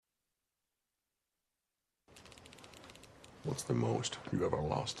What's the most you ever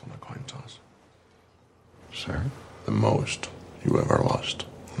lost on a coin toss? Sir? The most you ever lost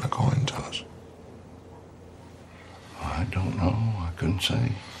on a coin toss? I don't know. I couldn't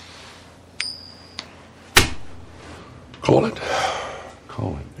say. Call it.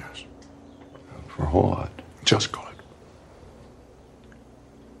 Call it? Yes. For what? Just call it.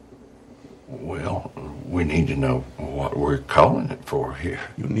 Well, we need to know what we're calling it for here.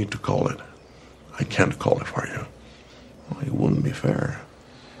 You need to call it. I can't call it for you. Well, it wouldn't be fair.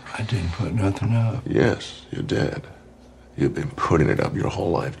 I didn't put nothing up. Yes, you did. You've been putting it up your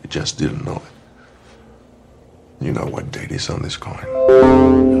whole life. You just didn't know it. You know what date is on this coin? No.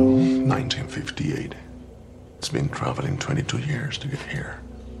 1958. It's been traveling 22 years to get here.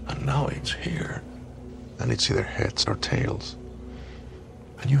 And now it's here. And it's either heads or tails.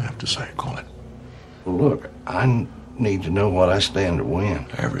 And you have to say, call it. Well, look, I need to know what I stand to win.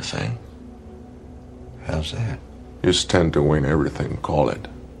 Everything. How's that? You stand to win everything, call it.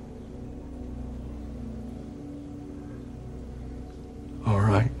 All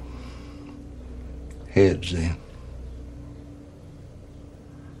right. Heads, then.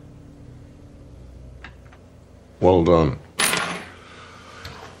 Well done.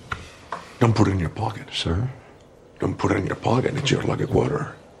 Don't put it in your pocket. Sir? Don't put it in your pocket. It's your lucky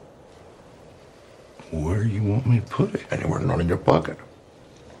quarter. Where you want me to put it? Anywhere not in your pocket.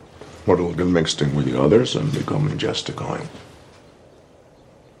 Or it'll get mixed in with the others and become just a coin.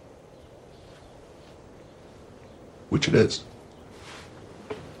 Which it is.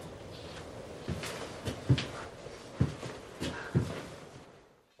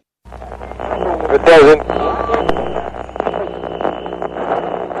 It doesn't.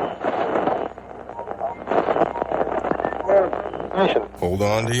 Hold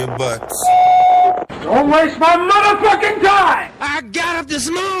on to your butts. Don't waste my motherfucking time! I got up this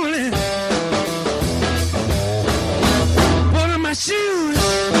morning, put on my shoes,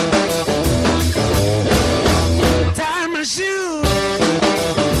 tied my shoes,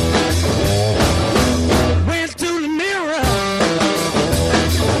 went to the mirror,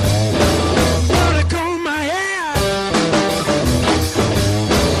 wanna comb my hair,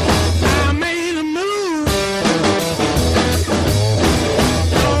 I made a move,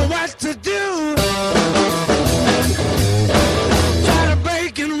 know what to do.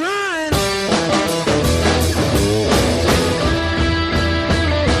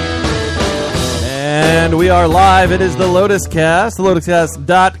 And we are live. It is the Lotus Cast.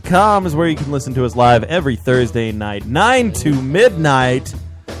 LotusCast.com is where you can listen to us live every Thursday night, 9 to midnight.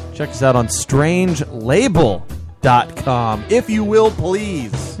 Check us out on strangelabel.com, if you will,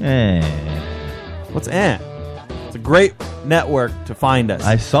 please. What's It's a great network to find us.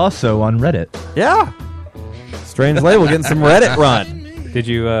 I saw so on Reddit. Yeah. Strange Label getting some Reddit run. Did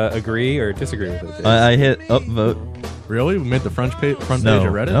you agree or disagree with it? I hit upvote. Really? We made the front page of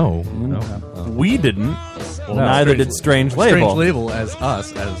Reddit? No. We didn't. Well, neither did Strange Label. Strange Label as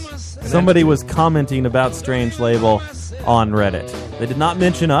us. As somebody was commenting about Strange Label on Reddit. They did not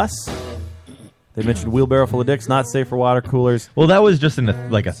mention us. They mentioned Wheelbarrow Full of Dicks, not safe for water coolers. Well, that was just in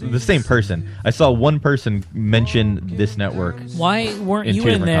the same person. I saw one person mention this network. Why weren't you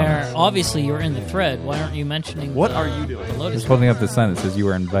in there? Comments. Obviously, you were in the thread. Why aren't you mentioning? What are you doing? Just holding up the sign that says you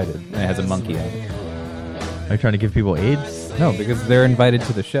were invited, and it has a monkey on it. Are you trying to give people AIDS? No, because they're invited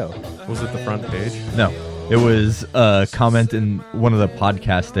to the show. Was it the front page? No. It was a comment in one of the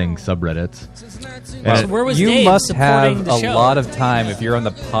podcasting subreddits. So where was you Dave must have supporting the show? A lot of time if you're on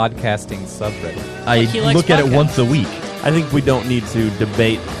the podcasting subreddit. I look at it once a week. I think we don't need to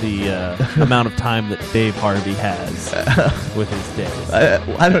debate the amount of time that Dave Harvey has with his days.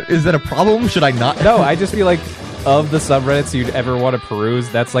 Is that a problem? Should I not? No, I just feel like of the subreddits you'd ever want to peruse,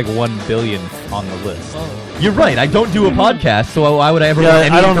 that's like 1 billion on the list. You're right. I don't do a podcast, so why would I ever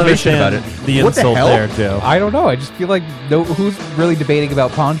want any information about it? The insult there, Joe. I don't know. I just feel like who's really debating about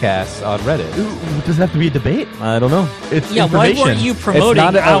podcasts on Reddit? Does it have to be a debate? I don't know. It's yeah. information. Why weren't you promoting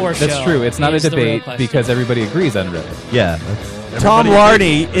our show? That's true. It's not a debate because everybody agrees on Reddit. Yeah. Tom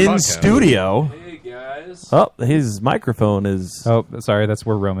Larney in studio. Hey guys. Oh, his microphone is. Oh, sorry. That's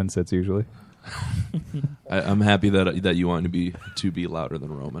where Roman sits usually. I'm happy that you want to be louder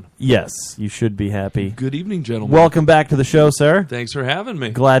than Roman. Yes, you should be happy. Good evening, gentlemen. Welcome back to the show, sir. Thanks for having me.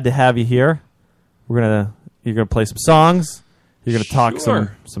 Glad to have you here. You're gonna play some songs. You're gonna talk some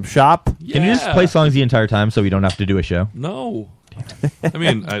shop. Yeah. Can you just play songs the entire time so we don't have to do a show? No. I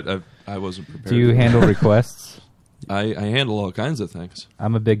mean, I wasn't prepared. Do you handle requests? I handle all kinds of things.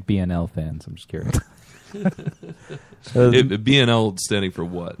 I'm a big BNL fan, so I'm just curious. BNL standing for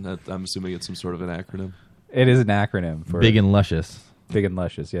what? I'm assuming it's some sort of an acronym. It is an acronym for Big and Luscious. Big and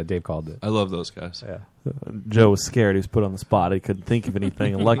luscious. Yeah, Dave called it. I love those guys. Yeah. Joe was scared. He was put on the spot. He couldn't think of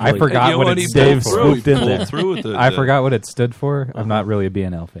anything. And luckily, I forgot what it Dave stood for. swooped in there. I forgot what it stood for. I'm not really a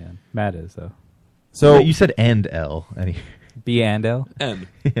BNL fan. Matt is though. So you said and L. B and L. N.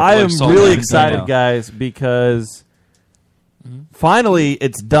 I am really excited, guys, because finally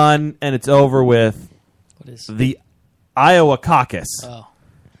it's done and it's over with. What is the Iowa Caucus? Oh.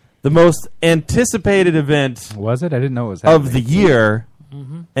 The most anticipated event was it? I didn't know it was of the year,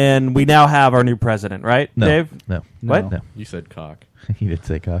 and we now have our new president, right, No. Dave? No. What? No. You said cock. He did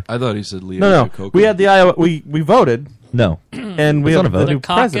say cock. I thought he said Leo. No. Coco. We had the Iowa. We voted. No. And we It's have not a vote. the new The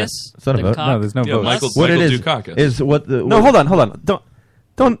caucus? president. It's not a The vote. cock? No, there's no Yeah, vote. Michael What it is Dukakis. is what the No, hold on.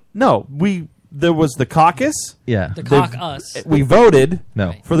 Don't. No, there was the caucus. Yeah. The Caucus. We voted.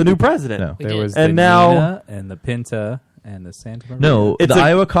 No. For the new president. No. There was and the now Nina and the Pinta and the Santa Maria. No, It's the a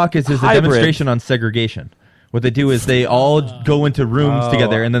Iowa Caucus is a hybrid. demonstration on segregation. What they do is they all go into rooms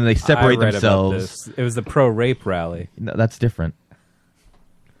together and then they separate I read about themselves. this. It was the pro-rape rally. No, that's different.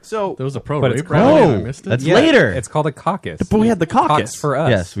 So There was a pro But it's rape rally. called- I missed it. That's later. It's called a caucus. But we had the caucus. Caucus for us.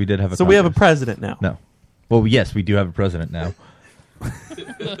 Yes, we did have a So we have a caucus. president now. No. Well, yes, we do have a president now.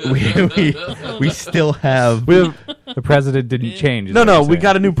 we still have... The president didn't change. is what No, you're we saying.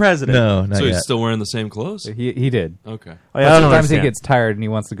 got a new president. No, not So yet. he's still wearing the same clothes? He did. Okay. Oh, But yeah, I don't sometimes he understand. gets tired and he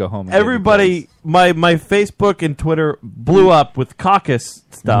wants to go home. And get Everybody, my Facebook and Twitter blew up with caucus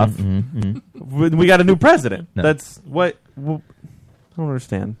stuff. We got a new president. No. That's what. I don't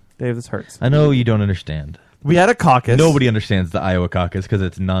understand, Dave. This hurts. I know you don't understand. We had a caucus. Nobody understands the Iowa Caucus because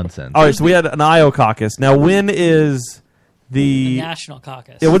it's nonsense. All right, so we had an Iowa caucus. Now, when is The the? National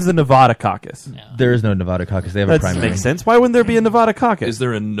Caucus. Yeah, when's the Nevada caucus? Yeah. There is no Nevada Caucus. They have a That primary. makes sense. Why wouldn't there be a Nevada caucus? Is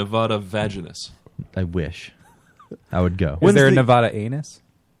there a Nevada vaginus? I wish. I would go. Is When's there a the- Nevada anus?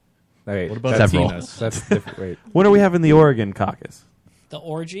 Wait, What about Several. Latinas? That's different. Wait. When are we having the Oregon caucus? The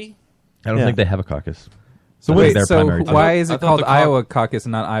orgy? I don't Yeah. think they have a caucus. So I wait, think their So primary team. why is I it thought called the Iowa caucus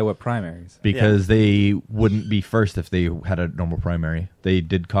and not Iowa primaries? Because they wouldn't be first if they had a normal primary. They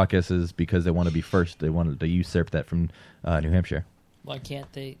did caucuses because they want to be first. They wanted to usurp that from New Hampshire. Why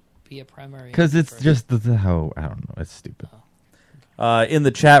can't they be a primary? Because it's first? just how I don't know. It's stupid. In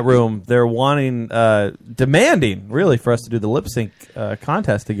the chat room, they're demanding, really, for us to do the lip sync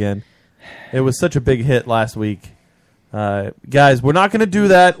contest again. It was such a big hit last week. Guys, we're not going to do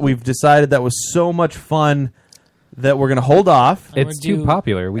that. We've decided that was so much fun that we're going to hold off. And It's we're too due-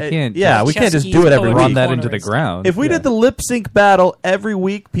 popular. We can't. Yeah, we can't just do it every Chesky's week. run that Poetry into the Corner. ground. If we Yeah. did the lip sync battle every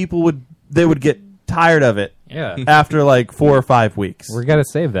week, people would get tired of it Yeah. after like 4 or 5 weeks. We're gonna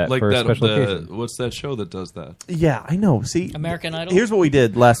save that Like for a that. special occasion. What's that show that does that? Yeah, I know. See, American Idol? Here's what we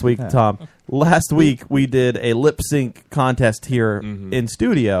did last week, Tom. Last week we did a lip sync contest here in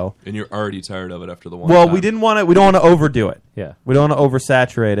studio. And you're already tired of it after the one. Well, time. we didn't want to. We don't want to overdo it. Yeah. We don't want to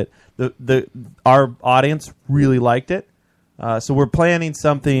oversaturate it. Our audience really liked it, so we're planning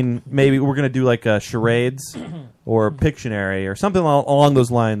something. Maybe we're going to do like a charades or Pictionary or something along those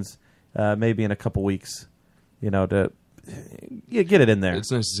lines. Maybe in a couple weeks, to get it in there. It's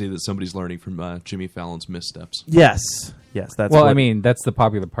nice to see that somebody's learning from Jimmy Fallon's missteps. Yes, that's. Well, what- I mean, that's the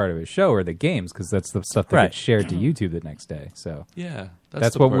popular part of his show, or the games, because that's the stuff that Right. gets shared to YouTube the next day. So Yeah,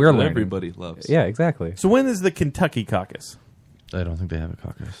 That's the what part we're that learning. Everybody loves. yeah, exactly. So when is the Kentucky caucus? I don't think they have a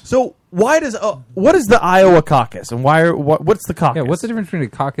caucus. So why does what is the Iowa caucus and what's the caucus? Yeah, what's the difference between a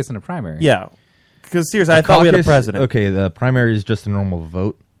caucus and a primary? Yeah, because seriously, I thought we had a president. Okay, the primary is just a normal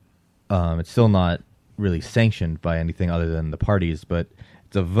vote. It's still not really sanctioned by anything other than the parties, but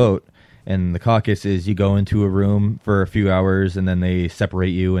it's a vote. And the caucus is you go into a room for a few hours and then they separate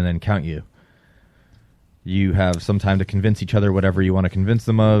you and then count you. You have some time to convince each other whatever you want to convince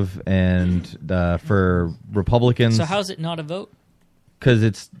them of. And for Republicans, So how's it not a vote? because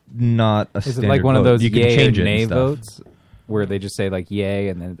it's not a Is it standard like one of vote. those you can yay change and it nay and stuff. votes, where they just say like yay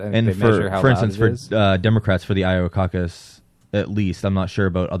and then And they measure how for loud instance, it is? for Democrats for the Iowa caucus, at least I'm not sure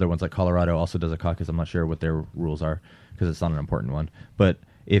about other ones like Colorado also does a caucus. I'm not sure what their rules are because it's not an important one. But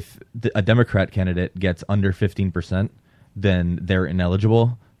if a Democrat candidate gets under 15%, then they're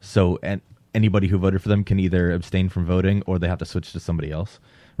ineligible. So anybody who voted for them can either abstain from voting or they have to switch to somebody else.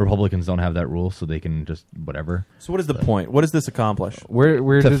 Republicans don't have that rule, so they can just whatever. So what is the point? What does this accomplish? Where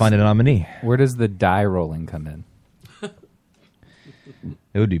to does, find a nominee. Where does the die rolling come in?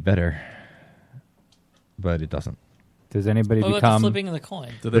 It would be better, but it doesn't. Does anybody What about the become flipping of the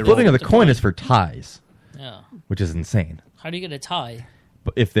coin? The flipping of the coin is for ties, Yeah. which is insane. How do you get a tie?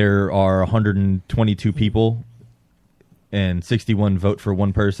 But if there are 122 people and 61 vote for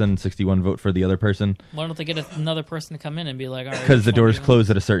one person, 61 vote for the other person, Why don't they get another person to come in and be like, all right. because the which one doors do you want? close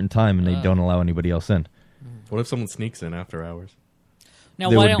at a certain time and they don't allow anybody else in. What if someone sneaks in after hours? Now,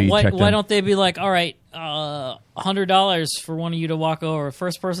 they why would be checked why in. don't they be like, all right, $100 for one of you to walk over.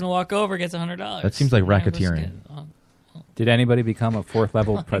 First person to walk over gets $100. That seems like racketeering. Did anybody become a fourth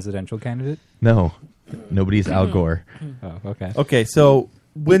level presidential candidate? No, nobody's Al Gore. Oh, okay. Okay, so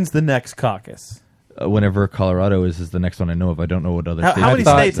when's the next caucus? Whenever Colorado is the next one I know of. I don't know what other How states. many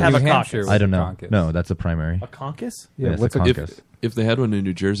states have New a Hampshire caucus? was I don't a know. caucus. No, that's a primary. A caucus? Yeah, it's what's a a caucus. If they had one in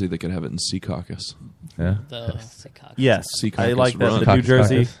New Jersey, they could have it in Sea Caucus. Yeah. Yes, Sea I caucus like that. run. The Caucus, New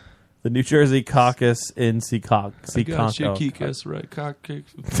Jersey, caucus. the New Jersey caucus in Sea I got you, Caucus. Caucus, right? Caucus.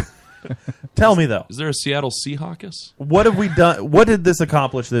 Tell me though, Is there a Seattle Seahawkus? what have we done? What did this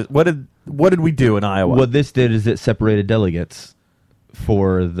accomplish? What did we do in Iowa? What this did is it separated delegates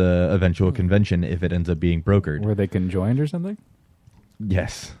for the eventual convention if it ends up being brokered. Were they conjoined or something?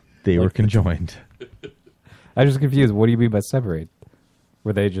 Yes, they were conjoined. I was confused. What do you mean by separate?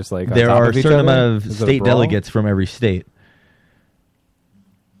 Were they just like on There top are a of each certain other? amount of Is it a state brawl? delegates from every state.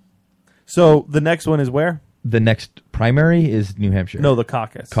 So the next one is where? The next primary is New Hampshire. No, the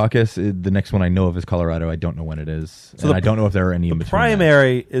caucus. Caucus, the next one I know of is Colorado. I don't know when it is. So And I don't know if there are any in The between.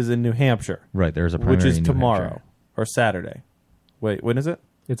 primary is in New Hampshire. Right, there's a primary which is in New tomorrow Hampshire. or Saturday. Wait, when is it?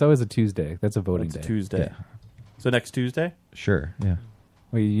 It's always a Tuesday. That's a voting It's day. Tuesday. Yeah. So next Tuesday? Sure, yeah.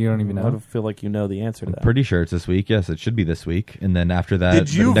 Wait, you don't even I know? don't feel like you know the answer to that. Pretty sure it's this week. Yes, it should be this week. And then after that, Did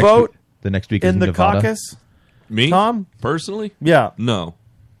the you next vote the next week is in the Nevada. caucus? Me? Tom? Personally? Yeah. No.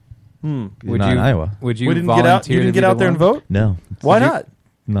 Not Would in you? Iowa. Would you We didn't get out. volunteer You didn't to get be out there and the one? vote? No. Why Did you- not?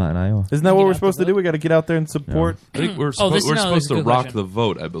 Not in Iowa. Isn't that what we're supposed to do? We got to get out there and support. I think we're, Oh, this- we're no, this is supposed a to good rock question. the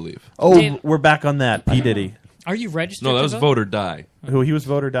vote, I believe. Oh, Dave- we're back on that. P. Diddy. Are you registered? No, that to was vote? vote or die. Who he was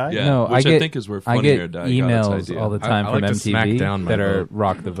vote or die? Yeah, No, which I get. think is where I Funny get or Die got its emails idea. all the time I from like to smack MTV down my that are vote.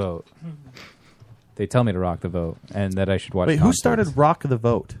 rock the vote. They tell me to rock the vote and that I should watch. Wait, who concerts. started Rock the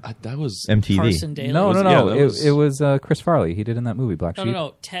Vote? That was MTV. Carson Daly. No, no, Yeah, no. that It was- it was Chris Farley. He did in that movie Black No, Sheep. no,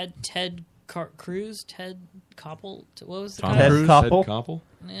 no. Ted Cruz? Ted Koppel? What was the Tom guy? Ted Cruise, Koppel? Ted Koppel?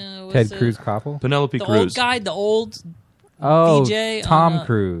 Yeah, what Ted was it? Cruz Koppel. Penelope The Cruz. old guy, the old Oh, VJ. Tom on,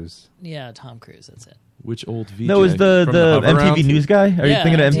 Cruise. Yeah, Tom Cruise. That's it. Which old VJ? No, it was the From the MTV Hover-Round? News guy? Are you Yeah,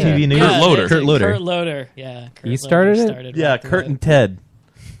 thinking of MTV yeah. News? Yeah, Loader. Kurt Loader. Kurt Loader. Yeah. Kurt He started it? Yeah, Rock the Kurt Vote. and Ted.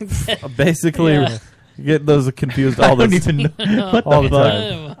 Basically, Yeah. you get those confused all I the don't even know. What all the the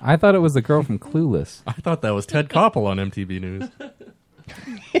time. Oh, I thought it was the girl from Clueless. I thought that was Ted Koppel on MTV News.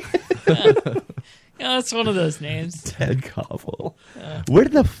 yeah, that's one of those names. Ted Koppel. Where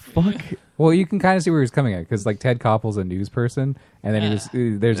the fuck? Well, you can kind of see where he's coming at because like Ted Koppel's a news person, and then he was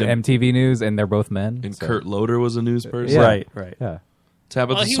there's And- MTV News, and they're both men. And so- Kurt Loader was a news person. Yeah. Right, right. Yeah.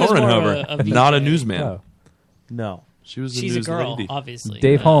 Tabitha Well, he was more of Sorenhofer, a VJ. not a newsman. Oh. No. She was She's a news girl, lady. obviously.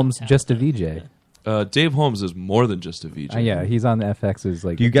 Dave Holmes, just a VJ. Dave Holmes is more than just a VJ. Yeah, he's on the FX's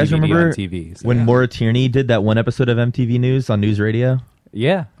like. Do you guys DVD remember on TV? So. when Maura Tierney did that one episode of MTV News on News Radio?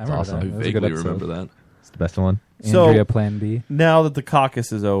 Yeah, I remember awesome. that. I That was a good vaguely episode. remember that. It's the best one. So- Andrea Plan B. Now that the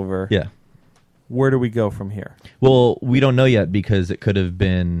caucus is over, Yeah. where do we go from here? Well, we don't know yet because it could have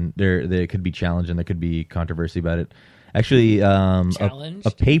been there. They could be challenged and there could be controversy about it. Actually, Challenged?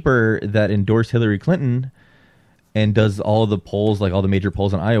 a paper that endorsed Hillary Clinton and does all the polls, like all the major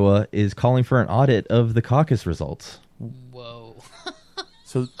polls in Iowa, is calling for an audit of the caucus results. Whoa.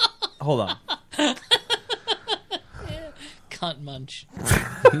 So, hold on. Cunt munch.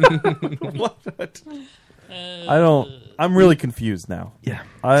 What? I don't. I'm really confused now. Yeah.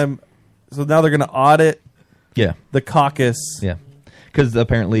 So now they're going to audit Yeah. the caucus. Yeah. Because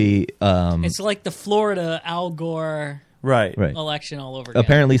apparently, It's like the Florida Al Gore Right. right. election all over again.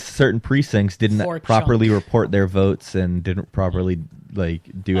 Apparently, certain precincts didn't Poor properly chunk. report their votes and didn't properly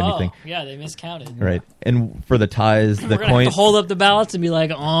do anything. Oh, yeah, they miscounted. Right. And for the ties, the We're going to coin have to hold up the ballots and be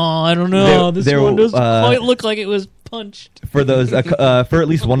like, oh, I don't know. This There- one doesn't uh, quite look like it was punched. for those for at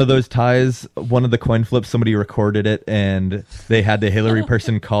least one of those ties, one of the coin flips, somebody recorded it, and they had the Hillary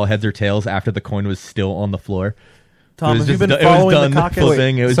person call heads or tails after the coin was still on the floor. Tom, It was have you just been do- it was following done the caucus?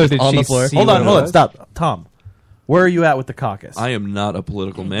 flipping. It was So just did on she the floor. see Hold what on, it hold on. was? Stop. Tom, where are you at with the caucus? I am not a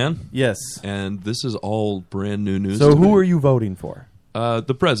political man, Yes. and this is all brand new news. So to who me. are you voting for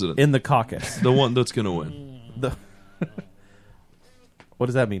The president, in the caucus? the one that's going to win. The what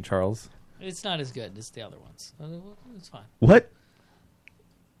does that mean, Charles? It's not as good as the other ones. It's fine. What?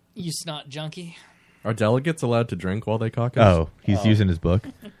 You snot junkie. Are delegates allowed to drink while they caucus? Oh, he's using his book.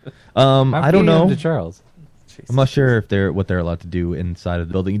 How I don't can you give know. To Charles. I'm not sure if what they're allowed to do inside of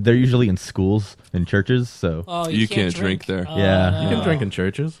the building. They're usually in schools and churches, so Oh, You can't drink there. Oh, Yeah. no. You can drink in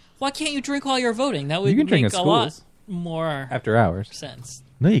churches. Why can't you drink while you're voting? That would You can drink make at a lot schools. more After hours. sense.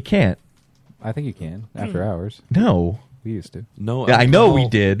 no, you can't. I think you can. After hours. No, We used to. No, yeah, I know we alcohol.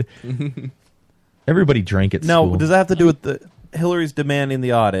 did. Everybody drank at Now, school. does that have to do with the Hillary's demanding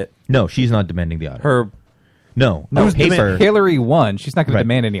the audit. No, she's not demanding the audit. No, a paper. Hillary won. She's not going to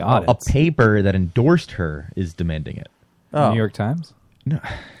demand any audits. A paper that endorsed her is demanding it. New York Times? No.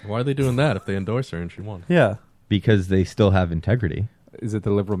 Why are they doing that if they endorse her and she won? Yeah. Because they still have integrity. Is it the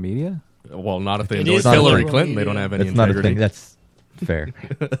liberal media? Well, not if they It endorse is Hillary liberal Clinton. media. They don't have any That's not a integrity. thing. That's fair.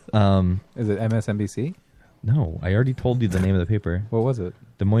 Is it MSNBC? No, I already told you the name of the paper. What was it?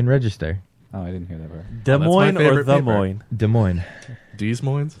 Des Moines Register. Oh, I didn't hear that part. Des Moines or The Moines? Des Moines. Des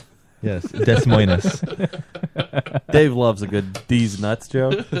Moines? Yes, Des Moines. Dave loves a good D's nuts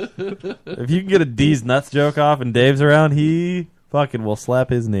joke. If you can get a D's nuts joke off and Dave's around, he fucking will slap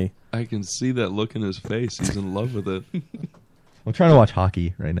his knee. I can see that look in his face. He's in love with it. I'm trying to watch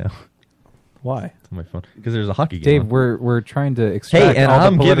hockey right now. Why? It's on my phone. Because there's a hockey game. Dave, we're trying to extract Hey, and all the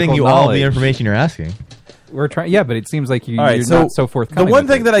I'm giving political you all the knowledge. information you're asking. We're trying, yeah, but it seems like All right, you're not so forthcoming. The one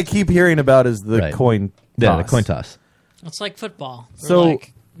with thing it. that I keep hearing about is the coin toss. Yeah, the coin toss. It's like football. Or So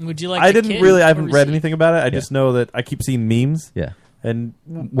like, would you like? I the didn't kid really. I or haven't read receive? anything about it. I just know that I keep seeing memes. Yeah. And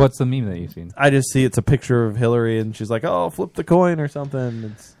what's the meme that you've seen? I just see it's a picture of Hillary, and she's like, "Oh, flip the coin" or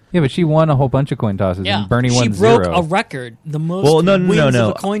something. It's Yeah, but she won a whole bunch of coin tosses, Yeah, and Bernie she won broke 0. a record, the most Well, no, wins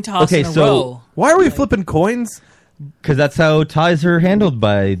no. of a coin toss Okay, in a so row. why are we flipping coins? Because that's how ties are handled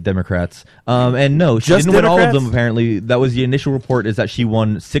by Democrats. And no, she Just didn't win all of Democrats? them, apparently. That was the initial report, is that she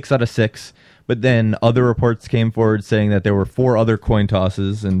won 6 out of 6. But then other reports came forward saying that there were 4 other coin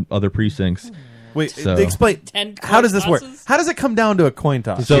tosses in other precincts. Wait, So- explain. 10 How does this work? tosses? How does it come down to a coin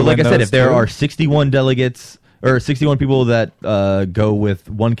toss? So, like I said, those if there too? are 61 delegates, or 61 people that go with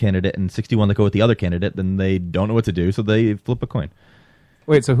one candidate and 61 that go with the other candidate, then they don't know what to do, so they flip a coin.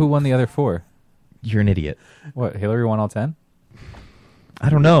 Wait, so who won the other 4? You're an idiot. What, Hillary won all 10? I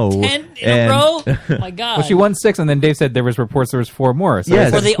don't know. 10 in a row? My God. Well, she won 6, and then Dave said there was reports there was 4 more. So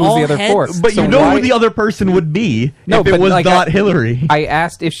Yes. who's Were they the all other heads? 4? But So you know why- who the other person would be if it but was like, not Hillary. I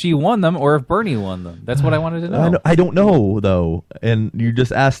asked if she won them or if Bernie won them. That's what I wanted to know. I don't know, though. And you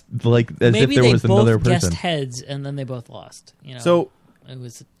just asked like as Maybe if there they was both another guessed person. heads, and then they both lost. You know, So- it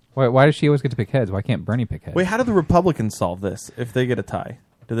was. Why does she always get to pick heads? Why can't Bernie pick heads? Wait, how do the Republicans solve this if they get a tie?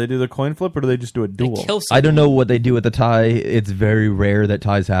 Do they do the coin flip or do they just do a duel? kill I don't know what they do with the tie. It's very rare that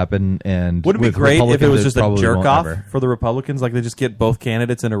ties happen. And Wouldn't it be with great if it Republicans, was just a probably jerk won't off ever. for the Republicans? Like they just get both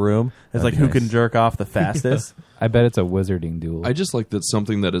candidates in a room. It's That'd like be who nice. can jerk off the fastest. I bet it's a wizarding duel. I just like that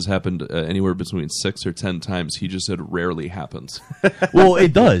something that has happened anywhere between 6 or 10 times. He just said rarely happens. Well,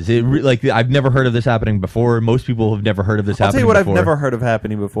 it does. Like I've never heard of this happening before. Most people have never heard of this I'll tell happening you what before. I've never heard of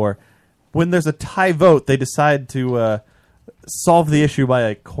happening before. When there's a tie vote, they decide to solve the issue by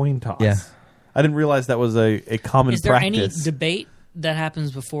a coin toss. Yeah. I didn't realize that was a common Is there any practice. debate that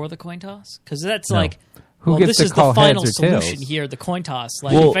happens before the coin toss? Because that's No. like, Who well, gets this to is call the final heads or tails? solution here, the coin toss.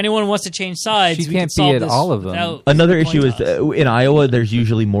 Like, Well, if anyone wants to change sides, she we can can't be solve at this all of them. without Another the coin issue is toss. in Iowa, there's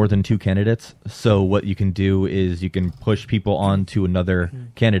usually more than 2 candidates. So what you can do is you can push people on to another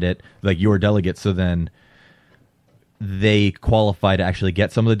candidate, like your delegate, so then they qualify to actually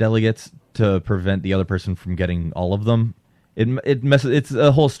get some of the delegates to prevent the other person from getting all of them. It's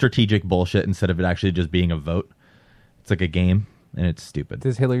a whole strategic bullshit instead of it actually just being a vote. It's like a game, and it's stupid.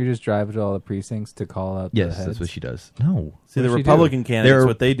 Does Hillary just drive to all the precincts to call out the Yes, heads? that's what she does. No. See, What the does she Republican do? candidates,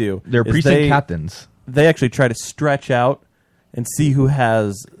 what they do, They're is precinct captains. They actually try to stretch out and see who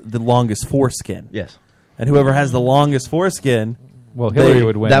has the longest foreskin. Yes. And whoever has the longest foreskin, Well, Hillary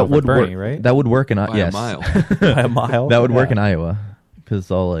would win that over would Bernie, work, right? That would work in By yes. a mile. by a mile. That would work Yeah. in Iowa because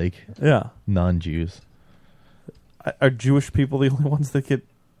it's all like Yeah. non-Jews. Are Jewish people the only ones that get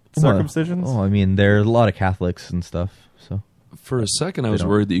circumcisions? Oh, I mean, there's a lot of Catholics and stuff. So For a second, I They was don't.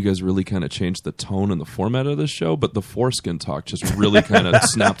 worried that you guys really kind of changed the tone and the format of this show, but the foreskin talk just really kind of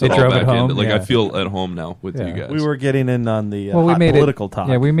snapped it It all drove back it home, in. Like yeah. I feel at home now with Yeah. you guys. We were getting in on the well, we hot made political it, talk.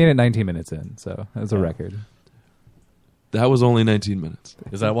 Yeah, we made it 19 minutes in, so that's a record. That was only 19 minutes.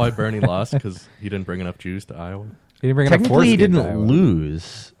 Is that why Bernie lost? Because he didn't bring enough Jews to Iowa? He didn't bring enough technically, he foreskin to didn't Iowa.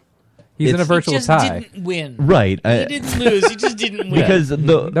 lose. He's in a It's- virtual he just tie. didn't win. Right. He didn't lose. He just didn't win. Because the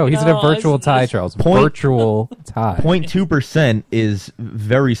No, he's in a virtual tie, Charles. Virtual tie. 0.2% is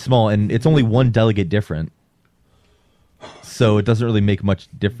very small, and it's only one delegate different. So it doesn't really make much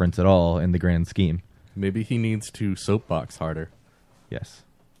difference at all in the grand scheme. Maybe he needs to soapbox harder. Yes.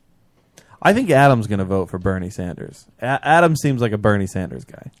 I think Adam's going to vote for Bernie Sanders. Adam seems like a Bernie Sanders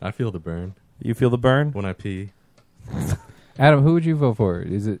guy. I feel the burn. You feel the burn? When I pee. Adam, who would you vote for?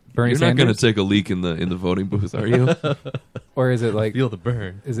 Is it Bernie You're not Sanders? going to take a leak in the voting booth, are you? Or is it like feel the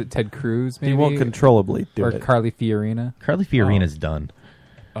burn? Is it Ted Cruz? He Maybe won't controllably do or it. Carly Fiorina. Carly Fiorina's done.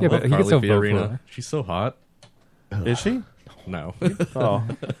 I Yeah, love but he can Carly still vote for Fiorina. her. She's so hot. Is she? No. Oh,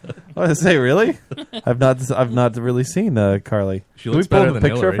 I was to say, really? I've not really seen Carly. She Can we looks pull better up a than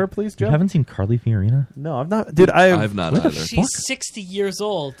picture of Hillary. her, please, Joe? You haven't seen Carly Fiorina? No, I've not. Dude, I've not either. She's 60 years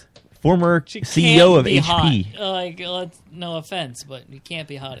old. Former She CEO can't of be HP. Hot. No offense, but you can't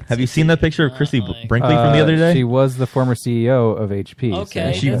be hot. At Have you 60. seen that picture of Christy Brinkley from the other day? She was the former CEO of HP.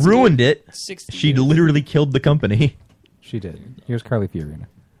 Okay, She that's ruined good. it. 60 She years. literally killed the company. She did. Here's Carly Fiorina.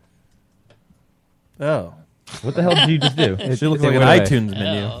 Oh, what the hell did you just do? She looks like an iTunes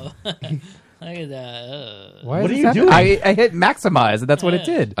menu. Oh. Look at that. Why What is are this you happening? doing? I hit maximize, and that's what it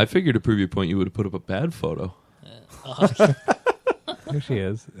did. I figured to prove your point, you would have put up a bad photo. Here she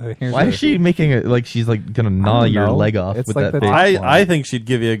is. Here's Why her. is she making it like she's like gonna gnaw don't your know. leg off It's with like that the- face? I think she'd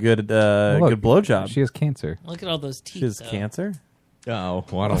give you a good Look, good blowjob. She has cancer. Look at all those teeth. She has though. cancer. Oh,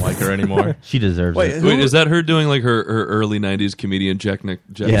 well, I don't like her anymore. She deserves Wait, it. Wait, is that her doing like her early '90s comedian Jack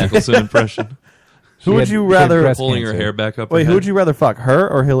Yeah. Nicholson impression? Who would you rather? Pulling her hair back up? Wait, her who head? would you rather fuck, her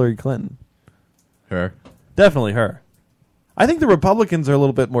or Hillary Clinton? Her. Definitely her. I think the Republicans are a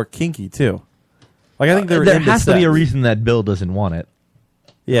little bit more kinky too. Like I think they're there into has to be a sex. reason that Bill doesn't want it.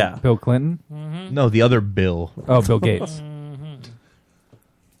 Yeah, Bill Clinton? No, the other Bill. Oh, Bill Gates.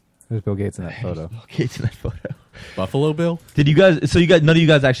 There's Bill Gates in that photo. Bill Gates in that photo. Buffalo Bill? Did you guys? So you guys? None of you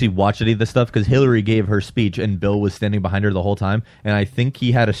guys actually watched any of this stuff because Hillary gave her speech and Bill was standing behind her the whole time, and I think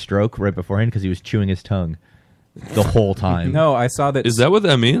he had a stroke right beforehand because he was chewing his tongue the whole time. No, I saw that. Is that what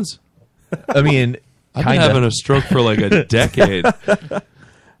that means? I mean, I've been kinda. having a stroke for like a decade.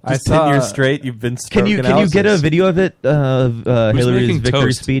 just 10 years straight. You've been. Can you get a video of it? Hillary's making victory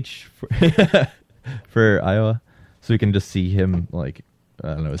toast? speech for Iowa, so we can just see him like I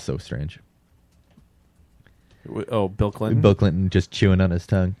don't know. It's so strange. Oh, Bill Clinton. Bill Clinton just chewing on his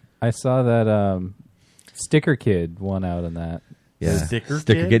tongue. I saw that Sticker Kid won out on that. Yeah, Sticker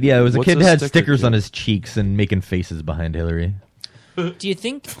kid. Kid? Yeah, it was What's a kid a that had sticker stickers kid? on his cheeks and making faces behind Hillary. Do you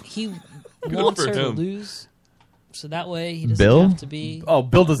think he wants for her to him. lose? So that way he doesn't Bill? have to be. Oh,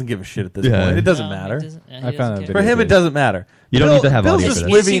 Bill doesn't give a shit at this Yeah. point. It doesn't No, he matter. doesn't- he I doesn't found care. that For him, it doesn't matter. You don't need to have Bill's audio just for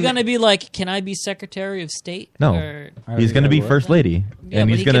Is this. he living. going to be like, can I be Secretary of State? No, Or, he's going to be what? first lady, yeah, and but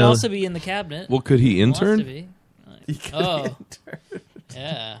he's he going can to. also be in the cabinet. Well, could he He wants to intern? be. He could Oh.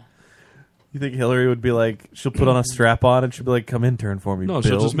 Yeah. You think Hillary would be like, she'll put on a strap on and she'll be like, come intern for me, No, Bill.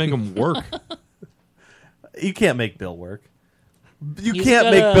 she'll just make him work. You can't make Bill work. You He's can't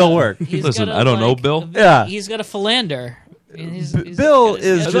gotta- make Bill work. he's Listen, gotta, I don't know like, Bill. Yeah. He's got a philander. He's Bill got his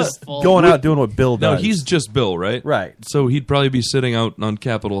is schedule just full. going out doing what Bill No, does. he's just Bill, right? right. So he'd probably be sitting out on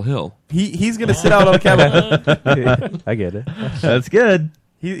Capitol Hill. He's going to sit out on the cabinet. I get it. That's good.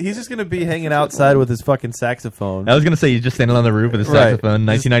 He's just going to be hanging outside with his fucking saxophone. I was going to say he's just standing on the roof with his Right. saxophone,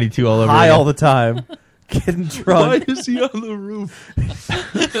 1992 all over. high again. all the time. Getting Why drunk. is he on the roof?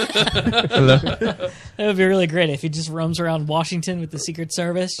 That would be really great if he just roams around Washington with the Secret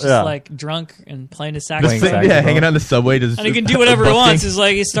Service, just Yeah. like drunk and playing his Just saxophone. sitting- yeah, hanging out in the subway. Just, And he can do whatever he busking. wants. It's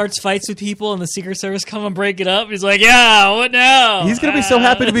like he starts fights with people, and the Secret Service come and break it up. He's like, "Yeah, what now?" He's going to be so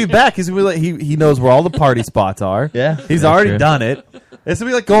happy to be back. He's gonna be like, he knows where all the party spots are. Yeah, He's that's already true. done it. It's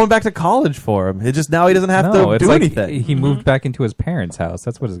going to be like going back to college for him. It just now he doesn't have No, to it's do like anything. he moved back into his parents' house.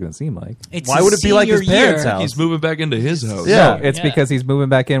 That's what it's going to seem like. It's Why his would it be like his senior parents' year. house? He's moving back into his house. Yeah. No, it's Yeah. because he's moving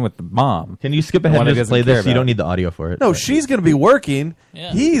back in with the mom. Can you skip The ahead one and he just doesn't play care this? You about. don't need the audio for it. No, but- she's going to be working.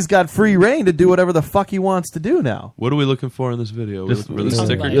 Yeah. He's got free reign to do whatever the fuck he wants to do now. What are we looking for in this video? We're Just, looking for the Talk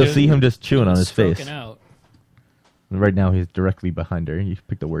sticker. about you'll it. see him just chewing on his face. Stroking out. Right now, he's directly behind her. You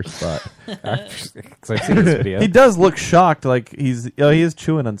picked the worst spot. Because I've seen this video. He does look shocked, like he is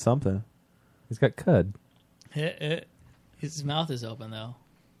chewing on something. He's got cud. His mouth is open though.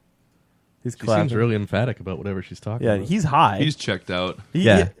 He's She clapping. seems really emphatic about whatever she's talking Yeah, about. he's high. He's checked out.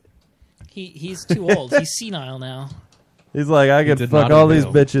 Yeah. He's too old. He's senile now. He's like, I could did fuck not all these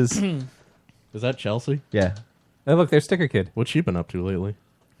inhale. bitches. Is that Chelsea? Yeah. Oh, look, there's Sticker Kid. What's she been up to lately?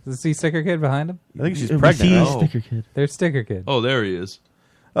 Does he see Sticker Kid behind him? I think she's We pregnant. see right? Oh. Sticker Kid. There's Sticker Kid. Oh, there he is.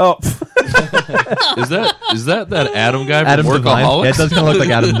 Oh, Is that Adam guy from Adam Devine. Workaholics? Yeah, it does kind of look like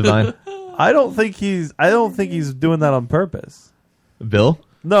Adam Devine. I don't think he's doing that on purpose. Bill?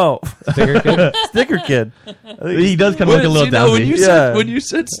 No, Sticker Kid. Sticker Kid. He does kind of look a little no, when downy. you Yeah. said when you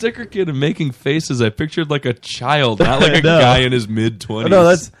said sticker kid and making faces, I pictured like a child, not like a No. guy in his mid-20s. No,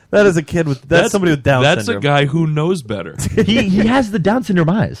 that is a kid with that's somebody with Down That's syndrome. a guy who knows better. he has the Down syndrome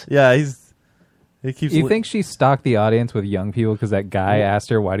eyes. Yeah, he keeps. You think she stalked the audience with young people because that guy asked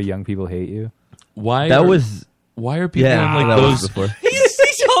her, "Why do young people hate you?" Why That are, was why are people yeah. on like that was those? before.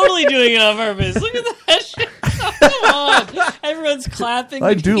 He's totally doing it on purpose. Look at that shit. Come on. Everyone's clapping. I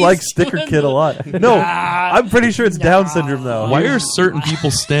when do he's like Sticker doing Kid a the- lot. No, I'm pretty sure it's Down syndrome though. Why are certain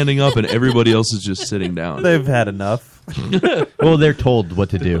people standing up and everybody else is just sitting down? They've had enough. Well, they're told what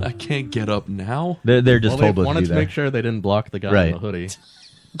to do. I can't get up now. They're just Well, told they what to wanted do to there. make sure they didn't block the guy Right. in the hoodie.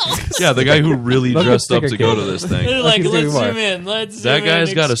 Yeah, the guy who really Look at dressed up Sticker to go Kid. to this thing. They're like, Let's let's zoom zoom in. Let's zoom That in,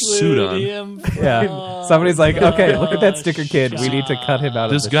 guy's got a suit on. exclude him Yeah. from Somebody's like, okay, look at that the sticker kid. We need to cut him out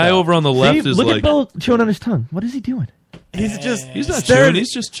This of the guy show. over on the left See, is look like, at Bill chewing on his tongue. What is he doing? He's just he's not staring- chewing,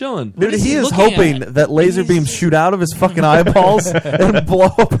 he's just chilling. Dude, is he he is looking hoping at? that laser beams shoot out of his fucking eyeballs and blow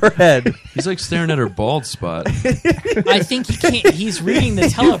up her head. He's like staring at her bald spot. I think he can't. He's reading the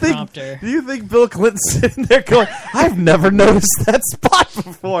teleprompter. Do you think Bill Clinton's sitting there going, I've never noticed that spot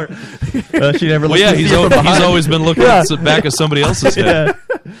before? She never. Well, yeah, he's always been looking Yeah. at the back of somebody else's head.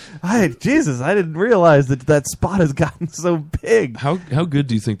 Jesus, I didn't realize that spot has gotten so big. How good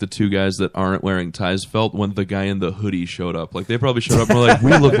do you think the two guys that aren't wearing ties felt when the guy in the hoodie showed up? Like, they probably showed up and were like,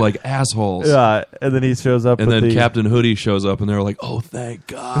 we look like assholes. Yeah, and then he shows up And with then the, Captain Hoodie shows up and they were like, oh, thank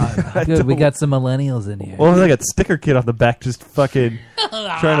God. Good, we got some millennials in here. Well, they got Sticker Kid on the back just fucking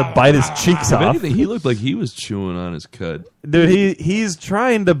trying to bite his cheeks If off. anything, he looked like he was chewing on his cud. Dude, he's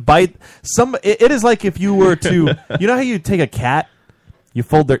trying to bite some. It is like if you were to, you know how you take a cat, you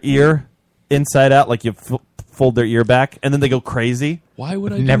fold their ear inside out, like you fold their ear back, and then they go crazy. Why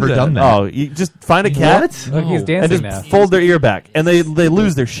would I Never do that? done that. Oh, you just find a cat Look, he's and dancing just now. fold their ear back, and they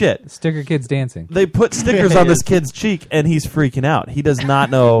lose their shit. Sticker kid's dancing. They put stickers on this kid's cheek, and he's freaking out. He does not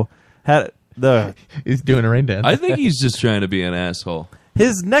know how the. He's doing a rain dance. I think he's just trying to be an asshole.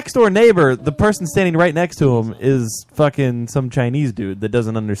 His next door neighbor, the person standing right next to him, is fucking some Chinese dude that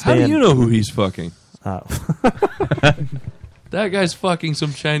doesn't How understand. do you know who he's fucking? Oh. That guy's fucking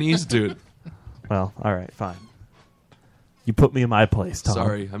some Chinese dude. Well, all right, fine. You put me in my place, Tom.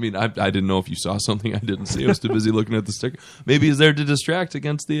 Sorry. I mean, I didn't know if you saw something I didn't see. I was too busy looking at the sticker. Maybe he's there to distract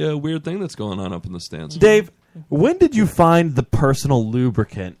against the weird thing that's going on up in the stands. Dave, when did you find the personal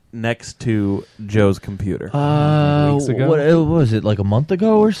lubricant next to Joe's computer? Weeks ago? What was it? Like a month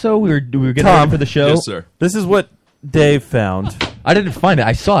ago or so? We were getting Tom. ready for the show. Yes, sir. This is what Dave found. I didn't find it.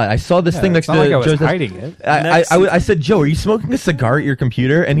 I saw it. I saw this thing next it's not to like I was Joe's desk. hiding it. I said, Joe, are you smoking a cigar at your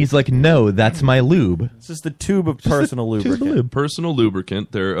computer? And he's like, no, that's my lube. It's just a tube of personal Tube of lubricant. lube. Personal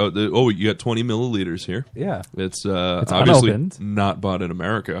lubricant. There. You got 20 milliliters here. Yeah. It's obviously unopened. not bought in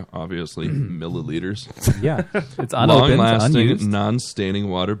America. Obviously, milliliters. Yeah. It's unopened, Long-lasting, unused. non-staining,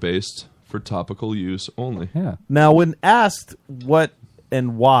 water-based for topical use only. Yeah. Now, when asked what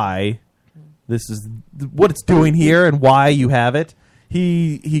and why this is what it's doing here and why you have it,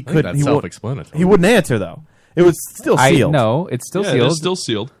 he I think couldn't. that's He, self-explanatory. he wouldn't answer though. It was still sealed. No, it's still Yeah, sealed. it's still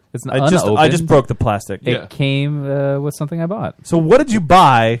sealed. It's I unopened. just broke the plastic. It Yeah. came with something I bought. So what did you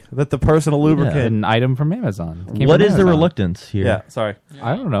buy that the personal lubricant? An item from Amazon. It came What from is the Amazon. reluctance here? Yeah, sorry.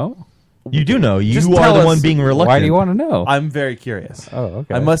 I don't know. You do know. Just You tell are the us one being reluctant. Why do you want to know? I'm very curious. Oh,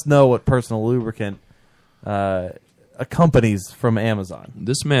 okay. I must know what personal lubricant accompanies from Amazon.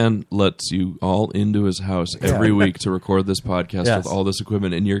 This man lets you all into his house every week to record this podcast Yes. with all this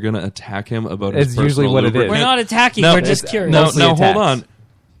equipment, and you're going to attack him about It's his usually personal what it is. lubricant. We're not attacking. No, we're just it's- curious. No, Mostly hold attacks. on.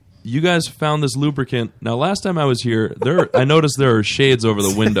 You guys found this lubricant. Now, last time I was here, I noticed there are shades over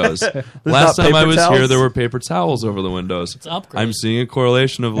the windows. Last not time I paper was towels? here, there were paper towels over the windows. It's an upgrade. I'm seeing a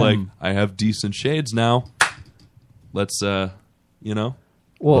correlation of like, I have decent shades now. Let's, you know.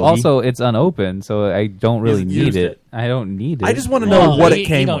 Well, Bogey. also it's unopened, so I don't really Hasn't need used it. it. I don't need it. I just want to know Well, what you- it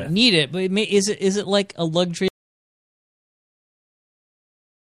came You don't with. need it, but is it like a luxury?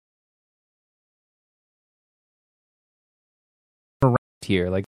 here,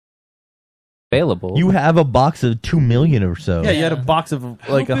 like available. You have a box of 2 million or so. Yeah, you had a box of like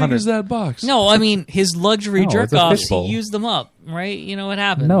How big 100. is that box? No, I mean his luxury No, it's jerk a offs. He fishbowl. used them up, right? You know what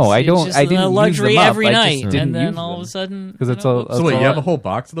happens? No, I It's don't- just I didn't a use luxury them up. every I just night, didn't and then use all of them. a sudden, because it's you know, a. So wait, you a- have a whole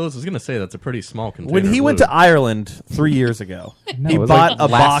box of those? I was going to say that's a pretty small container. When he of went to lube. Ireland 3 years ago, No, he it was bought like a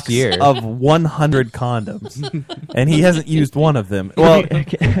last box year. of 100 condoms, and he hasn't used one of them. Well,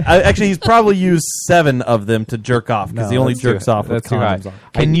 actually, he's probably used 7 of them to jerk off because No, he only that's too- jerks off with that's too high. condoms on.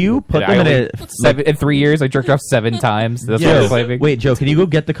 Can you put I them in only- a... in 3 years, I jerked off 7 times. That's what Joe, I'm claiming. wait, Joe, can you go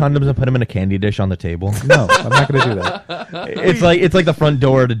get the condoms and put them in a candy dish on the table? No, I'm not going to do that. It's like the front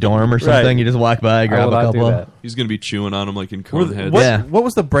door at a dorm or something. Right. You just walk by, I grab will a not do couple. that. He's going to be chewing on them like in What, cone heads. Yeah. what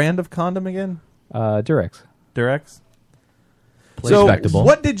was the brand of condom again? Durex. Durex. So, Respectable.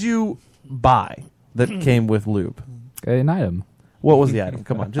 what did you buy that came with lube? An item. What was the item?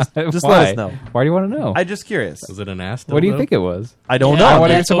 Come on, just Why? let us know. Why do you want to know? I'm just curious. Was it an ass? What do you dildo? think it was? I don't Yeah, know.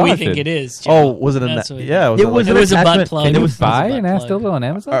 that's what we Boston. think it is. Joe. Oh, was it a That's what we yeah? think. It was It an was a butt attachment. plug. It Can you was buy butt an ass plug. dildo on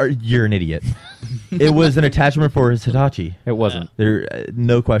Amazon? You're an idiot. It was an attachment for his Hitachi. It wasn't. There,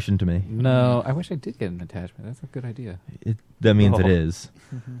 no question to me. No, I wish I did get an attachment. That's a good idea. That means it Oh. is.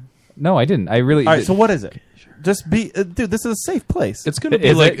 No, I didn't. I really. All right, so what is it? Just be, dude. This is a safe place. It's gonna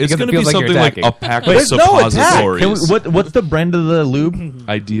be like it's gonna be something like a pack of suppositories. What's the brand of the lube?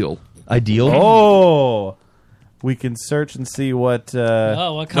 Ideal. Oh, we can search and see what.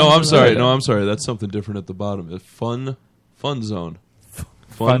 What No, I'm sorry. No, I'm sorry. That's something different at the bottom. It's fun zone.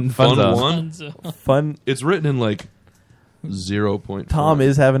 Fun zone. one. Fun. It's written in like 0.4. Tom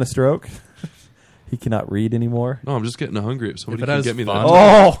is having a stroke. He cannot read anymore. No, I'm just getting hungry. If somebody If it can has get me fun-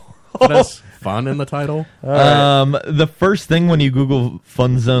 that. If it has fun in the title. The first thing when you Google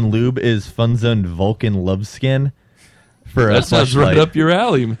Fun Zone Lube is Fun Zone Vulcan Love Skin for a That sounds right fleshlight. up your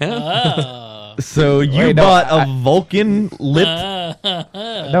alley, man. So you bought a Vulcan lip?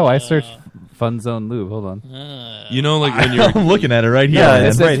 No, I searched Fun Zone Lube. Hold on. You know, like when you're I'm looking at it right here. Yeah, man.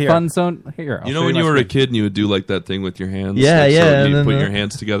 it's right here. Fun Zone. Here, I'll You show know when my you were a screen. kid and you would do like that thing with your hands? Yeah, like, yeah, So and you then put the- your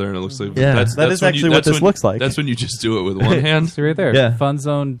hands together and it looks like Yeah. that's That is when actually you, what that's this when- looks like. That's when you just do it with one hand. See right there. Yeah. Fun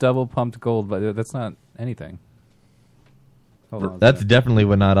Zone double pumped gold, but that's not anything. Hold on. That's definitely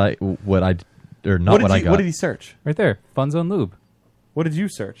what I got. What did he search? Right there. Fun Zone Lube. What did you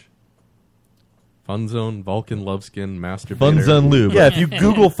search? Fun Zone Vulcan Love Skin Masturbator. Fun Zone Lube. Yeah, if you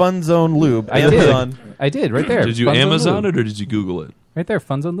Google Fun Zone Lube, Amazon. I did right there. Did you Fun Zone Amazon Lube. it or did you Google it? Right there.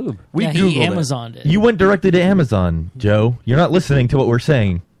 Fun Zone Lube. We Yeah, Googled he it. Amazoned it. You went directly to Amazon, Joe. You're not listening to what we're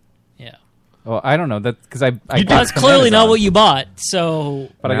saying. Yeah. Well, I don't know that because I got That's it from clearly not Amazon. what you bought. So,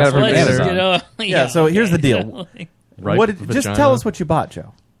 But I got it from let's, Amazon. you know, Yeah. So here's the deal. Ripe What? Just vagina. tell us what you bought,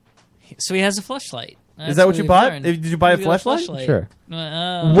 Joe. So he has a fleshlight. Is that what you bought? Did you buy a fleshlight? Sure.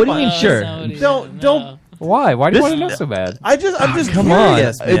 What do you mean, sure? Don't. Why? Why do you This- want to know so bad? I'm just Come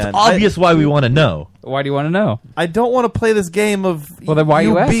curious, on. man. It's obvious why we want to know. Why do you want to know? I don't want to play this game of. Well, then why are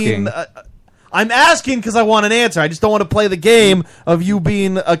you being, asking? I'm asking because I want an answer. I just don't want to play the game of you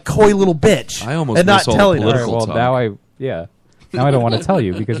being a coy little bitch. I almost and not miss all the telling us. political talk. Now I don't want to tell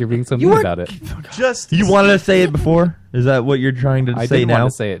you because you're being so mean about it. Just You wanted to say it before? Is that what you're trying to I say didn't now?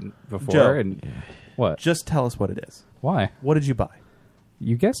 want to say it before. Joe. And what? just tell us what it is. Why? What did you buy?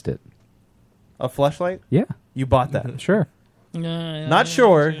 You guessed it. A fleshlight? Yeah. You bought that? Sure. Not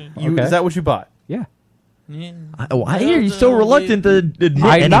sure. You, Okay. Is that what you bought? Yeah. Why are you so reluctant to admit I'm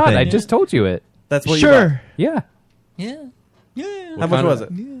anything? not. I just told you it. That's what Sure. Yeah. Yeah. you bought. How much was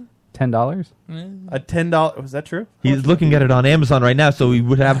it? $10. A $10. Was that true? He's looking at it on Amazon right now, so he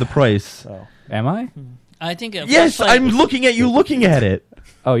would have the price. Oh. Am I? I think a Yes, fleshlight- I'm looking at you looking at it.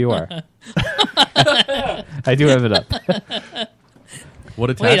 Oh, you are. I do have it up. What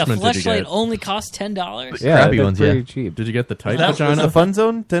Wait, a attachment did you fleshlight get? only costs $10? Yeah, Crappy that's ones, pretty yeah. cheap. Did you get the tight Was vagina? the Fun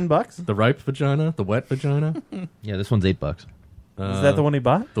Zone $10? The ripe vagina? The wet vagina? Yeah, this one's $8. Is that the one he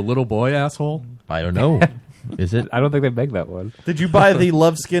bought? The little boy asshole? I don't know. Is it? I don't think they make that one. Did you buy the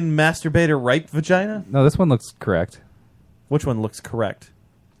Love Skin Masturbator Ripe Vagina? No, this one looks correct. Which one looks correct?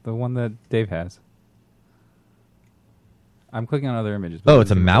 The one that Dave has. I'm clicking on other images. Oh,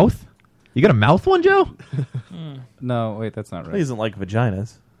 it's a mouth? You got a mouth one, Joe? No, wait, that's not He right. doesn't like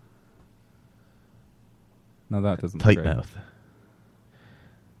vaginas. No, that doesn't Tight look right. mouth.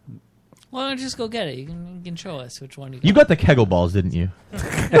 Why don't you just go get it? You can show us which one you got. You got the Kegel balls, didn't you?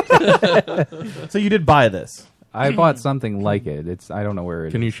 So you did buy this. I bought something like it. It's I don't know where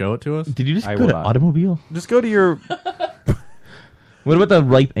it Can is. you show it to us? Did you just I go will to not. automobile? Just go to your What about the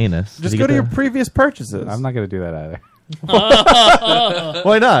ripe anus? Did just you go get to your the- previous purchases. I'm not going to do that either.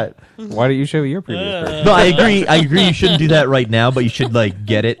 Why not? Why don't you show your previous purchase? No, I agree. I agree. You shouldn't do that right now, but you should like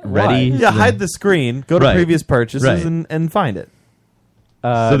get it ready. Yeah, so hide then- the screen, go to Right. previous purchases, Right. and find it.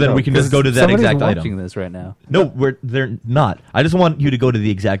 So then we can just go to that somebody's exact watching item. this right now. No, they're not. I just want you to go to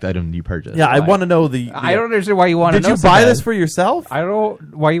the exact item you purchased. Yeah, I want to know the. I don't understand why you want to Did know. you so buy bad. this for yourself? I don't know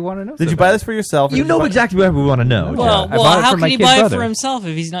why you want to know. Did so you buy bad. this for yourself? You know exactly what we want to know. Well, I bought it how for can my he kid buy it brother. for himself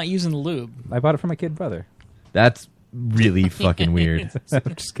if he's not using the lube? I bought it for my kid brother. That's really fucking weird.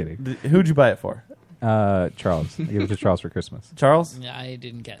 I'm just kidding. Who'd you buy it for? Charles. I gave it to Charles for Christmas. Charles? Yeah, I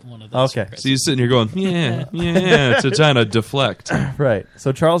didn't get one of those. Okay. So you're sitting here going, yeah, to trying to deflect. Right.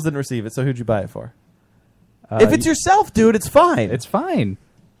 So Charles didn't receive it. So who'd you buy it for? If it's yourself, dude, it's fine. It's fine.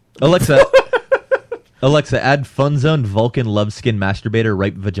 Alexa, Alexa, add Fun Zone Vulcan Love Skin Masturbator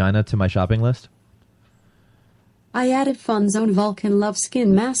Ripe Vagina to my shopping list. I added Fun Zone Vulcan Love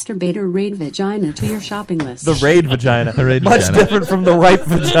Skin Masturbator Raid Vagina to your shopping list. The raid vagina. The raid Much vagina. different from the ripe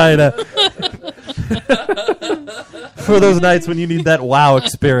vagina. For those nights when you need that wow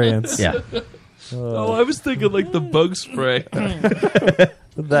experience. Yeah. Oh, I was thinking like the bug spray,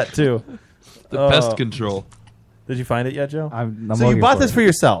 That too. the pest control. Did you find it yet, Joe? I'm So you looking bought for this it. for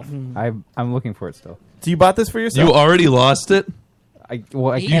yourself. I'm looking for it still. So you bought this for yourself? You already lost it? I You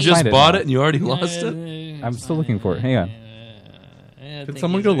can't just find bought now. it and you already lost it? I'm still looking for it. Hang on. Can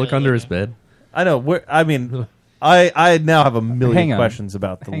someone go look under his bed? I know. I mean, I now have a million Hang on. questions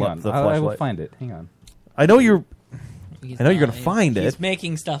about the Hang on. the I will fleshlight. find it. Hang on. I know you're. He's I know you're not. going to find He's it.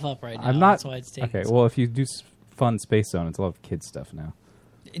 making stuff up right now. I'm not. That's why it's taking Okay, so well, if you do fun Space Zone, it's a lot of kids stuff now.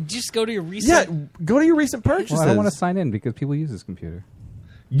 Just go to your recent. Go to your recent purchases. Well, I don't want to sign in because people use this computer.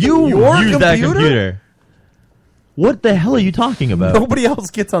 You Your use that computer? computer. What the hell are you talking about? Nobody else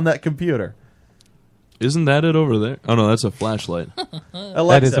gets on that computer. Isn't that it over there? Oh no, that's a flashlight. Alexa,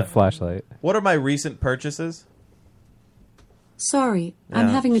 That is a flashlight. What are my recent purchases? Sorry, I'm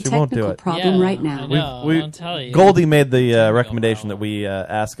Yeah, having a she won't do technical it. problem Yeah, right now. I know. We- I'll tell you. Goldie made the recommendation that we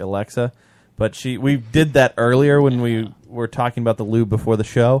ask Alexa, but we did that earlier when we were talking about the lube before the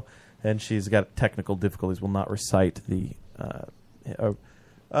show, and she's got technical difficulties. Will not recite the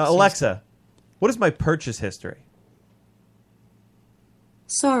Alexa. What is my purchase history?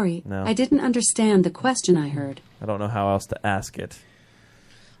 Sorry, No. I didn't understand the question I heard. I don't know how else to ask it.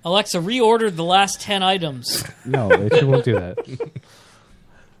 Alexa, reorder the last 10 items. No, she won't do that.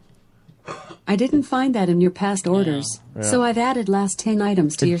 I didn't find that in your past orders, Yeah. so I've added last 10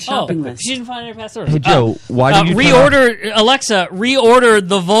 items to your shopping list. She didn't find your past orders. Hey, Joe, why did you turn reorder? Alexa, reorder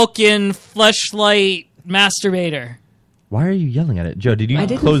the Vulcan fleshlight masturbator. Why are you yelling at it, Joe? Did you I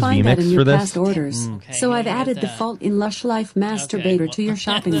didn't close find that in vMix your for this? past orders, so I've added the Fault in Lush Life masturbator to your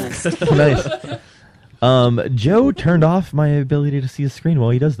shopping list. Nice. Joe turned off my ability to see his screen while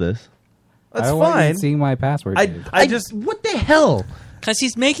he does this. That's I don't want you fine. seeing my password. Dave. I just what the hell? Because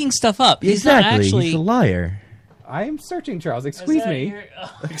he's making stuff up. He's Exactly. not actually. He's a liar. I am searching, Charles. Squeeze me.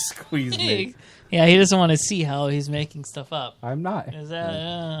 Squeeze me. Yeah, he doesn't want to see how he's making stuff up. I'm not. Is that?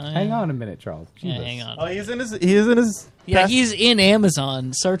 Hang on a minute, Charles. Yeah, Jesus. hang on. Oh, he is in his. Yeah, he's in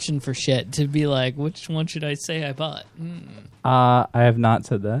Amazon searching for shit to be like, which one should I say I bought? I have not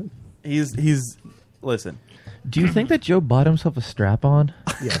said that. He's. Listen. Do you think that Joe bought himself a strap-on?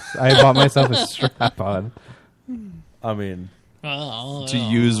 Yes, I bought myself a strap-on. I mean, to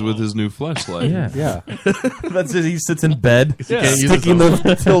use with his new flashlight. Yeah. That's it. He sits in bed, Yeah. sticking the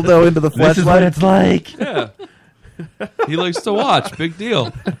dildo into the This is what flashlight. it's like. Yeah. He likes to watch. Big deal.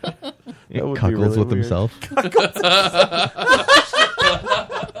 That would be Cuckolds really with weird. himself.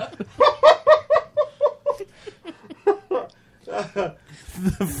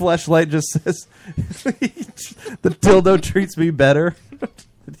 The flashlight just says, "The dildo treats me better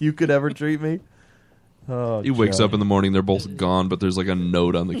than you could ever treat me." Oh, He wakes Joe. up in the morning, they're both gone, but there's like a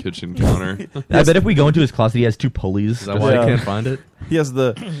note on the kitchen counter. I bet if we go into his closet, he has two pulleys. Is that why I can't find it? He has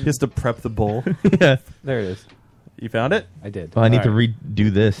to prep the bowl. Yeah. There it is. You found it? I did. Well, I need All to right.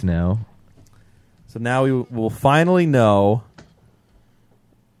 redo this now. So now we will finally know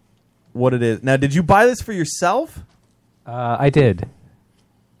what it is. Now, did you buy this for yourself? I did.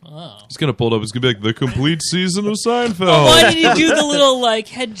 He's gonna pull it up. It's gonna be like the complete season of Seinfeld. Oh, why did you do the little like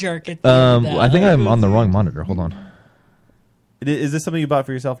head jerk at the end of that? I think I'm on the wrong monitor. Hold on. Is this something you bought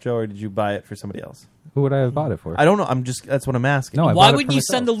for yourself, Joe, or did you buy it for somebody else? Who would I have bought it for? I don't know. That's what I'm asking. No, I Why bought it wouldn't for you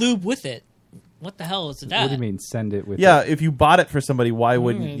myself. send the lube with it? What the hell is that? What do you mean, send it with Yeah, it? if you bought it for somebody, why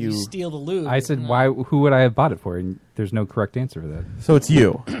wouldn't You you? steal the lube. I said, why? Who would I have bought it for? And there's no correct answer for that. So it's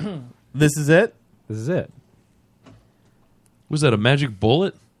you. This is it? This is it. Was that a magic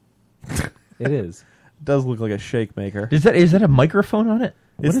bullet? It is. It does look like a shake maker. Is that a microphone on it?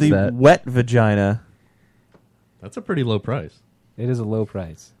 What It's is the that? wet vagina. That's a pretty low price. It is a low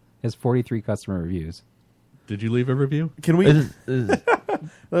price. It has 43 customer reviews. Did you leave a review? Can we?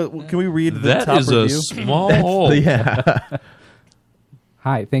 Can we read the That top is review? a small hole. Yeah.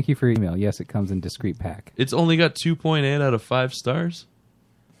 Hi, thank you for your email. Yes, it comes in discreet pack. It's only got 2.8 out of 5 stars.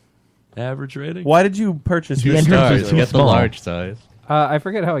 Average rating. Why did you purchase your entrance stars? is too Get the small. large size. I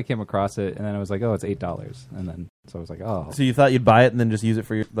forget how I came across it, and then I was like, oh, it's $8. And then, so I was like, oh, So you thought you'd buy it and then just use it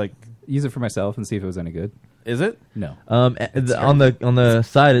for your use it for myself and see if it was any good. Is it? No. On the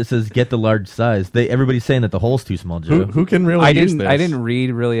side it says get the large size. Everybody's saying that the hole's too small, Joe. Who can really I use didn't. this? I didn't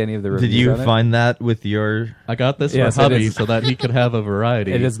read really any of the reviews. Did you on it. find that with your? I got this Yes, for it hubby is. so that he could have a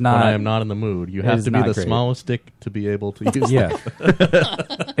variety. It is when not- I am not in the mood. You it have is to be not the great. smallest stick to be able to use. Yeah.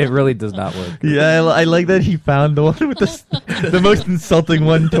 It really does not work. Yeah, I like that he found the one with the most insulting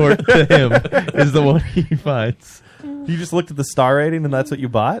one to him is the one he finds. You just looked at the star rating and that's what you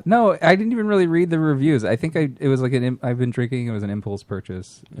bought? No, I didn't even really read the reviews. I think it was like I've been drinking. It was an impulse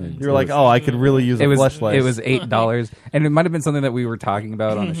purchase. You were like, oh, I could really use a fleshlight. It was $8, and it might have been something that we were talking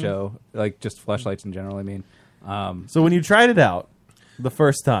about on the show, like just fleshlights in general. I mean, So when you tried it out the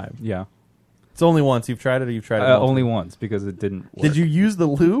first time, yeah, it's only once you've tried it, or you've tried it multiple? only once because it didn't work. Did you use the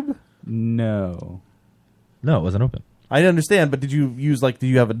lube? No, No, it wasn't open. I understand, but did you use do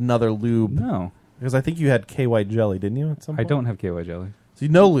you have another lube? no. Because I think you had KY jelly, didn't you? At some I point? don't have KY jelly. So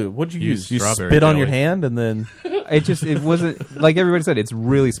no lube. What'd you use? You spit on your hand and then. It wasn't like everybody said. It's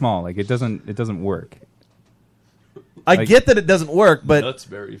really small. Like it doesn't work. I get that it doesn't work, but that's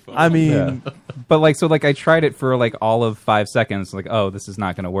very funny. I mean, but like I tried it for like all of 5 seconds. Like, oh, this is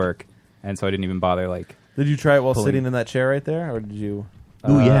not going to work, and so I didn't even bother. Like, did you try it while sitting in that chair right there, or did you?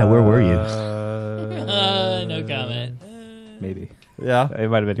 Ooh, yeah. Where were you? No comment. Maybe. Yeah, it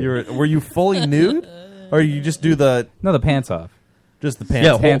might have been. Were you fully nude, or you just do the the pants off? Just the pants.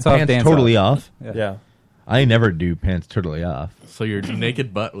 Yeah, pants whole off, pants dance totally off. off. Yeah. I never do pants totally off. So your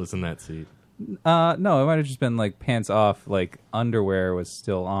naked butt was in that seat. No, it might have just been like pants off, like underwear was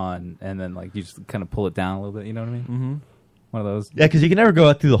still on, and then like you just kind of pull it down a little bit. You know what I mean? Mm-hmm. One of those. Yeah, because you can never go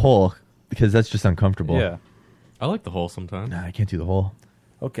out through the hole because that's just uncomfortable. Yeah. I like the hole sometimes. Nah, I can't do the hole.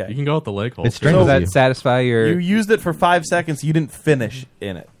 Okay. You can go out the leg hole. It too. strangles Does that you. satisfy your? You used it for 5 seconds. You didn't finish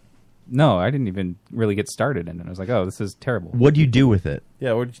in it. No, I didn't even really get started in it. I was like, oh, this is terrible. What do you do with it?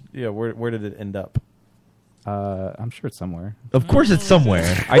 Yeah. Where did it end up? I'm sure it's somewhere. Of course, it's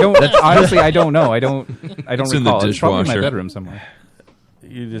somewhere. I don't honestly. I don't know. I don't It's in the recall. It's probably in my dishwasher. bedroom somewhere.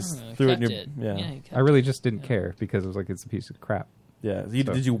 You just threw it in your yeah. I really just didn't care because it was like it's a piece of crap. Yeah. So-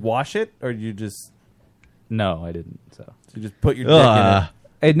 Did you wash it or you just? No, I didn't. So You just put your dick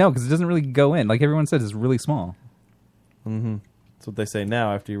in it. No, because it doesn't really go in. Like everyone says, it's really small. Mm-hmm. That's what they say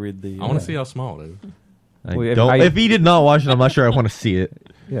now after you read the. I want to see how small it is. If he did not wash it, I'm not sure I want to see it.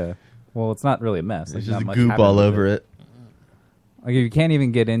 Yeah. Well, it's not really a mess. There's Like, just not much goop happened all with over it. Like if you can't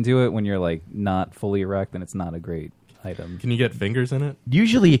even get into it when you're like not fully erect, then it's not a great item. Can you get fingers in it?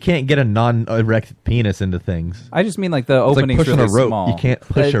 Usually, you can't get a non-erect penis into things. I just mean like the It's like opening's pushing really a rope. small. You can't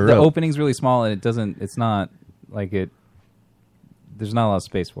push a The rope. opening's really small, and it doesn't. It's not like it. There's not a lot of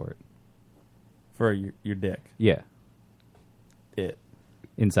space for it. For your dick. Yeah. It.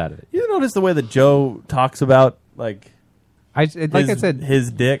 Inside of it. You notice the way that Joe talks about like. I I said,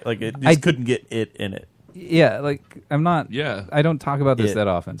 his dick, like it just couldn't get it in it. Yeah, like I'm not. Yeah. I don't talk about this It. that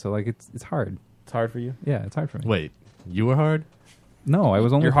often, so like it's hard. It's hard for you. Yeah, it's hard for me. Wait, you were hard? No, I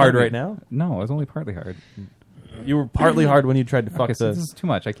was only. You're hard partly- right now? No, I was only partly hard. You were partly hard when you tried to fuck Okay, so the. this is too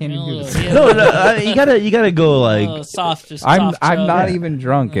much. I can't even do this. Yeah. No, you gotta go like. Soft, just I'm soft I'm Joe. not even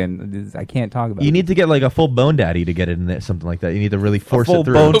drunk, and I can't talk about You it. need to get like a full bone daddy to get it in there, something like that. You need to really force full it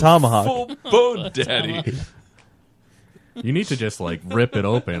through. bone tomahawk. Full bone daddy. You need to just like rip it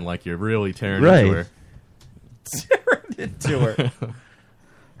open like you're really tearing Right. into her. to her.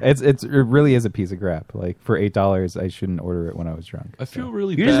 It really is a piece of crap. Like for $8, I shouldn't order it when I was drunk. I feel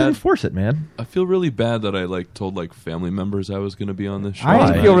really You just bad. didn't force it, man. I feel really bad that I like told like family members I was going to be on this show.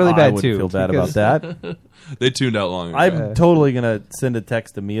 I feel really I bad would too. feel bad about because- that. They tuned out long ago. I'm totally gonna send a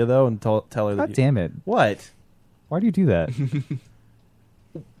text to Mia though and tell her that. God damn it! What? Why do you do that?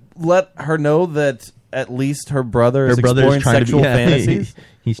 Let her know that at least her brother is Her brother is exploring trying to be- sexual yeah, fantasies.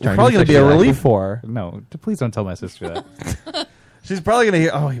 he's It's trying to probably be gonna be a sexually relief active. for her. No, please don't tell my sister that. She's probably gonna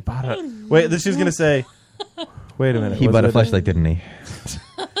hear. Oh, he bought it. Wait, then she's gonna say. Wait a minute. He was bought it a flashlight, didn't he?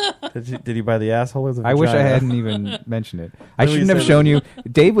 Did he buy the asshole? Or the I wish I vagina? hadn't even mentioned it. I Then we shouldn't have said- shown you.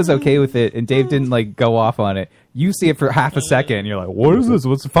 Dave was okay with it, and Dave didn't like go off on it. You see it for half a second, and you're like, "What is this?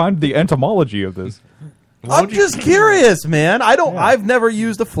 Let's find the entomology of this." I'm just curious, man. I don't. I've never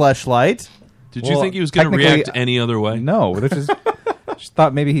used a fleshlight. Did you think he was going to technically, react any other way? No, this is just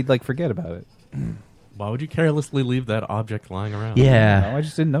thought maybe he'd like forget about it. Why would you carelessly leave that object lying around? Yeah. No, I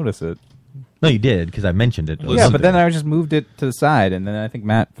just didn't notice it. No, you did because I mentioned it. Yeah, but then I just moved it to the side, and then I think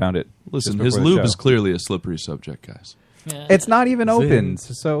Matt found it. Listen, just his before the lube show. is clearly a slippery subject, guys. Yeah. It's not even Zing. open,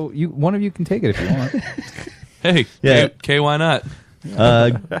 so one of you can take it if you want. Hey, Yeah. K, why not?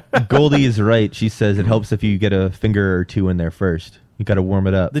 Goldie is right. She says it helps if you get a finger or two in there first. You got to warm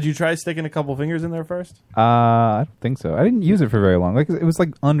it up. Did you try sticking a couple fingers in there first? I don't think so. I didn't use it for very long. Like it was like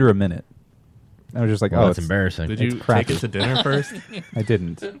under a minute. I was just like, Well, oh, that's it's embarrassing. Did It's you crappy. take it to dinner first? I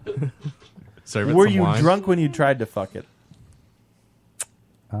didn't. Serve it Were some you wine? drunk when you tried to fuck it?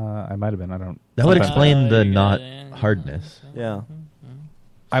 I might have been. I don't. That would sometimes- explain the you not got it. hardness. Yeah.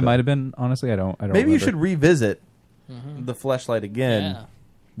 I might have been. Honestly, I don't. Maybe you remember. should revisit the fleshlight again Yeah.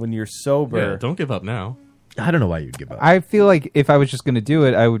 when you're sober. Yeah, don't give up now. I don't know why you'd give up. I feel like if I was just going to do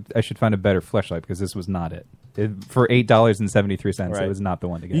it, I should find a better fleshlight because this was not it. For $8.73, Right. it was not the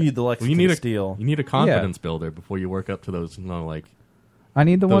one to get. You need the Lexington Well, you need a steel. You need a confidence builder before you work up to those. Like I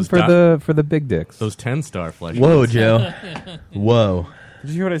need the one those for the big dicks. those 10-star flesh. Whoa, Joe. Whoa. Did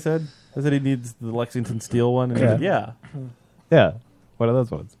you hear what I said? I said he needs the Lexington steel one. And he Yeah. said, yeah. Yeah, what are those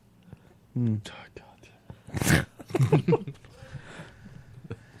ones?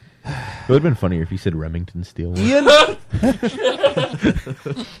 It would have been funnier if you said Remington Steel. Ian.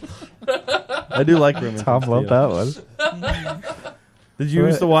 I do like Remington Tom Steele. loved that one. Did you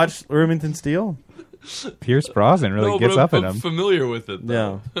used to watch Remington Steele? Pierce Brosnan really No, gets but up in I'm him. familiar with it,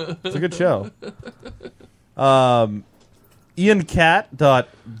 though. Yeah. It's a good show.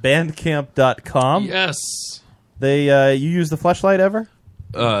 IanCat.bandcamp.com. Yes. They you use the fleshlight ever?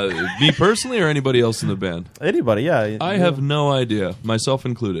 Me personally or anybody else in the band? Anybody, yeah. I have no idea, myself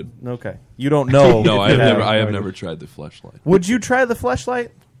included. Okay. You don't know. No, if you I have never tried the fleshlight. Would you try the fleshlight?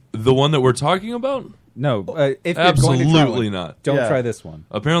 The one that we're talking about? No, if you're going to try absolutely one, not. don't try this one.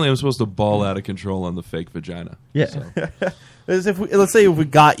 Apparently, I'm supposed to ball out of control on the fake vagina. Yeah. So. Let's say if we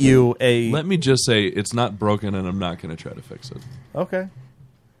got you a. Let me just say, it's not broken, and I'm not going to try to fix it. Okay.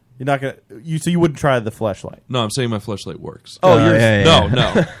 You're not gonna. So you wouldn't try the fleshlight? No, I'm saying my fleshlight works. Oh, you're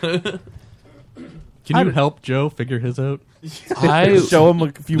no. Can you help Joe figure his out? I show him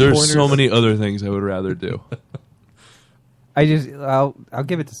a few There's pointers. so many other things I would rather do. I'll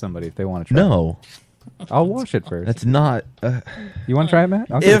give it to somebody if they want to try. No. I'll wash it first. That's not. You want to try it,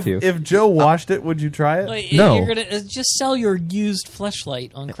 Matt? I'll give it to you. If Joe washed it, would you try it? Wait, No. You're gonna just sell your used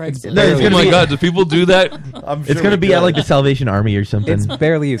fleshlight on Craigslist. No, it's Oh gonna my be- god, do people do that? I'm It's going to be at like the Salvation Army or something. It's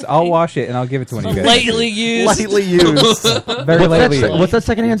barely used. I'll wash it and I'll give it to one of you guys. Lightly used. Lightly used. Very lightly used. What's that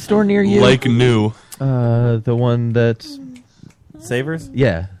secondhand store near you? Like new. The one that's Savers?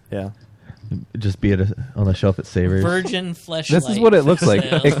 yeah. Yeah. Just be on the shelf at Savers. Virgin fleshlight. This is what it looks for like.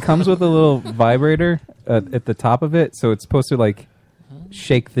 sale. It comes with a little vibrator at the top of it, so it's supposed to like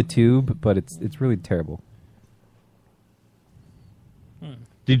shake the tube, but it's really terrible. Did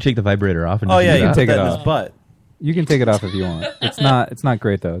you take the vibrator off? And Oh just yeah, use you that? can take it in off. his butt. You can take it off if you want. It's not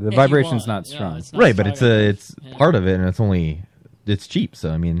great though. The If you vibration's want. not No, strong. it's not Right, but strong it's enough. part of it, and it's cheap.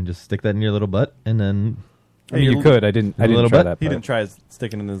 So I mean, just stick that in your little butt, and then I mean, you could. I didn't little try butt? that. He part. didn't try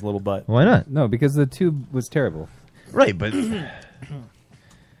sticking it in his little butt. why not? No, because the tube was terrible. Right, but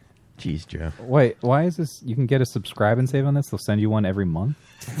jeez, Joe. Wait, why is this? You can get a subscribe and save on this. They'll send you one every month.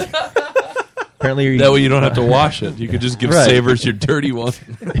 Apparently, That way you don't have to wash it. You could just give Right. Savers your dirty one.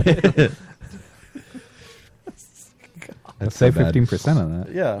 I'll so save bad. 15% on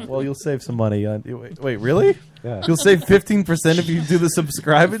that. Yeah, well, you'll save some money. Wait, really? Yeah. You'll save 15% if you do the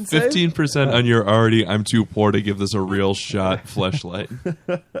subscribe and save? 15% on your already, I'm too poor to give this a real shot fleshlight.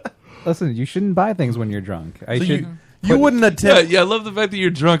 Listen, you shouldn't buy things when you're drunk. You wouldn't attempt. Yeah, I love the fact that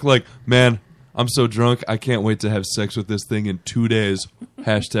you're drunk. Like, man, I'm so drunk, I can't wait to have sex with this thing in 2 days.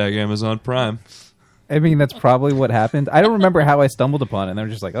 Hashtag Amazon Prime. I mean, that's probably what happened. I don't remember how I stumbled upon it. And they were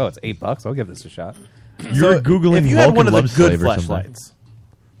just like, "Oh, it's $8. I'll give this a shot." You're googling. If you had Vulcan one of the Love good Slave or something. fleshlights,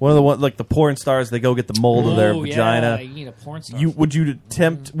 one of the like the porn stars, they go get the mold of their Oh, vagina. Yeah, you need a porn star. Would you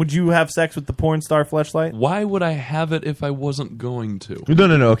attempt? Would you have sex with the porn star fleshlight? Why would I have it if I wasn't going to?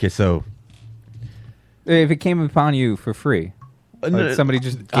 No. Okay, so If it came upon you for free, like somebody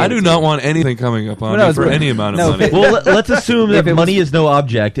just. I do not want anything coming up on Well, no, me for it's- any amount of no, money. well, let's assume If that it money was- is no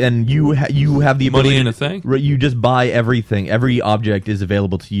object, and you have the ability Money ain't to a thing? Right, you just buy everything. Every object is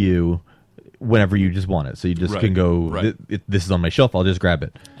available to you whenever you just want it. So you just Right, can go. right. This is on my shelf. I'll just grab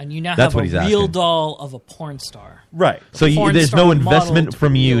it. and you now That's have what a he's real asking. doll of a porn star. Right. So Porn there's star no investment modeled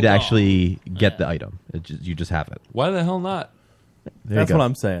from you real to doll. actually get the item. You just have it. Why the hell not? There That's you go. what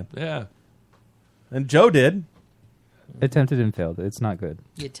I'm saying. Yeah. And Joe did. Attempted and failed. It's not good.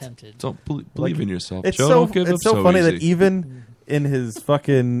 You attempted. Don't believe in yourself, It's Joe. so Don't give up it's so funny easy. that even in his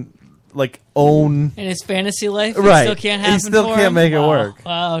fucking own In his fantasy life, Right. it still can't He happen still for can't him? make it Wow. work.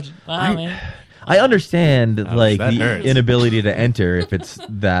 Wow, man. I understand like that the hurts. inability to enter if it's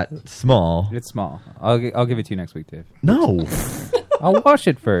that small. It's small. I'll give it to you next week, Dave. No, I'll wash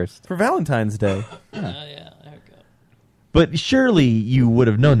it first. for Valentine's Day. Yeah, there we go. but surely you would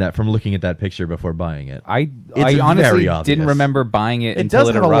have known that from looking at that picture before buying it. I It's honestly very obvious. didn't remember buying it It until does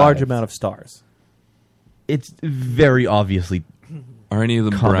it have arrived. a large amount of stars. It's very obviously Are any of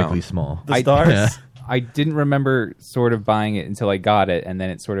them comically brown? small. The stars. Yeah. I didn't remember sort of buying it until I got it, and then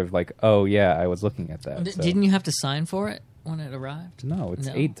it's sort of like, oh yeah, I was looking at that. So. Didn't you have to sign for it when it arrived? No, it's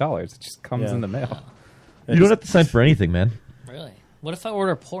No. $8. It just comes Yeah. in the mail. You don't have to sign for anything, man. Really? What if I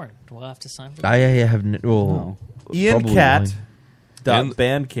order porn? Do I have to sign for that? I have well, No. Ian probably Cat. mine. Dot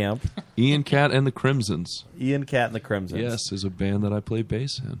Bandcamp. Ian Cat and the Crimsons. Ian Cat and the Crimsons. Yes, is a band that I play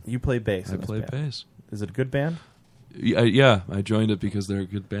bass in. You play bass. I in this play band. bass. Is it a good band? Yeah, I joined it because they're a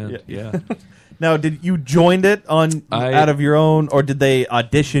good band. Yeah. Now, did you joined it out of your own, or did they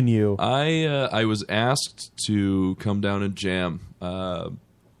audition you? I was asked to come down and jam.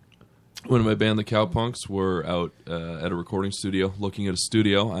 When my band, the Cowpunks, were out at a recording studio, looking at a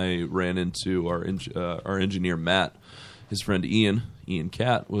studio, I ran into our engineer, Matt. His friend Ian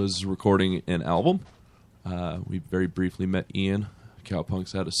Cat, was recording an album. We very briefly met Ian.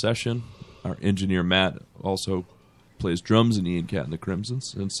 Cowpunks had a session. our engineer Matt also plays drums in Ian Cat and the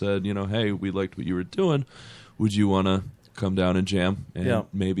Crimsons, and said, hey, we liked what you were doing. Would you want to come down and jam and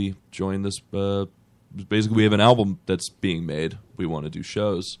maybe join this? Basically, we have an album that's being made. We want to do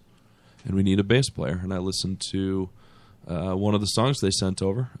shows, and we need a bass player. And I listened to one of the songs they sent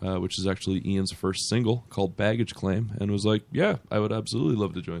over, which is actually Ian's first single, called Baggage Claim, and was like, yeah, I would absolutely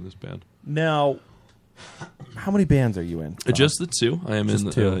love to join this band. Now, how many bands are you in? Just the two. I am in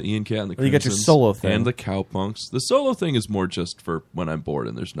Ian Cat and the Crimsons. You got your solo thing. And the Cowpunks. The solo thing is more just for when I'm bored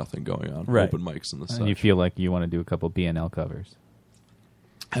and there's nothing going on. Right. Open mics and the And you feel like you want to do a couple BNL covers.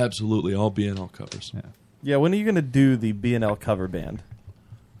 Absolutely. All BNL covers. Yeah, when are you going to do the BNL cover band?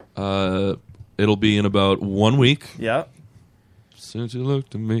 It'll be in about 1 week. Yeah. Since you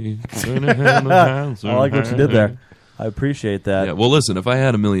looked at me. I like what you did there. I appreciate that. Yeah, well, listen, if I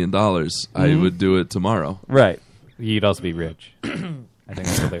had $1 million, I would do it tomorrow. Right. You'd also be rich. I think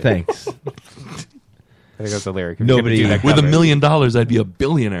that's the lyric. Thanks. I think that's the lyric. Nobody with $1 million, I'd be a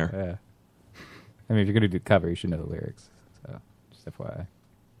billionaire. Yeah. I mean, if you're going to do the cover, you should know the lyrics. So, just FYI.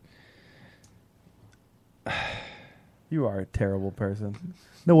 You are a terrible person.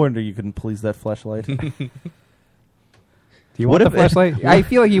 No wonder you couldn't please that fleshlight. Do you want the fleshlight? I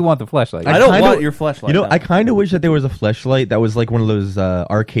feel like you want the fleshlight. I don't want your fleshlight. I kind of wish that there was a fleshlight that was like one of those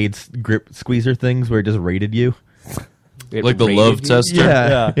arcade grip squeezer things where it just rated you. Like the love tester?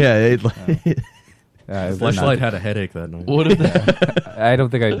 Yeah. Fleshlight had a headache that night. What if that? I don't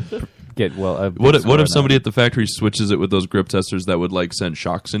think I'd get well. What if somebody at the factory switches it with those grip testers that would like send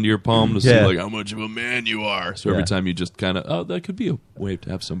shocks into your palm to see like how much of a man you are? So every time you just kind of that could be a way to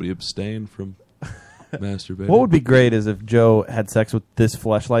have somebody abstain from masturbating. What would be great is if Joe had sex with this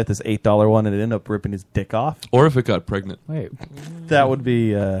fleshlight, this $8 one, and it ended up ripping his dick off. Or if it got pregnant. Wait, that would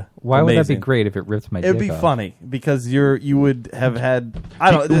be why would that be amazing. great if it rips my dick off? It'd be funny because you would have had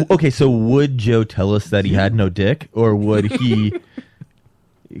Okay, so would Joe tell us that he had no dick, or would he?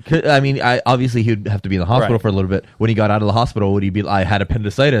 I mean, obviously he would have to be in the hospital for a little bit. When he got out of the hospital, would he be, I had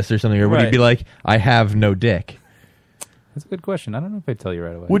appendicitis or something, or would he be like, I have no dick? That's a good question. I don't know if I'd tell you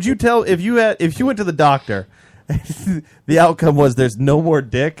right away. Would you tell if you went to the doctor, the outcome was there's no more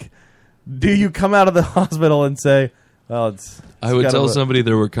dick? Do you come out of the hospital and say, "Well, it's"? I would tell somebody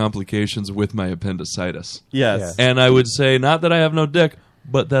there were complications with my appendicitis. Yes, and I would say not that I have no dick,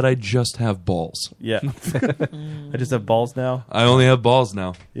 but that I just have balls. Yeah, I just have balls now. I only have balls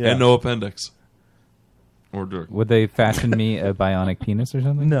now, Yeah. and no appendix. Or dick. Would they fashion me a bionic penis or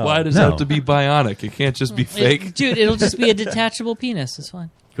something? No. Why does it have to be bionic? It can't just be fake. Dude, it'll just be a detachable penis. It's fine.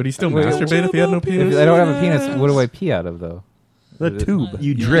 Could he still masturbate if he had no penis? If I don't have a penis, what do I pee out of, though? The tube.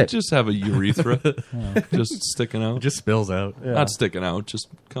 You drip. Just have a urethra just sticking out. It just spills out. Yeah. Not sticking out, just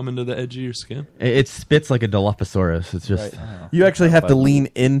coming to the edge of your skin. It spits like a Dilophosaurus. It's just You actually have to lean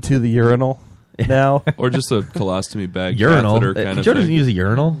into the urinal now. Or just a colostomy bag urinal. catheter kind of Joe thing. doesn't use a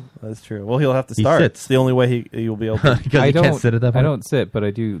urinal. That's true. Well, he'll have to He start. sits. It's the only way he will be able to. Because he can't sit at that I point. don't sit, but I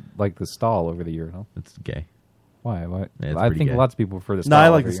do like the stall over the urinal. It's gay. Why? Why? Yeah, it's I pretty think gay. lots of people prefer the No, stall. I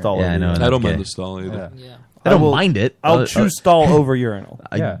like over the stall. Yeah, I know. I that's don't mind gay. the stall either. Yeah. I don't mind it. I'll choose stall over urinal.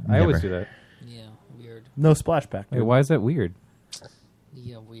 Yeah, I never. always do that. Yeah, weird. No splashback. Wait, why is that weird?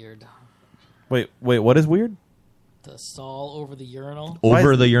 Yeah, weird. Wait. What is weird? The stall over the urinal.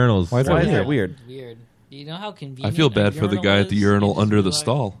 Over the urinals. Why is Why that is that weird? weird? Weird. You know how convenient I feel a bad for the urinal guy at the is? urinal You just under be the like-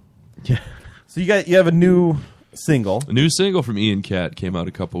 stall. So you have a new single A new single from Ian Cat came out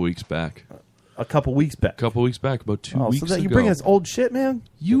a couple weeks back. a couple weeks back. About 2 weeks so that ago. you bringing us old shit, man?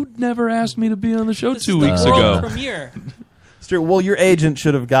 You never asked me to be on the show This 2 is the weeks world ago. premiere. It's true. Well, your agent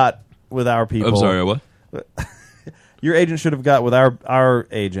should have got with our people. I'm sorry, what? Your agent should have got with our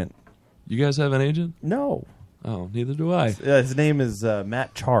agent. You guys have an agent? No. Oh, neither do I. His name is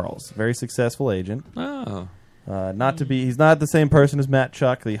Matt Charles. Very successful agent. Oh. He's not the same person as Matt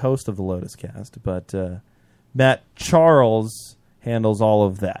Chuck, the host of the Lotus Cast, but Matt Charles handles all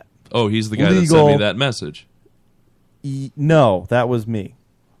of that. Oh, he's the guy that sent me that message. No, that was me.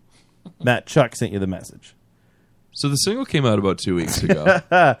 Matt Chuck sent you the message. So the single came out about 2 weeks ago.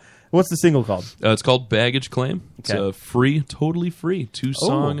 What's the single called? It's called Baggage Claim. It's Okay. a free, totally free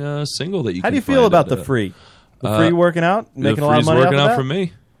 2-song single that you How can do you feel find about at, the free? The free working out? Making a lot of money working off of out that? for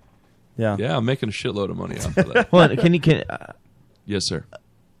me. Yeah. Yeah, I'm making a shitload of money off of that. Hold on, can Yes, sir.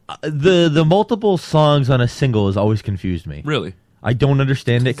 the multiple songs on a single has always confused me. Really? I don't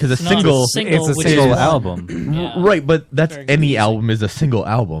understand it because It's not a single, single, It's a which single is- album. Yeah. right? But that's Very any confusing. album is a single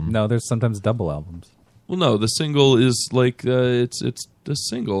album. No, there's sometimes double albums. Well, no, the single is like it's a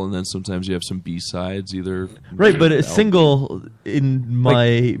single, and then sometimes you have some B-sides, either Right, but a single in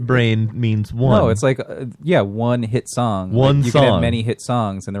my brain means one. No, it's like one hit song. One like, you song. can have many hit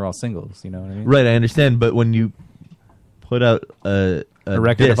songs, and they're all singles. You know what I mean? Right, I understand, but when you put out a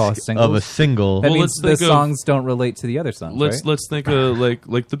record disc of all singles, of a single, that means the songs don't relate to the other songs. Let's think of like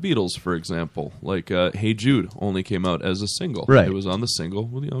the Beatles, for example. Like "Hey Jude" only came out as a single. Right. It was on the single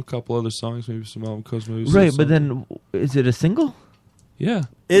with a couple other songs, maybe some album covers, maybe some right? But songs. then, is it a single? Yeah,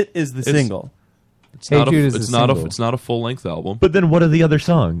 it is the single. It's Hey not Jude a, is it's a not single. it's not a full length album. But then, what are the other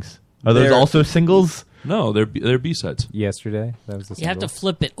songs? Are those They're- also singles? No, they're B-sides. Yesterday, that was the You have to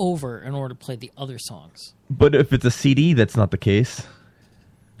flip it over in order to play the other songs. But if it's a CD, that's not the case.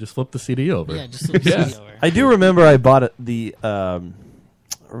 Just flip the CD over. Yeah, just flip the CD over. I do remember I bought it,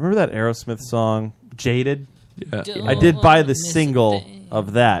 remember that Aerosmith song, Jaded? Yeah. I did buy the single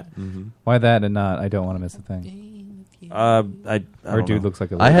of that. Why that and not? I don't want to miss a thing. I Our don't dude know. looks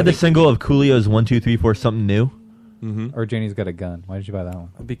like a. I had the single of Coolio's 1, 2, 3, 4, something new. Or Janie's Got a Gun. Why did you buy that one?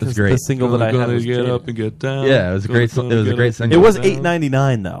 Because It's great. the single that I had was get Jaded. up and get down. Yeah, it was a great. It was a great single. It was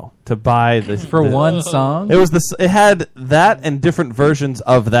 $8.99 though to buy this For one song? It was It had that and different versions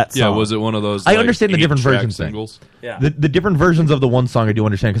of that Yeah, song. was it one of those? I like, understand the different 8-track versions thing. singles. Yeah. The different versions of the one song I do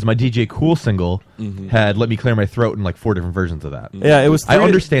understand because my DJ Cool single had "Let Me Clear My Throat" in like 4 different versions of that. Yeah, it was. I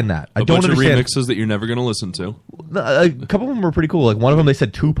understand that. I A don't bunch understand of remixes that you're never going to listen to. A couple of them were pretty cool. Like one of them, they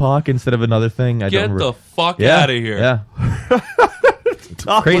said Tupac instead of another thing. I Get don't remember. the fuck Yeah, outta here. Yeah.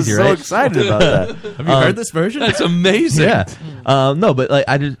 Tom Crazy, was so right? excited about that. Have you heard this version? That's amazing. Yeah. No, but like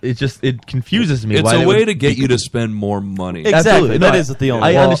it confuses me. It's why a they way would to get be- you to spend more money. Exactly. Absolutely. That No, is the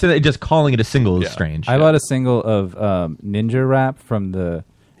only. I understand that just calling it a single is Yeah. strange. I bought a single of Ninja Rap from the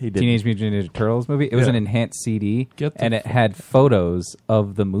He did. Teenage Mutant Ninja Turtles movie. It was Yeah. an enhanced CD, Get the and it had photos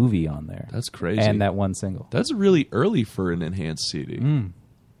of the movie on there. That's crazy. And that one single. That's really early for an enhanced CD. When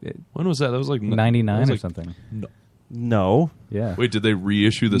was that? That was like 99 that was or like- something. No. Yeah. Wait, did they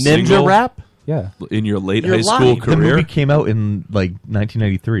reissue the Ninja single Rap? Yeah. in your late You're high school lying. The career? movie came out in like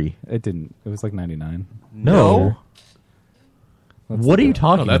 1993. It didn't. It was like 99. No. What are you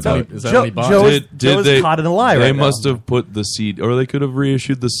talking that's about? is that when he bought Joe it? is- Joe is caught in a lie They right now. must have put the CD, or they could have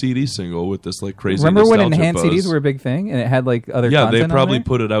reissued the CD single with this like crazy. Remember when nostalgia enhanced buzz. CDs were a big thing, and it had like other Yeah, content they probably on there?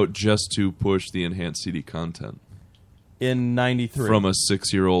 put it out just to push the enhanced CD content In '93. from a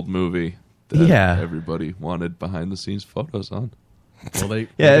 6-year-old movie that Yeah. everybody wanted behind the scenes photos on. Well, they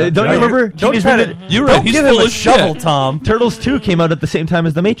Yeah, don't you remember? Don't Teenage try to. Mutant- You're right. Don't He's give him full a of shovel, shit. Tom. Turtles 2 came out at the same time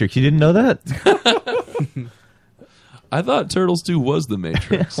as The Matrix. You didn't know that? I thought Turtles 2 was The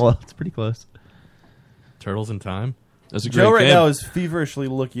Matrix. Well, it's pretty close. Turtles in Time. That's a great Joe right game. now is feverishly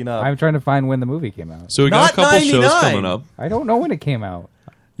looking up. I'm trying to find when the movie came out. So we got Not a couple shows 99. coming up. I don't know when it came out.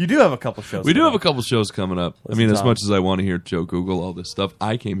 You do have a couple shows. We do coming have a couple shows coming up. I Listen, mean, as Tom. much as I want to hear Joe Google all this stuff,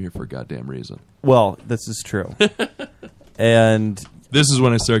 I came here for a goddamn reason. up. Well, this is true. And This is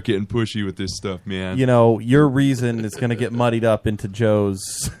when I start getting pushy with this stuff, man. you know, your reason is going to get muddied up into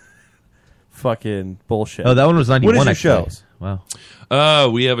Joe's fucking bullshit. Oh, that one was 91. What is your actually. shows? Wow.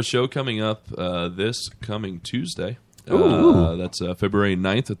 We have a show coming up this coming Tuesday. Ooh. That's February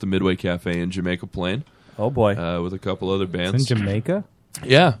 9th at the Midway Cafe in Jamaica Plain. Oh boy, with a couple other It's bands. in Jamaica?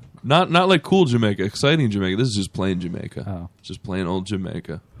 Yeah, not like cool Jamaica, exciting Jamaica. This is just plain Jamaica. Oh. Just plain old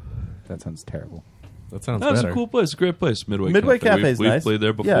Jamaica. That sounds terrible. That sounds That's better. a cool place. It's a great place. Midway Cafe is We've nice. played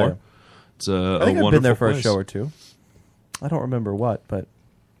there before. Yeah. It's a I think wonderful I've been there for place. a show or two. I don't remember what, but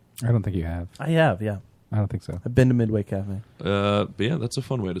I don't think you have. I have. Yeah, I don't think so. I've been to Midway Cafe. But yeah, that's a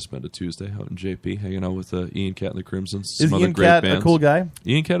fun way to spend a Tuesday out in JP, hanging out with Ian Cat and the Crimsons. Is Some other Ian great Cat bands. a cool guy?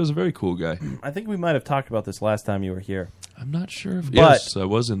 Ian Cat is a very cool guy. I think we might have talked about this last time you were here. I'm not sure if But yes, I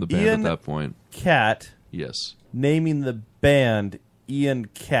was in the band Ian at that point. Cat Yes. naming the band Ian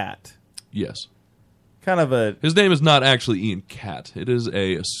Cat. Yes. Kind of a... His name is not actually Ian Cat. It is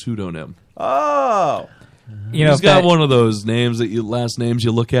a pseudonym. Oh! You know, He's got one of those names that last names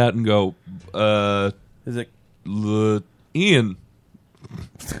you look at and go, is it Ian?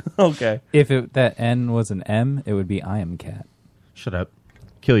 Okay. If that N was an M, it would be I am Cat. Shut up.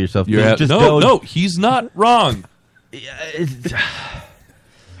 Kill yourself. No, don't. he's not wrong.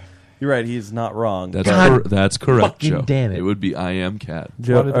 You're right. He's not wrong. That's correct, fucking Joe. damn it. It would be I am Cat.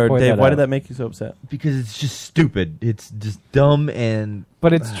 Joe, or Dave, why did that make you so upset? Because it's just stupid. It's just dumb and...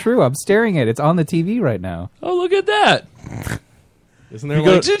 But it's true. I'm staring at it. It's on the TV right now. Oh, look at that. Isn't there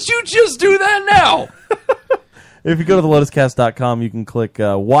Like, did you just do that now? If you go to thelotuscast.com, you can click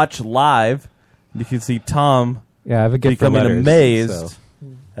Watch Live. You can see Tom Yeah, I have a gift for becoming letters, amazed so.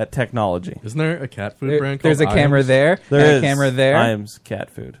 at technology. Isn't there a cat food brand called There's a camera Iams? there. There and is a camera there. Iams cat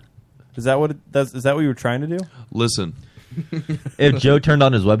food. Is that what it does? Is that what you were trying to do? Listen, If Joe turned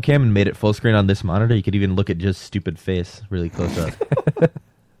on his webcam and made it full screen on this monitor, you could even look at just stupid face really close up.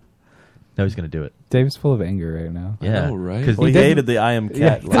 Now he's going to do it. Dave's full of anger right now. Yeah. I know, right? Well, he hated the I am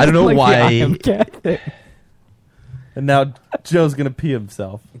cat. I don't know Like the why. I am cat thing. And now Joe's going to pee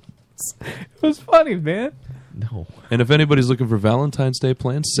himself. It was funny, man. No. And if anybody's looking for Valentine's Day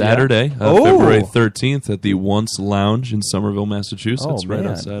plans, Saturday, Oh. February 13th at the Once Lounge in Somerville, Massachusetts, Oh, right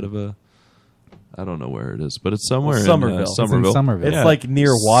man. outside of I don't know where it is, but it's somewhere Somerville. in It's in Somerville. Somerville. It's like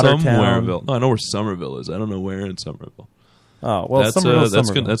near Watertown. Somewhereville. No, I know where Somerville is. I don't know where in Somerville. Oh, well, that's Somerville's that's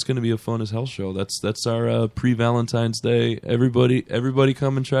Somerville. That's going to be a fun as hell show. That's our pre-Valentine's Day. Everybody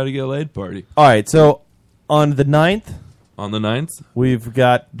come and try to get laid party. All right, so on the 9th, On the 9th, we've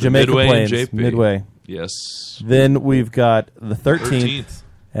got Jamaica Midway and Plains. JP. Midway. Yes. Then we've got the 13th,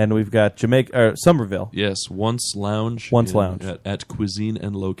 and we've got Somerville. Yes, Once Lounge. Once Lounge. At Cuisine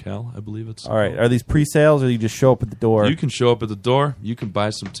and Locale, I believe it's. All right, are these pre-sales, or you just show up at the door? You can show up at the door. You can buy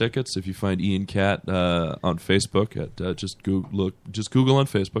some tickets if you find Ian Cat on Facebook. At just Google on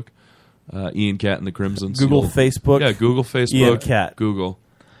Facebook, Ian Cat and the Crimsons. Google Facebook. Yeah, Google Facebook. Ian Cat. Google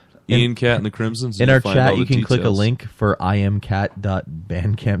Ian Cat and the Crimsons. In and our you'll find chat, all you the can click a details. link for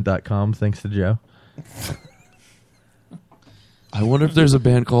iamcat.bandcamp.com, thanks to Joe. I wonder if there's a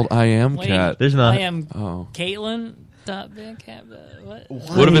band called I Am Wait, Cat. There's not. I am Oh. Caitlin. Bandcamp. What?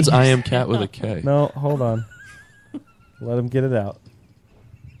 What if it's I Am Cat with a K? No, hold on. Let him get it out.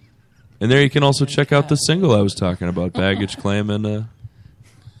 And there you can also check out the single I was talking about, Baggage Claim, and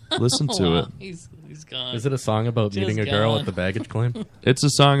listen to Wow, it. He's gone. Is it a song about Just meeting a girl gone. at the baggage claim? It's a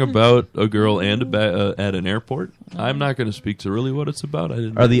song about a girl and at an airport. I'm not going to speak to really what it's about. I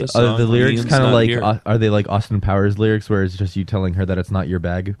didn't. Are write the the song. lyrics Ian's kind of not like here. are they like Austin Powers lyrics where it's just you telling her that it's not your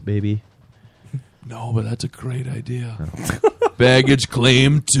bag, baby? No, but that's a great idea. Baggage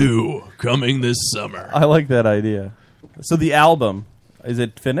Claim 2 coming this summer. I like that idea. So the album, is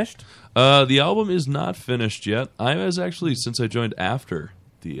it finished? The album is not finished yet. I was actually, since I joined after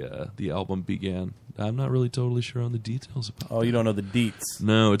the album began, I'm not really totally sure on the details about it. Oh, you don't know the deets.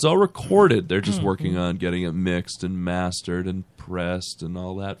 No, it's all recorded. They're just working on getting it mixed and mastered and pressed and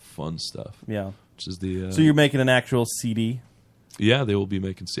all that fun stuff. Yeah. Which is the... So you're making an actual CD? Yeah, they will be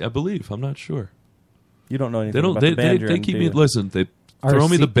making... I believe. I'm not sure. You don't know anything They don't. about They, the band they, you're they in, keep do me. you? Listen, they Our throw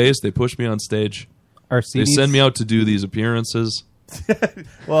me C- the bass. They push me on stage. Our They CDs, send me out to do these appearances.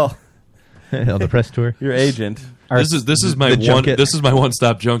 Well, On the press tour. your agent. This is my the one. junket. This is my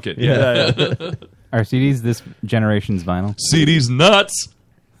one-stop junket. Yeah. Our CDs, this generation's vinyl. CD's nuts.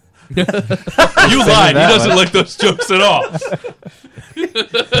 You lied. He doesn't like those jokes at all.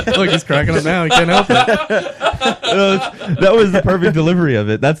 Look, he's cracking up now. He can't help it. That was the perfect delivery of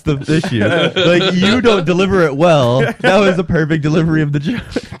it. That's the issue. Like, you don't deliver it well. That was the perfect delivery of the joke.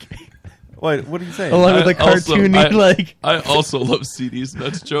 Wait, what are you saying? Along with the cartoony, I also love CD's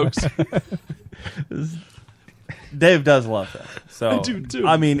nuts jokes. Dave does love that. So I do, too.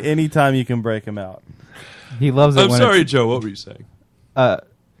 I mean, anytime you can break him out. He loves it. I'm when sorry, it's, Joe. What were you saying?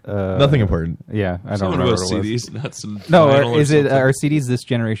 Nothing important. Yeah, I don't Something remember about what it was. CDs, nuts, and No, vinyl or is it something. are CDs this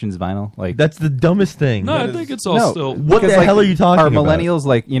generation's vinyl? Like That's the dumbest thing. No, I think it's all still. What the because, like, hell are you talking Are about? millennials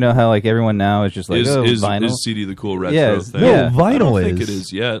like, you know how like everyone now is just like, Is, oh, is, vinyl? is CD the cool retro Yeah, thing? no, vinyl I don't think is. it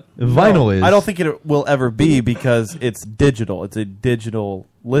is yet. Vinyl is. I don't think it will ever be because it's digital. It's a digital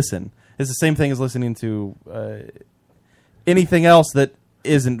listen. It's the same thing as listening to anything else that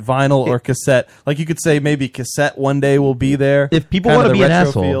isn't vinyl or cassette. Like you could say maybe cassette one day will be there. If people Kind of want to the be an retro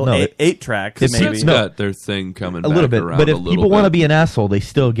asshole, feel. no, eight tracks if maybe. Cassette's got their thing coming a little back bit. around But if a little people want to bit. be an asshole, they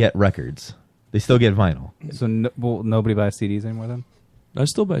still get records. They still get vinyl. So nobody buys CDs anymore then? I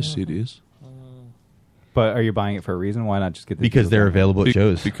still buy CDs. But are you buying it for a reason? Why not just get the Because digital they're vinyl? available at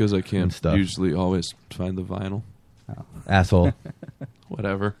shows. Because I and can't stuff. usually always find the vinyl. Asshole.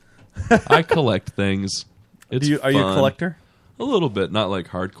 Whatever. I collect things. It's Are you a fun. collector? A little bit, not like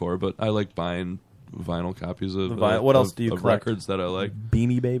hardcore, but I like buying vinyl copies of What else do you of collect? records that I like.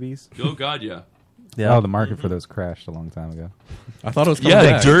 Beanie Babies? Oh God, yeah. Yeah. Oh, the market for those crashed a long time ago. I thought it was coming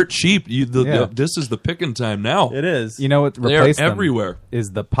Yeah, back. dirt cheap. Yeah. This is the picking time now. It is. You know what They are replaced them everywhere.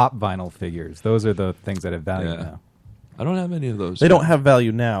 is the pop vinyl figures. Those are the things that have value Yeah. now. I don't have any of those. They yet. don't have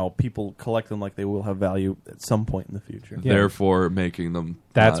value now. People collect them like they will have value at some point in the future. Yeah. Therefore, making them.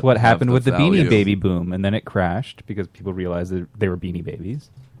 That's not what have happened with the value. Beanie Baby boom, and then it crashed because people realized that they were Beanie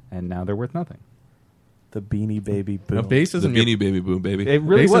Babies, and now they're worth nothing. The Beanie Baby Boom. A bass The isn't your Beanie Baby Boom, baby. It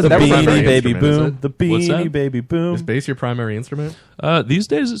really Bass was. is The a That was primary Beanie Baby instrument, is Boom. it? The What's that? Beanie Baby Boom. Is bass your primary instrument? These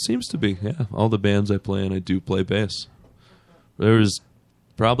days, it seems to be. Yeah, all the bands I play in, I do play bass. There was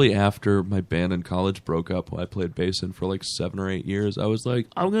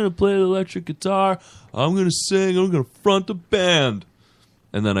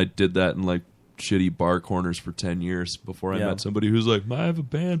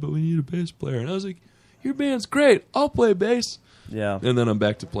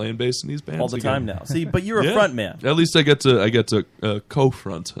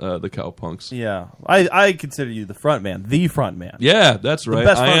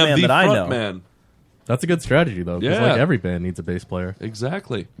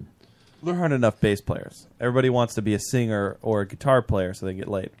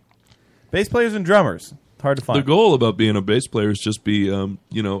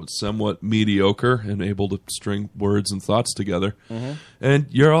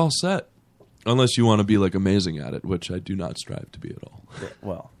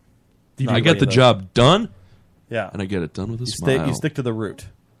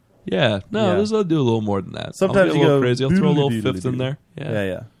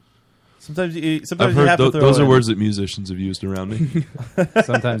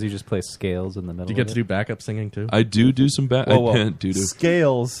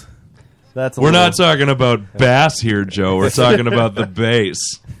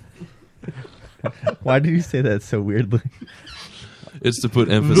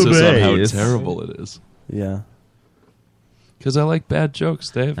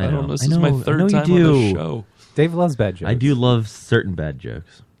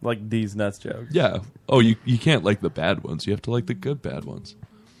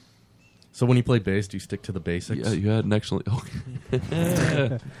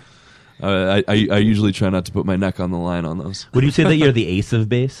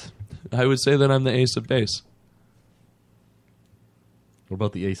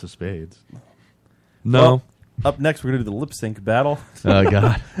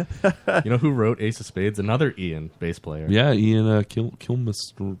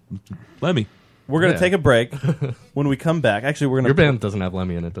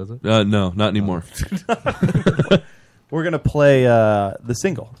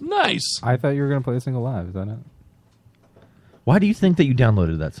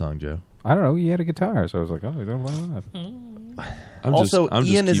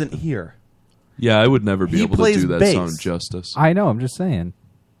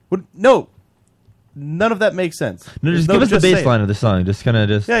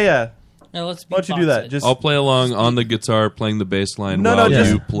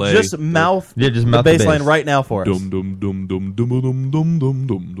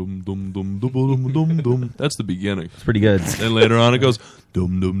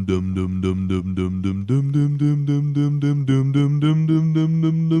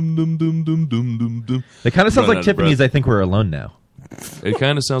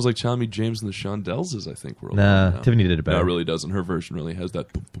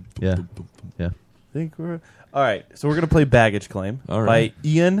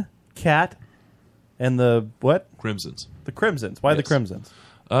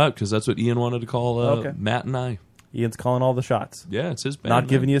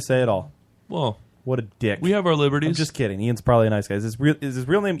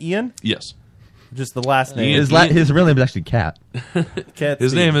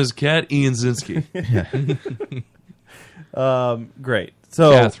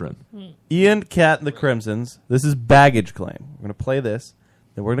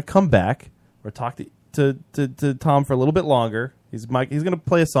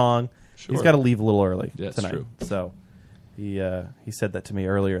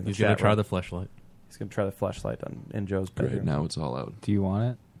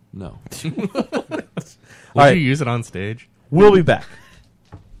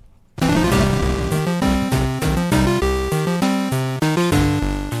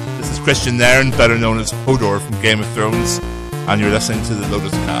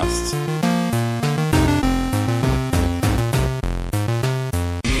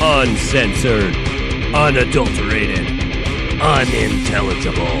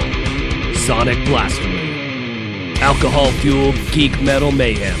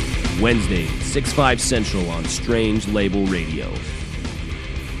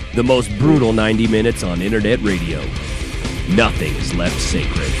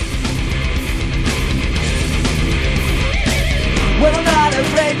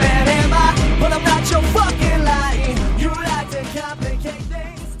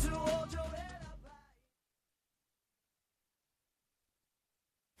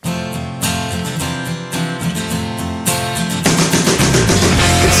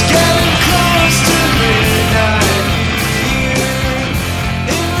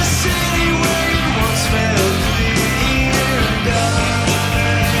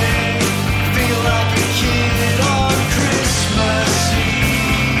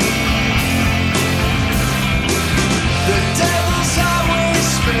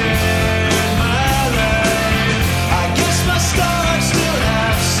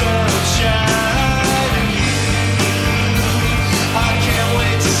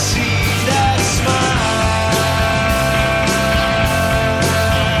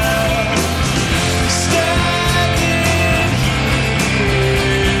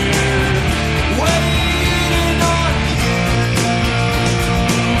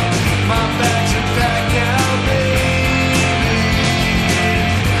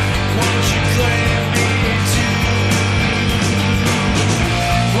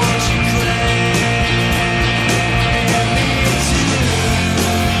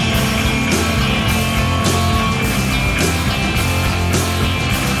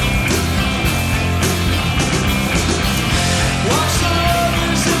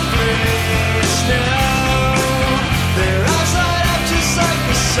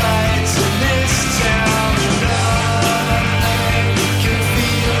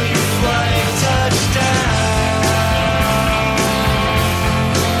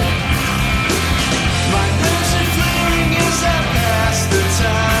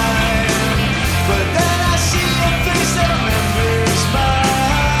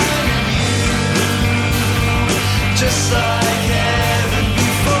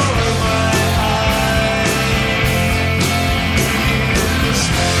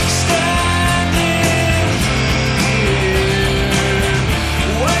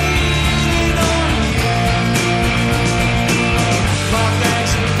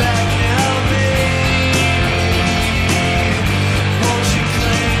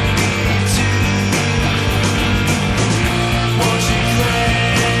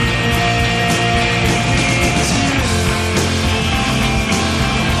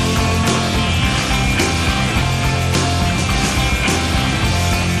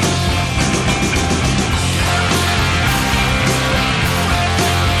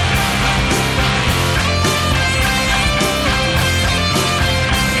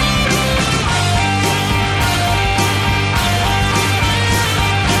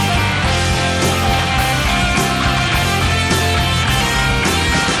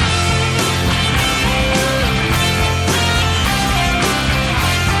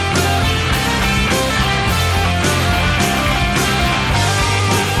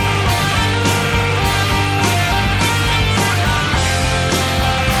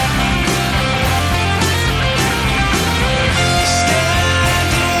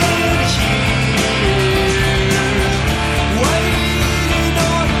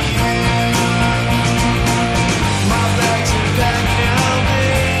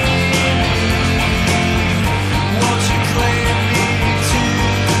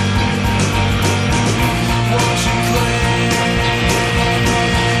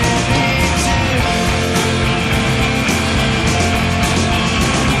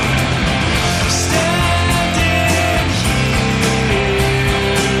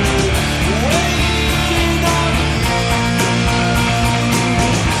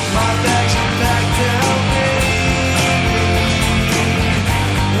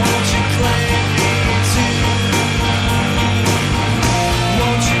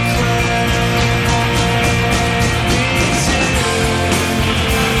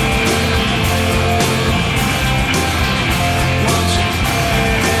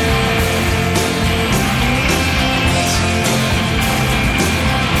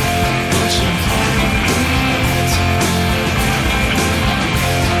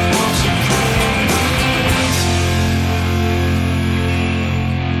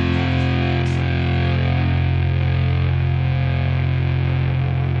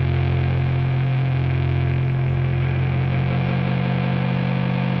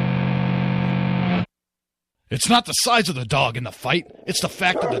It's not the size of the dog in the fight. It's the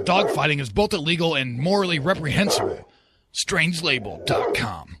fact that the dog fighting is both illegal and morally reprehensible.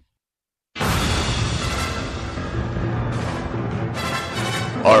 Strangelabel.com.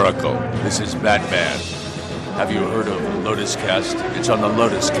 Oracle, this is Batman. Have you heard of Lotus Cast? It's on the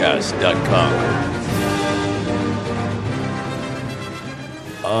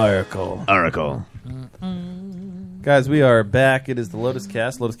lotuscast.com. Oracle. Guys, we are back. It is the Lotus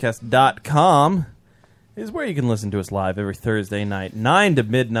Cast. Lotuscast.com is where you can listen to us live every Thursday night, 9 to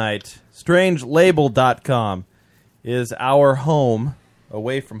midnight. Strangelabel.com is our home,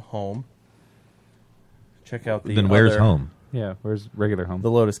 away from home. Check out the Then where's home? Yeah, where's regular home? The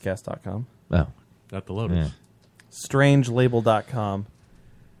lotuscast.com. Oh. At the Lotus. Yeah. Strangelabel.com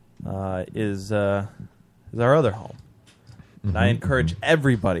is our other home. And I encourage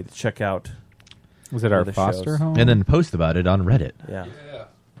everybody to check out. Was it our foster home? And then post about it on Reddit. Yeah.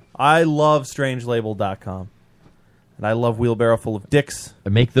 I love strangelabel.com. And I love Wheelbarrow Full of Dicks.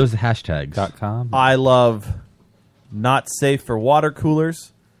 Make those hashtags. .com. I love Not Safe for Water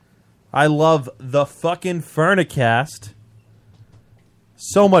Coolers. I love the fucking Furnicast.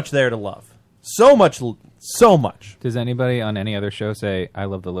 So much there to love. So much. Does anybody on any other show say, I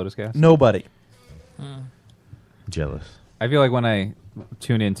love the Lotus Cast? Nobody. Jealous. I feel like when I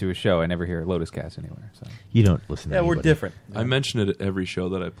tune into a show, I never hear Lotus Cast anywhere. So You don't listen to Yeah, we're anybody. different. I mention it at every show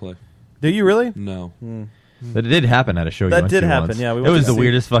that I play. Do you really? No. But it did happen at a show you That went did to happen, once. yeah, we It went was to the see-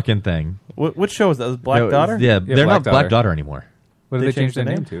 weirdest fucking thing. What show was that? Was it Black No, it was- Daughter? Yeah, they're Black not Black Daughter. Daughter anymore. What did they change their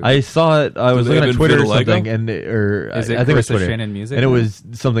name to? I saw it. I was they looking have at Twitter or Vitiligo? something, and Is it I think it was Carissa Twitter, Shannon Music? and it was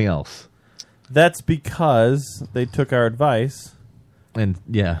something else. That's because they took our advice And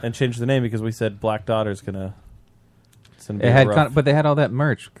and changed the name because we said Black Daughter's gonna. It had but they had all that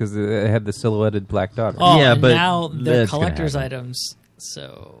merch because it had the silhouetted Black Daughter. Oh, and now they're collector's items.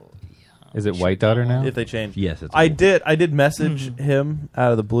 So Is it White Daughter now? If they change, Yes, it's I did message him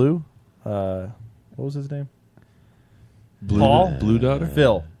out of the blue. What was his name? Paul? Blue Daughter?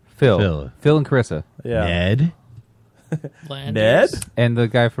 Phil. Phil and Carissa. Yeah. Ned. Ned? And the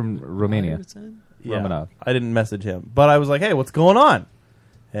guy from Romania. Yeah. Romanov. I didn't message him, but I was like, "Hey, what's going on?"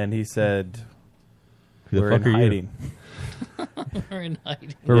 And he said, Who the "We're fuck in are you?" hiding." We're in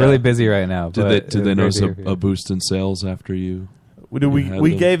hiding. We're really busy right now. Did they notice great to hear. a boost in sales after you?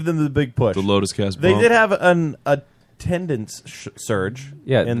 We gave them the big push. The Lotus Cast. They bump? did have an attendance surge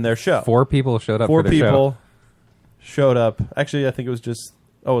in their show. 4 people showed up Four for their show. people showed up. Actually, I think it was just...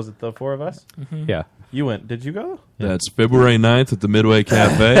 Oh, was it the 4 of us? Mhm. Yeah. You went. Did you go? That's February 9th at the Midway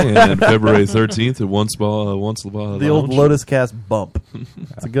Cafe and February 13th at Once Upon The old Lotus Cast bump.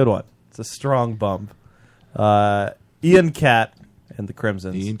 It's a good one. It's a strong bump. Ian Cat and the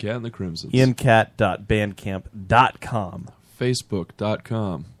Crimsons. Ian Cat and the Crimsons. IanCat.bandcamp.com.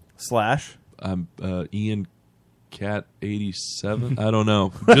 Facebook.com. / Ian Cat 87. I don't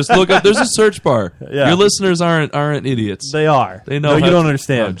know. Just look up. There's a search bar. Yeah. Your listeners aren't idiots. They are. They know. No, you how- don't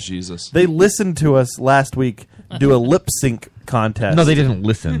understand. Oh, Jesus. They listened to us last week do a lip sync contest. No, they didn't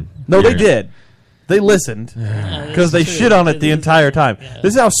listen. No, they did. They listened because they shit on it the entire time.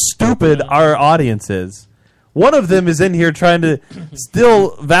 This is how stupid our audience is. One of them is in here trying to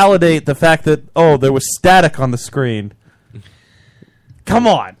still validate the fact that, there was static on the screen. Come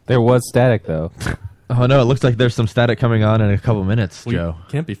on. There was static, though. Oh, no, it looks like there's some static coming on in a couple minutes, We Joe.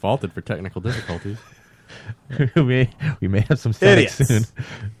 can't be faulted for technical difficulties. we may have some static Idiots. soon.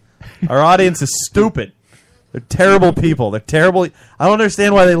 Our audience is stupid. They're terrible people. They're terrible. I don't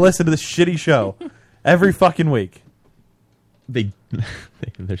understand why they listen to this shitty show every fucking week.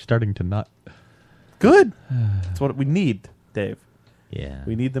 They're starting to not. Good. That's what we need, Dave. Yeah.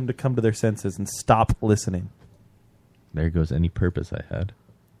 We need them to come to their senses and stop listening. There goes any purpose I had.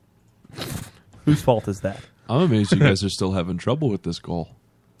 Whose fault is that? I'm amazed you guys are still having trouble with this goal.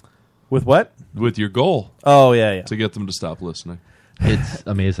 With what? With your goal. Oh, yeah. To get them to stop listening. It's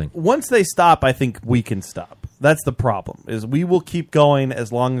amazing. Once they stop, I think we can stop. That's the problem. Is we will keep going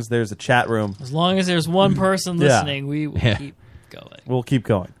as long as there's a chat room. As long as there's one person Yeah. listening, we will Yeah. keep going. We'll keep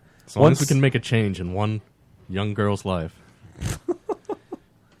going. As long as we can make a change in one young girl's life.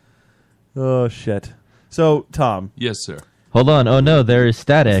 Oh, shit. So, Tom. Yes, sir. Hold on. Oh, no, there is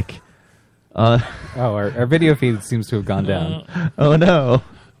static. Our video feed seems to have gone down. Oh, no.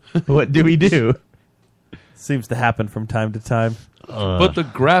 What do we do? Seems to happen from time to time. But the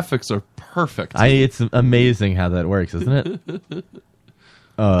graphics are perfect. It's amazing how that works, isn't it?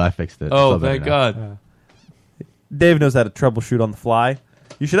 Oh, I fixed it. Oh, So better thank now. God. Dave knows how to troubleshoot on the fly.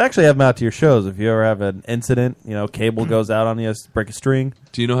 You should actually have him out to your shows if you ever have an incident. Cable goes out on you, break a string.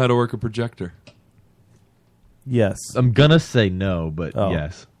 Do you know how to work a projector? Yes. I'm gonna say no, but Oh.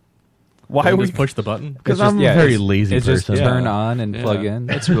 yes. Why Can you would just push the button? Because I'm a very lazy it's person. just turn on and plug in.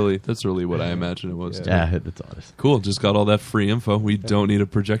 That's really what I imagine it was. too. Yeah, that's honest. Cool. Just got all that free info. We don't need a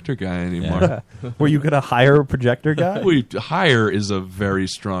projector guy anymore. Were you going to hire a projector guy? Hire is a very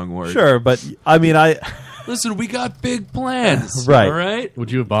strong word. Sure, but I mean, listen. We got big plans, Right. All right.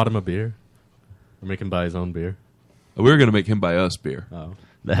 Would you have bought him a beer, or make him buy his own beer? We were going to make him buy us beer. Oh,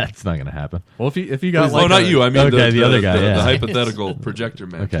 that's not going to happen. Well, if you got like not you. I mean the other guy. the hypothetical projector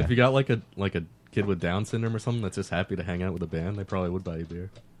man. Okay. If you got like a kid with Down syndrome or something that's just happy to hang out with a band, they probably would buy you beer.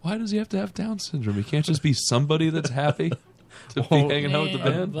 Why does he have to have Down syndrome? He can't just be somebody that's happy to be hanging out with the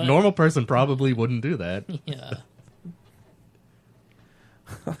band. A normal person probably wouldn't do that. Yeah.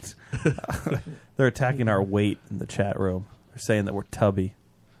 they're attacking our weight in the chat room. They're saying that we're tubby.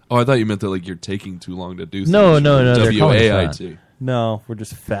 Oh, I thought you meant that like you're taking too long to do things. No. They're calling us WAIT. fat. No, we're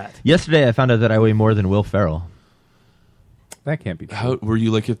just fat. Yesterday, I found out that I weigh more than Will Ferrell. That can't be true. How were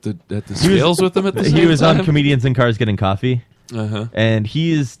you like at the scales with him at the same He was time? on Comedians in Cars getting coffee, Uh-huh. and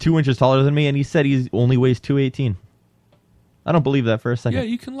he is 2 inches taller than me, and he said he only weighs 218. I don't believe that for a second. Yeah,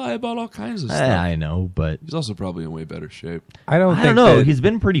 you can lie about all kinds of stuff. I know, but He's also probably in way better shape. I don't I don't know. He's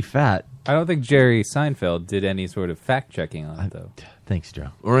been pretty fat. I don't think Jerry Seinfeld did any sort of fact checking on it, though. Thanks, Joe.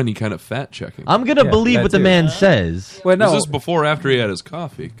 Or any kind of fat checking. I'm gonna believe that what the too. man says. Well, no. Was this before or after he had his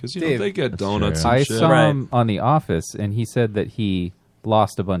coffee? Because Dave, they get donuts I and shit. saw him on The Office, and he said that he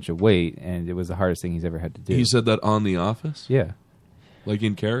lost a bunch of weight, and it was the hardest thing he's ever had to do. He said that on The Office? Yeah. Like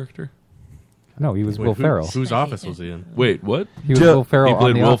in character? No, he was Wait, Will Ferrell. Whose office was he in? Wait, what? He was Will Ferrell He played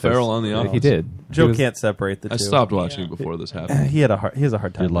on The Will Office. Ferrell on The Office. He did. Joe He was- can't separate the two. I stopped watching before this happened. He has a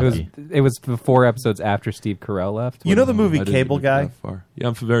hard time. It was 4 episodes after Steve Carell left. You know the movie I didn't Cable even get Guy? that far. Yeah,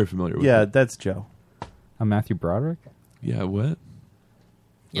 I'm very familiar with Yeah, it. that's Joe. Matthew Broderick? Yeah, what?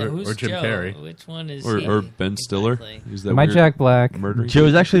 Yeah, who's or Jim Joe? Carrey. Which one is or, he? or Ben Stiller. Exactly. He's that My weird Jack Black. murdering Joe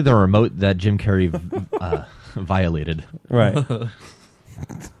is actually the remote that Jim Carrey violated. Right.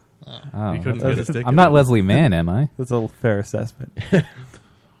 Oh, He couldn't get his dick I'm in. not Leslie Mann, am I? That's a fair assessment.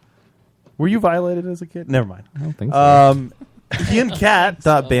 Were you violated as a kid? Never mind. I don't think so.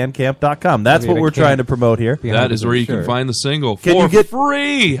 Iancat.bandcamp.com. That's what we're trying to promote here. That is where you can find the single Can for you get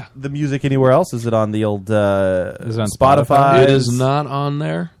free. the music anywhere else? Is it on the old Is it on Spotify? It is not on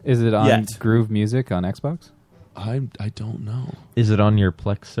there. Is it on Yet. Groove Music on Xbox? I don't know. Is it on your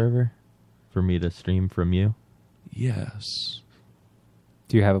Plex server for me to stream from you? Yes.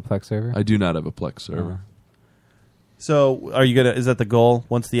 Do you have a Plex server? I do not have a Plex server. So, are you gonna? Is that the goal?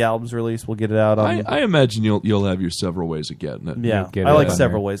 Once the album's released, we'll get it out on. I imagine you'll have your several ways of getting it. Yeah, get I it like on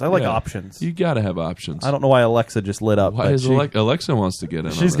several there. ways. I like Yeah. options. You got to have options. I don't know why Alexa just lit up. Why but is Alexa wants to get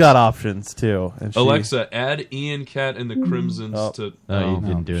in? She's got options too. And she- Alexa, add Ian Cat and the Crimsons to. Oh, you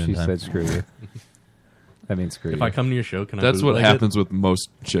didn't do it in She time. said screw you. That means screw If you. I come to your show, can I That's what bootleg happens with most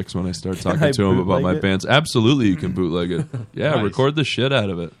chicks when I start Can talking I to them about bootleg my it? bands. Absolutely, you can bootleg it. Yeah, Nice. record the shit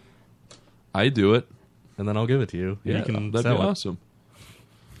out of it. I do it. And then I'll give it to you. Yeah, You can that'd sell be it awesome.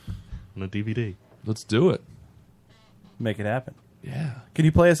 on a DVD. Let's do it. make it happen. Yeah. Can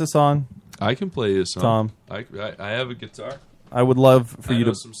you play us a song? I can play you a song. Tom. I have a guitar. I would love for I you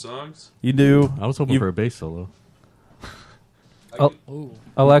know to some songs. You do. I was hoping for a bass solo.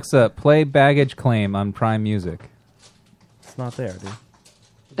 Alexa, play Baggage Claim on Prime Music. It's not there, dude.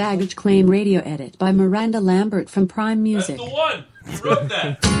 Baggage Claim Radio Edit by Miranda Lambert from Prime Music. That's the one. You wrote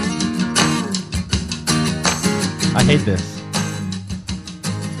that. I hate this.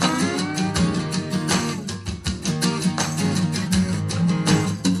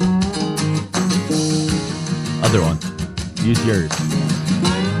 Other one. Use yours.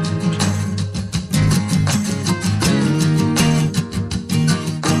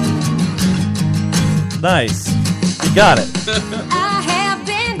 Nice. You got it.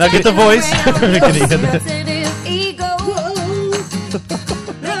 Now get the voice. Can you get that?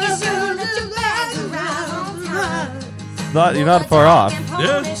 You're not far off.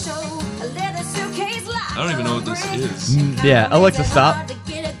 Yeah. I don't even know what this is. Yeah, Alexa, stop.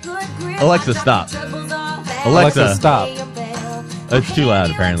 Alexa, stop. Alexa, stop. That's too loud,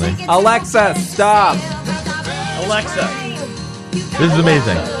 apparently. Alexa, stop. Alexa. This is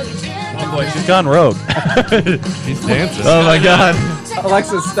amazing. Oh boy, she's gone rogue. She's dancing. Oh my god.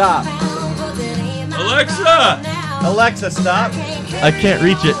 Alexa, stop. Alexa! Alexa, stop. I can't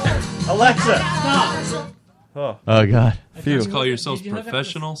reach it. Alexa, stop. Oh, Oh god. You guys call yourselves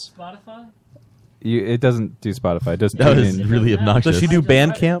professionals? Spotify? It doesn't do Spotify. It doesn't That tune was in. really obnoxious. does she do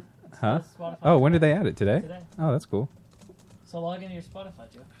Bandcamp? Huh? Oh, when did they add it? Today? Oh, that's cool. So log into your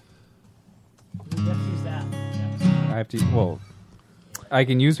Spotify, Joe. You have to use that. I have to. Well, I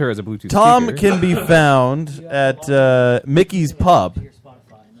can use her as a Bluetooth Tom speaker. can be found at Mickey's Pub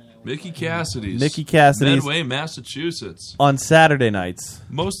Mickey Cassidy's. Mickey Cassidy's. Medway, Massachusetts. On Saturday nights.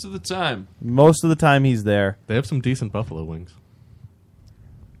 Most of the time. Most of the time he's there. They have some decent buffalo wings.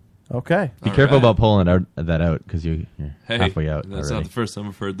 Okay. Be careful about pulling that out because you're halfway out. That's not the first time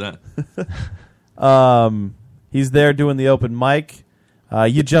I've heard that. He's there doing the open mic.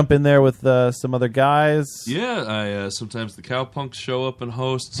 You jump in there with some other guys. Yeah, I sometimes the cowpunks show up and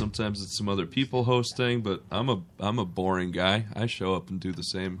host. Sometimes it's some other people hosting. But I'm a boring guy. I show up and do the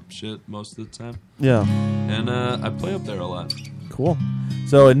same shit most of the time. Yeah, and I play up there a lot. Cool.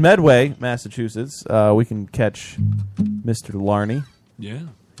 So in Medway, Massachusetts, we can catch Mr. Larney. Yeah,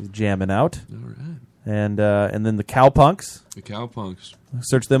 he's jamming out. All right. And then the cowpunks. The cowpunks.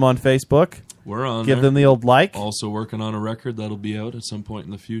 Search them on Facebook. We're on. Give there. them the old like. Also working on a record that'll be out at some point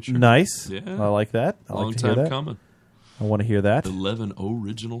in the future. Nice. Yeah, I like that. I Long like to hear time that. coming. I want to hear that. 11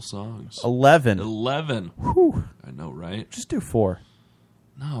 original songs. 11. 11. Whew. I know, right? Just do 4.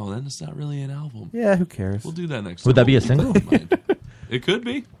 No, then it's not really an album. Yeah, who cares? We'll do that next Would time. that be a single? It could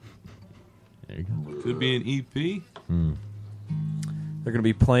be. There you go. It could be an EP. They're going to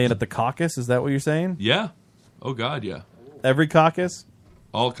be playing at the Caucus. Is that what you're saying? Yeah. Oh, God, yeah. Every Caucus?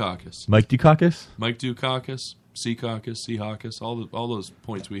 All Caucus. Mike Dukakis? Mike Dukakis, C Caucus, C Caucus, all those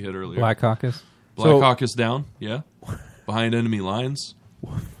points we hit earlier. Black Caucus? Black Caucus down, yeah. Behind enemy lines.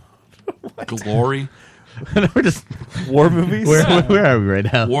 Glory. We're just war movies? Where are we right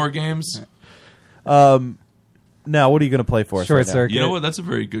now? War games. Now, what are you going to play for us? Short right now? Circuit. You know what? That's a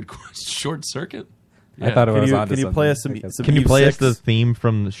very good question. Short Circuit? I thought it was Can you play us some Can you Eve play 6? us the theme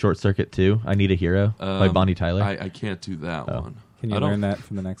from Short Circuit 2? I Need a Hero by Bonnie Tyler. I can't do that one. Can you I don't- learn that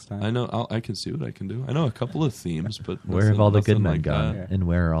for the next time? I know. I can see what I can do. I know a couple of themes, but Where have all the good nothing men like gone? that. And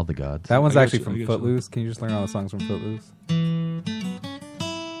where are all the gods? That one's I got actually you, I from got you. Footloose. Can you just learn all the songs from Footloose?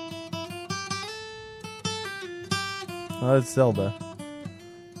 Oh, it's Zelda.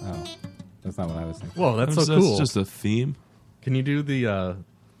 Oh, that's not what I was thinking. Whoa, that's so That's cool. just a theme. Can you do the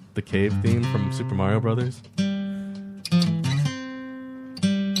cave theme from Super Mario Brothers?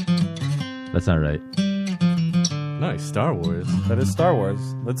 That's not right. Nice, Star Wars. That is Star Wars.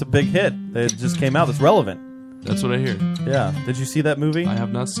 That's a big hit. It just came out. That's relevant. That's what I hear. Yeah. Did you see that movie? I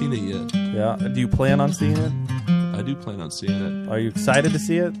have not seen it yet. Yeah. Do you plan on seeing it? I do plan on seeing it. Are you excited to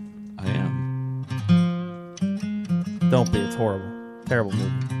see it? I am. Don't be. It's horrible. Terrible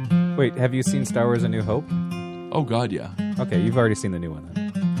movie. Wait, have you seen Star Wars: A New Hope? Oh God, yeah. Okay, you've already seen the new one then.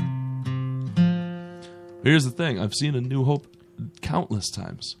 Here's the thing. I've seen A New Hope countless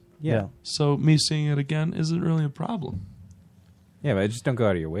times. Yeah. So me seeing it again isn't really a problem. Yeah, but just don't go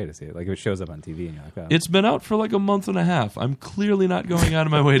out of your way to see it. Like if it shows up on TV and you're like, oh. It's been out for like a month and a half. I'm clearly not going out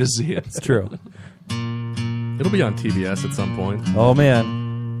of my way to see it. It's true. It'll be on TBS at some point. Oh man.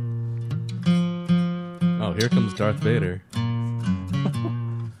 Oh, here comes Darth Vader.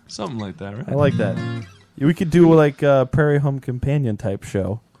 Something like that, right? I like that. We could do like a Prairie Home Companion type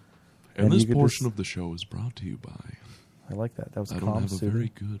show. And this you could portion just- of the show is brought to you by... I like that. That was I calm don't have a soothing.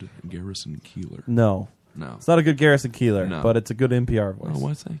 very good Garrison Keeler. No. No. It's not a good Garrison Keeler, No. but it's a good NPR voice. Oh,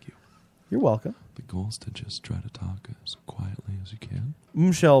 why, thank you. You're welcome. The goal is to just try to talk as quietly as you can.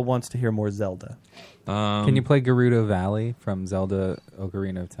 Michelle wants to hear more Zelda. Can you play Gerudo Valley from Zelda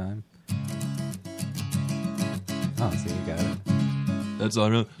Ocarina of Time? Oh, see, you got it. That's all I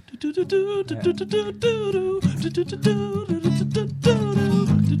know.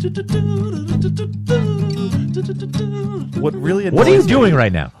 What really What are you annoys me- doing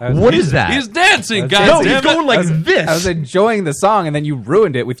right now? What is that? He's dancing, I was guys. No, he's going like this. I was enjoying the song, and then you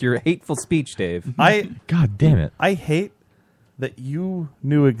ruined it with your hateful speech, Dave. God damn it. I hate that you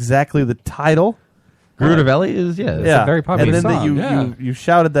knew exactly the title. Gerudo Valley is, yeah. It's a very popular and then song. That you, Yeah. you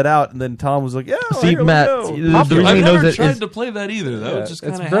shouted that out, and then Tom was like, "Yeah, See, I don't Matt, know." the reason I've he knows never it tried is to play that either. That would just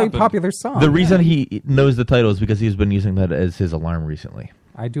it's kind a of very happen. popular song. the reason he knows the title is because he's been using that as his alarm recently.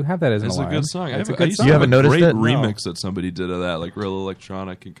 I do have that as an It's a alarm. good song. It's a I good used song. to You have haven't a noticed great it? remix that somebody did of that, like real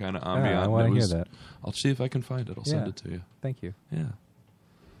electronic and kind of ambient. I want It to hear was- that. I'll see if I can find it. I'll send Yeah. it to you. Thank you. Yeah.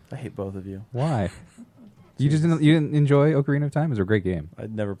 I hate both of you. Why? You didn't enjoy Ocarina of Time? It was a great game.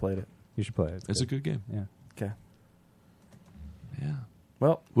 I'd never played it. You should play it. It's a good game. Yeah. Okay. Yeah.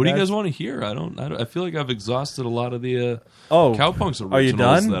 Well, What do you guys want to hear? I don't. I feel like I've exhausted a lot of the Oh, Cowpunks originals are you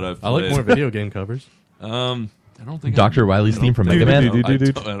done? that I've I like played. more video game covers. I don't think Dr. Wiley's theme from Mega Man? I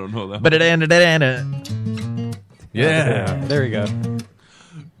don't know that. But Yeah. There we go.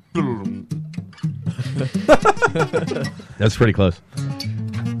 That's pretty close.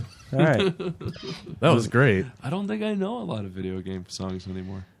 All right. That was great. I don't think I know a lot of video game songs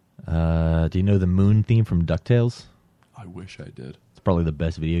anymore. Do you know the moon theme from DuckTales? I wish I did. It's probably the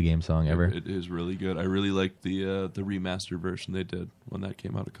best video game song ever. It is really good. I really like the remastered version they did when that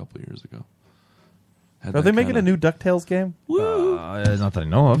came out a couple years ago. Are they making a new DuckTales game? Not that I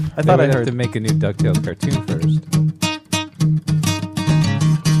know of. I thought I Maybe they have heard to make a new DuckTales cartoon first.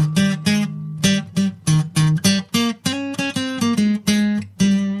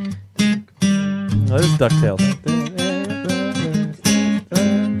 Oh, this is DuckTales.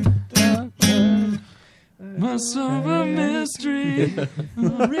 My summer mystery,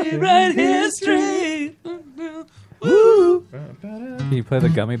 rewrite history. Woo! Can you play the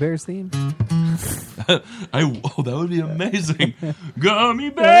Gummy Bears theme? That would be amazing. Gummy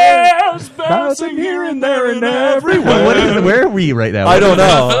bears bouncing here and there and everywhere. Where are we right now? I don't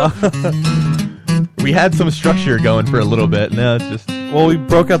know. We had some structure going for a little bit. Now it's just. Well, we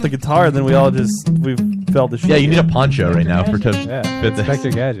broke out the guitar, and then we fell to shit. Yeah, you need a poncho right now fit this.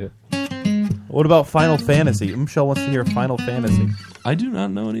 Inspector Gadget. What about Final Fantasy? Michelle wants to hear Final Fantasy. I do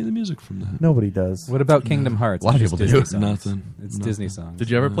not know any of the music from that. Nobody does. What about Kingdom Hearts? A lot of It's people Disney do. songs. Nothing. It's Disney songs. Did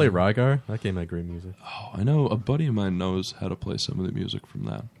you ever play Rygar? That game had great music. Oh, I know a buddy of mine knows how to play some of the music from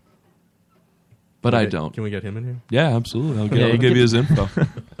that. But I don't. Can we get him in here? Yeah, absolutely. I'll give you his info.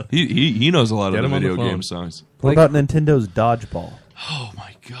 He knows a lot Get of the him on the video phone. game songs. What about Nintendo's Dodgeball? Oh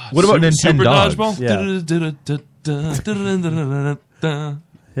my god! What about Super Nintendo? Dodgeball?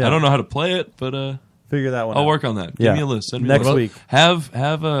 Yeah. I don't know how to play it, but figure that one I'll out. work on that. Yeah. Give me a list. Send me Next a list. week. Have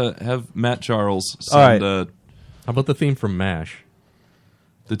Matt Charles All right. send How about the theme from MASH?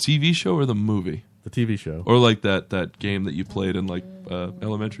 the TV show or the movie? The TV show. Or like that game that you played in like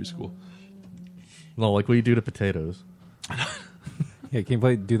elementary school. No, like what you do to potatoes. Yeah, can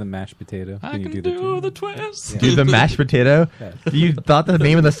you do the mashed potato? I can do the twist. Do the mashed potato? Yeah. You thought the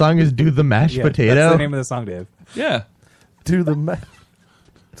name of the song is "Do the Mashed Yeah, Potato"? That's the name of the song, Dave. Yeah. Do the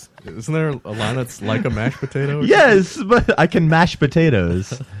Isn't there a line that's like a mashed potato? Yes, but I can mash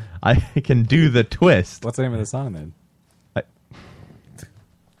potatoes. I can do the twist. What's the name of the song then?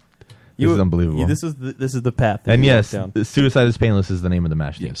 This is unbelievable. This is the path. that And you yes, walk down. "Suicide is Painless" is the name of the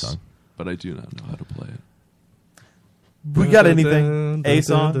MASH theme Yes, song. but I do not know how to play it. We got anything? A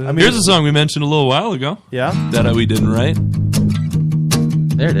song? I mean, Here's a song we mentioned a little while ago. Yeah? That we didn't write.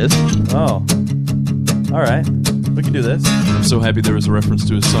 There it is. Oh. All right. We can do this. I'm so happy there was a reference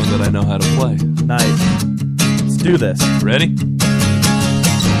to a song that I know how to play. Nice. Let's do this. Ready?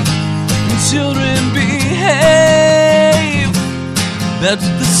 Children behave. That's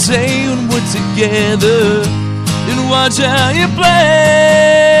what they say when we're together. And watch how you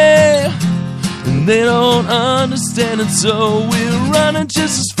play. And they don't understand it, so we're running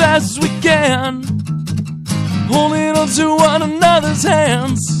just as fast as we can, holding on to one another's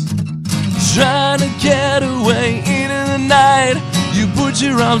hands, trying to get away into the night. You put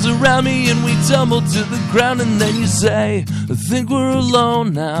your arms around me and we tumble to the ground, and then you say, I think we're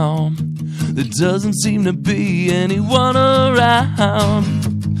alone now. There doesn't seem to be anyone around.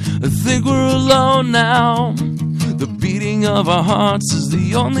 I think we're alone now. The beating of our hearts is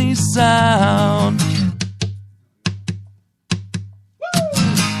the only sound.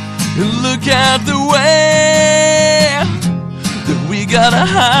 And look at the way that we gotta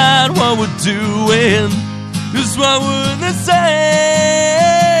hide what we're doing. Just what would they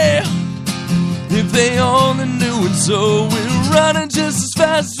say if they only knew it? So we're running just as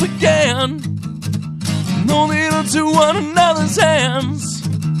fast as we can, holding on to one another's hands,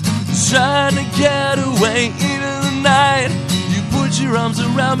 trying to get away into the night. You put your arms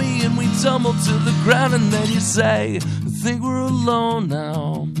around me and we tumble to the ground, and then you say, I think we're alone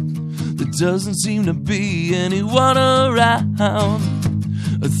now. There doesn't seem to be anyone around.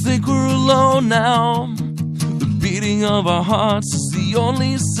 I think we're alone now. The beating of our hearts is the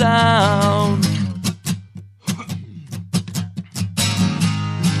only sound.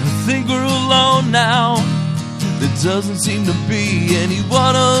 I think we're alone now. There doesn't seem to be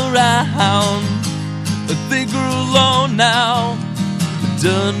anyone around. I think we're alone now. The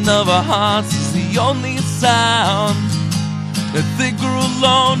dun of our hearts is the only sound. I think we're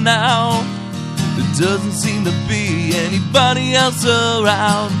alone now. There doesn't seem to be anybody else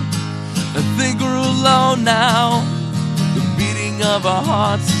around. I think we're alone now. The beating of our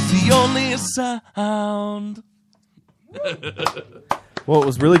hearts is the only sound. What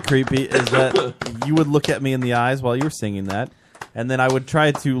was really creepy is that you would look at me in the eyes while you were singing that, and then I would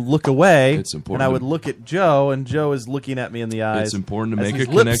try to look away, It's important. and I would look at Joe, and Joe is looking at me in the eyes. It's important to as make he's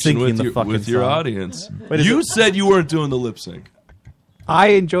a connection lip-syncing with the your, fucking with your song. audience. Wait, is You it- said you weren't doing the lip sync. I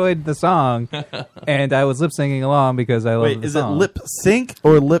enjoyed the song, and I was lip singing along because I love the Wait, is song. it lip sync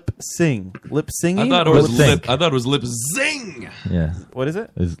or lip sing? Lip singing? I thought it or was lip lip. I thought it was lip zing. Yeah. What is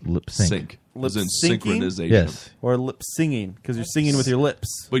it? Is lip sync. Sync. Lip As in syncing? synchronization. Yes. Or lip singing because you're singing with your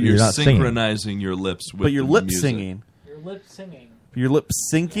lips. But You're not singing. synchronizing your lips with But you're the lip music. singing. You're lip singing. You're lip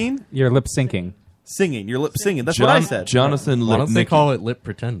syncing. You're lip syncing. Singing. You're lip singing. That's what I said. Jonathan Why don't they Lipnicki. call it lip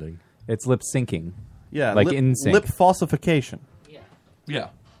pretending? It's lip syncing. Yeah, like lip, in sync. lip falsification. Yeah.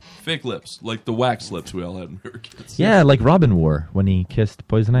 Fake lips. Like the wax lips we all had when we were kids. Yeah, like Robin wore when he kissed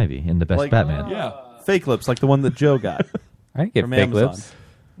Poison Ivy in the best Like- Batman. Yeah. Fake lips, like the one that Joe got. I didn't get From fake Amazon. lips.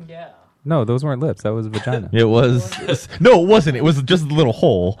 Yeah. No, those weren't lips. That was vagina. It was no, it wasn't. It was just a little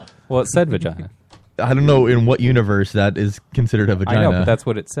hole. Well, it said vagina. I don't know in what universe that is considered a vagina. I know, but that's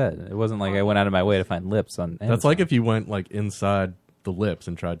what it said. It wasn't like I went out of my way to find lips on Amazon. That's like if you went like inside the lips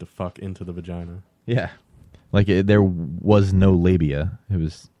and tried to fuck into the vagina. Yeah, like there was no labia. It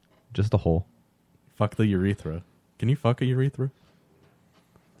was just a hole. Fuck the urethra. Can you fuck a urethra?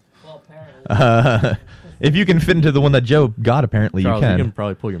 Well, apparently. If you can fit into the one that Joe got, apparently Charles, you can. You can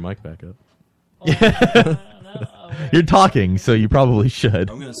probably pull your mic back up. You're talking, so you probably should.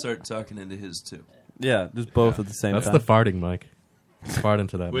 I'm going to start talking into his too. Yeah, just both at the same That's time. the farting mic. Fart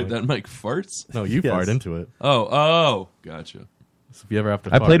into that Wait, mic. that mic farts? No, you Yes. fart into it. Oh, gotcha. So if you ever have to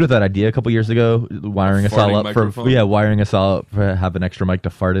I fart. played with that idea a couple years ago, wiring us all farting up for microphone? wiring us all up for have an extra mic to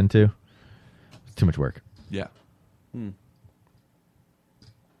fart into. It's too much work. Yeah. It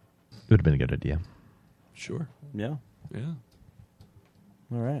would have been a good idea. Sure. Yeah. Yeah.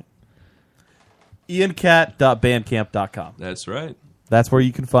 All right. iancat.bandcamp.com. That's right. That's where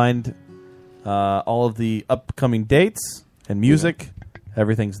you can find all of the upcoming dates and music.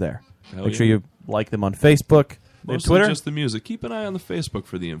 Everything's there. Hell Make sure yeah. you like them on Facebook. They have Mostly Twitter? just the music. Keep an eye on the Facebook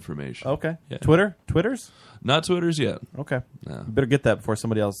for the information. Okay. Yeah. Twitter? Twitters? Not Twitters yet. Okay. No. You better get that before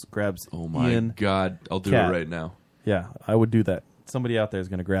somebody else grabs Oh my Ian God. I'll do Cat. it right now. Yeah, I would do that. Somebody out there is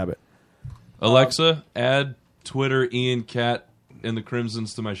going to grab it. Alexa, add Twitter Ian Cat and the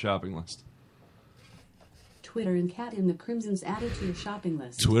Crimsons to my shopping list. Twitter and Cat in the Crimsons added to your shopping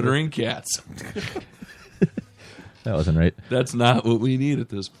list. Twittering cats. That wasn't right. That's not what we need at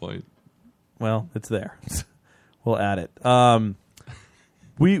this point. Well, it's there. We'll add it.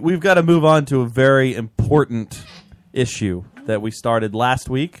 We've got to move on to a very important issue that we started last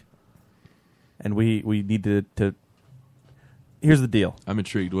week, and we need to. Here's the deal. I'm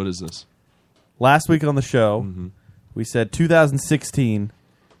intrigued. What is this? Last week on the show, we said 2016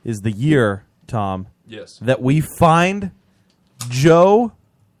 is the year, Tom, Yes. that we find Joe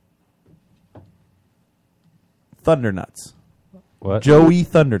Thundernuts. What? Joey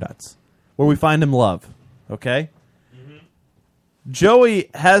Thundernuts. Where we find him love. Okay? Joey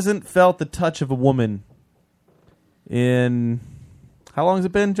hasn't felt the touch of a woman in... How long has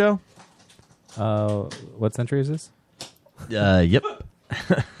it been, Joe? What century is this? Yep.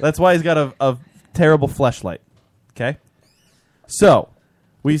 That's why he's got a terrible fleshlight. Okay? So,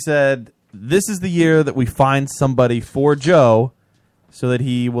 we said, this is the year that we find somebody for Joe so that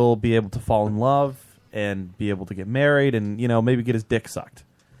he will be able to fall in love and be able to get married and, maybe get his dick sucked.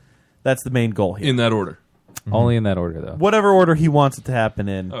 That's the main goal here. In that order. Only in that order, though. Whatever order he wants it to happen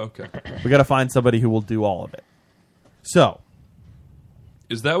in. Oh, okay. We got to find somebody who will do all of it. So,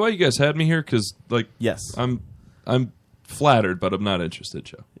 Is that why you guys had me here? Because, yes. I'm flattered, but I'm not interested,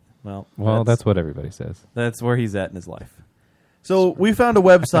 Joe. Well, that's what everybody says. That's where he's at in his life. So we found a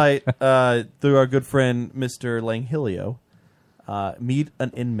website through our good friend Mr. Langhilio,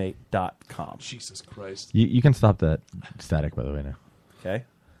 meetaninmate.com. Jesus Christ. You can stop that static, by the way, now. Okay.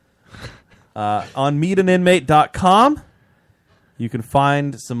 On meetaninmate.com, you can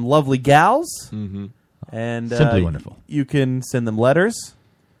find some lovely gals. Mm-hmm. And Simply wonderful. You can send them letters.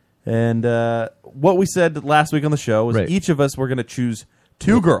 And what we said last week on the show was each of us were going to choose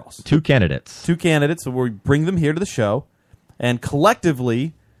two girls. Two candidates. Two candidates. So we bring them here to the show. And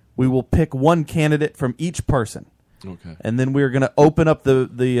collectively, we will pick one candidate from each person. Okay. And then we're going to open up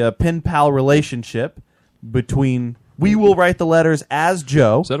the pen pal relationship between... We will write the letters as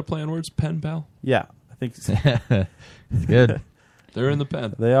Joe. Is that a play on words? Pen pal? Yeah, I think so. It's good. They're in the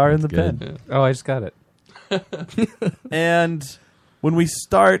pen. They are in the Good. pen. Yeah. Oh, I just got it. And when we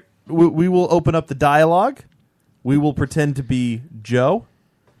start, we will open up the dialogue. We will pretend to be Joe.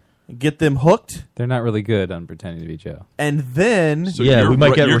 Get them hooked. They're not really good on pretending to be Joe. And then... So Yeah, we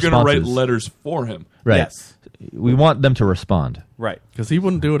might get you're going to write responses. letters for him. Right. Yes. We want them to respond. Right. Because he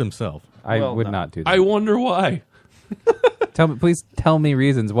wouldn't do it himself. I Well, would no. not do that. I wonder why. Please tell me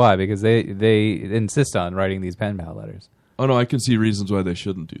reasons why, because they insist on writing these pen pal letters. Oh, no, I can see reasons why they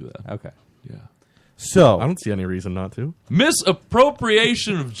shouldn't do that. Okay. Yeah. So I don't see any reason not to.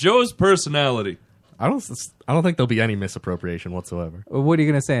 Misappropriation of Joe's personality. I don't think there'll be any misappropriation whatsoever. Well, what are you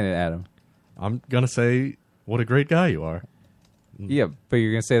going to say in it, Adam? I'm gonna say, what a great guy you are. Yeah, but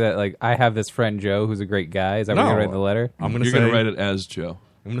you're going to say that, like, I have this friend Joe who's a great guy. Is that what you're going to write in the letter? You're going to write it as Joe.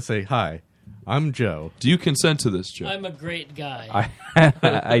 I'm going to say, hi, I'm Joe. Do you consent to this, Joe? I'm a great guy.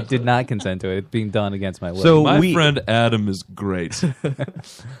 I did not consent to it. It's being done against my will. So my friend Adam is great.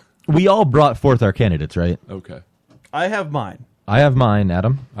 We all brought forth our candidates, right? Okay. I have mine. I have mine,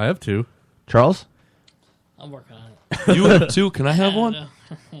 Adam. I have 2. Charles? I'm working on it. You have 2. Can I have one?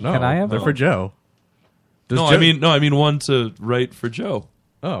 No, Can I have they're one? for Joe. I mean one to write for Joe.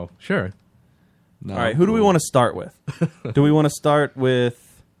 Oh, sure. No. All right, who do we want to start with? Do we want to start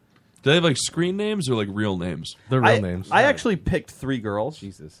with... Do they have like screen names or like real names? They're real names. I actually picked 3 girls.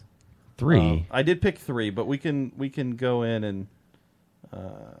 Jesus. 3? I did pick 3, but we can go in and...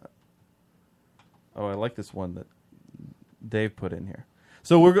 I like this one that Dave put in here.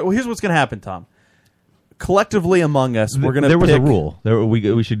 So here's what's going to happen, Tom. Collectively among us, we're going to There was pick... a rule.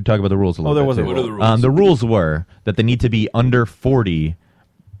 We should talk about the rules a little bit. there was a too. rule. What are the rules? The rules were that they need to be under 40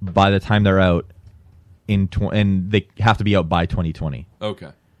 by the time they're out, and they have to be out by 2020.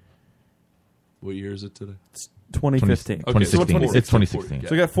 Okay. What year is it today? It's 2015. 2016. It's 2016.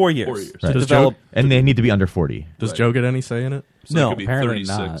 So we got 4 years. 4 years. Right. Does develop... And they need to be under 40. Does Joe get any say in it? So No. it could be Apparently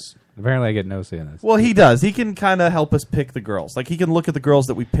 36. not. Apparently I get no say in this. Well, he does. He can kind of help us pick the girls. Like, he can look at the girls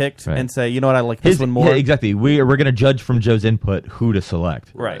that we picked Right. and say, you know what, I like this one more. Yeah, exactly. We're going to judge from Joe's input who to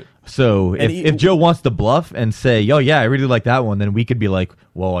select. Right. So And if Joe wants to bluff and say, "Oh yeah, I really like that one," then we could be like,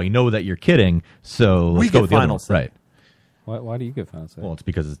 "Well, I know that you're kidding, so let's We go get with the other final one." say. Right. Why do you get final say? Well, it's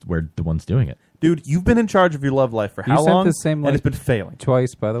because we're the ones doing it. Dude, you've been in charge of your love life for You how sent long? the same and link it's been failing.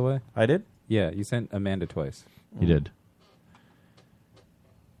 Twice, by the way. I did? Yeah, you sent Amanda twice. You did.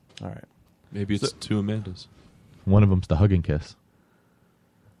 All right. Maybe it's 2 Amandas. One of them's the hug and kiss.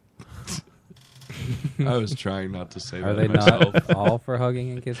 I was trying not to say Are that they myself. not all for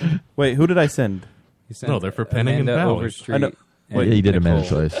hugging and kissing? Wait, who did I send? You sent No, they're for penning and Amanda bowing. Overstreet I know. and Wait, yeah, you did Amanda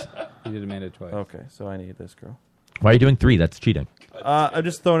Nicole. twice. You did Amanda twice. Okay, so I need this girl. Why are you doing 3? That's cheating. I'm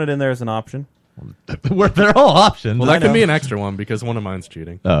just throwing it in there as an option. They're all options. Well, that can be an extra one because one of mine's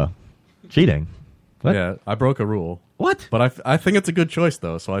cheating. Oh, cheating. What? Yeah, I broke a rule. What? But I think it's a good choice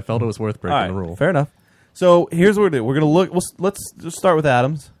though, so I felt it was worth breaking All right, the rule. fair enough. So here's what we're doing. We're gonna look. Let's just start with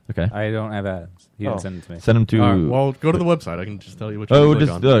Adams. Okay. I don't have Adams. He didn't send it to me. Send them to. All right, well, go to the website. I can just tell you which one Oh, to click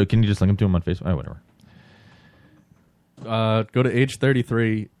just on. can you just link them to him on Facebook? Oh, whatever. Go to age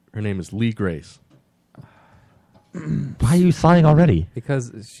 33. Her name is Lee Grace. Why are you sighing already?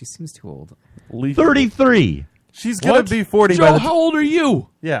 Because she seems too old. 33. She's gonna be 40 Joe, by the how old are you?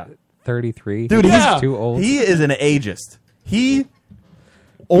 Yeah. 33. Dude, Yeah. he's too old. He is an ageist. He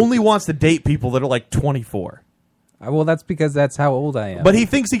only wants to date people that are like 24. Well, that's because that's how old I am. But he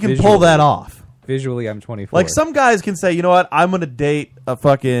thinks he can pull Visually. that off. Visually, I'm 24. Like, some guys can say, you know what, I'm going to date a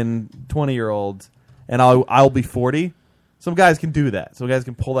fucking 20-year-old and I'll be 40. Some guys can do that. Some guys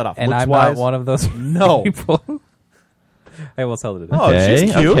can pull that off. And I'm Looks-wise, not one of those No. people. I will tell it. Oh, Okay,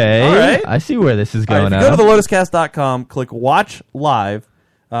 she's cute. okay. All right. I see where this is All right, going if you now. go to thelotuscast.com, click Watch Live,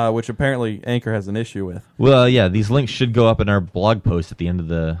 which apparently Anchor has an issue with. Well, yeah, these links should go up in our blog post at the end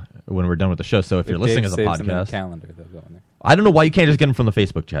of when we're done with the show. So if you're listening as a saves them in the podcast, calendar, they'll go in there. I don't know why you can't just get them from the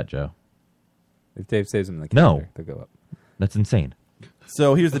Facebook chat, Joe. If Dave saves them in the No. calendar, they'll go up. That's insane.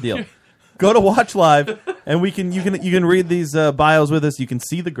 So here's the deal. Go to Watch Live, and you can read these bios with us. You can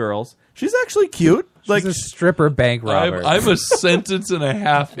see the girls. She's actually cute. She's a stripper bank robber. I'm a sentence and a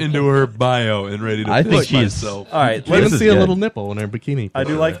half into her bio and ready to I think piss she's- myself. All right, You can let's see a little nipple in her bikini. I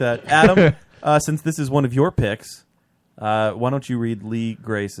do like that. Adam, since this is one of your picks, why don't you read Lee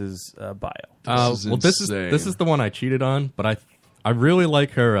Grace's bio? This is the one I cheated on, but I really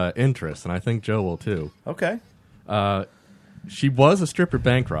like her interest, and I think Joe will too. Okay. She was a stripper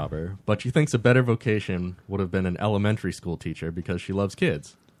bank robber, but she thinks a better vocation would have been an elementary school teacher because she loves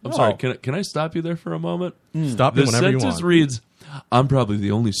kids. I'm sorry, can I stop you there for a moment? Stop me The whenever you sentence want. reads, I'm probably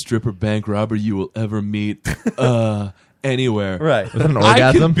the only stripper bank robber you will ever meet anywhere. Right. Was that an I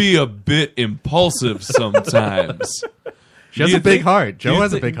orgasm? can be a bit impulsive sometimes. She has Do you a big think- heart. do you Joe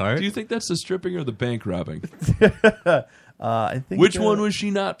has a think- big heart. Do you think that's the stripping or the bank robbing? I think Which one was she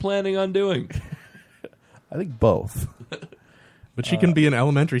not planning on doing? I think both. But she can be an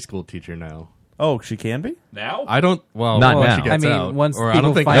elementary school teacher now. Oh, she can be? Now? I don't. Well, Not well, now. She gets I mean, out. once Or I people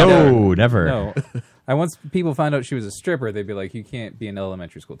don't think. find ever. out- No, never. No. And once people find out she was a stripper, they'd be like, you can't be an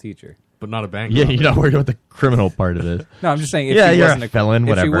elementary school teacher. But not a bank. Yeah, robber. you're not worried about the criminal part of this. No, I'm just saying if Yeah, she you're wasn't a felon, if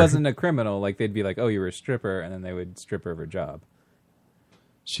whatever. she wasn't a criminal, like they'd be like, oh, you were a stripper, and then they would strip her of her job.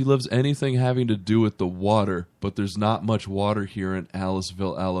 She loves anything having to do with the water, but there's not much water here in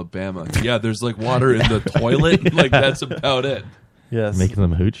Aliceville, Alabama. Yeah, there's like water in the toilet. Like that's about it. Yes. Making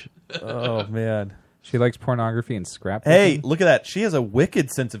them hooch. Oh man. She likes pornography and scrapbooking. Hey, look at that. She has a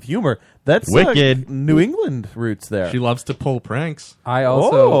wicked sense of humor. That's Wicked. New England roots there. She loves to pull pranks. I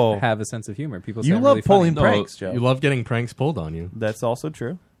also have a sense of humor. People say You I'm love really funny. pulling pranks, Joe. You love getting pranks pulled on you. That's also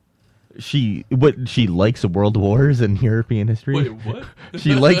true. She likes world wars and European history. Wait, what?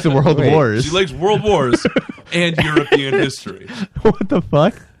 She likes world wars. She likes world wars and European history. What the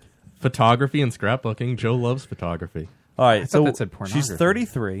fuck? Photography and scrapbooking. Joe loves photography. All right, so that said pornography. she's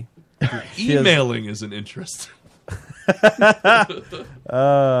 33. Emailing is an interest.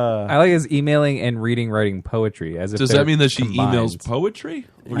 I like his emailing and writing poetry. As if Does they're that mean that she combined. emails poetry?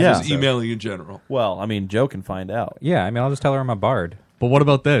 Or Yeah. just emailing in general? Well, I mean, Joe can find out. Yeah, I mean, I'll just tell her I'm a bard. But what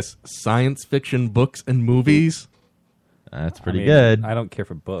about this? Science fiction books and movies? That's I pretty mean, good. I don't care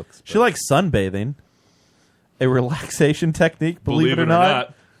for books. She likes sunbathing, a relaxation technique. Believe it or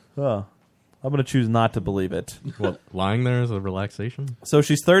not. Oh, I'm going to choose not to believe it. What, lying there is a relaxation? So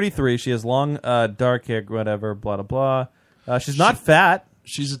she's 33. She has long, dark hair, whatever, blah, blah, blah. She's not fat.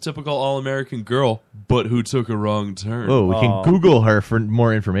 She's a typical all-American girl, but who took a wrong turn. Oh, we can Google her for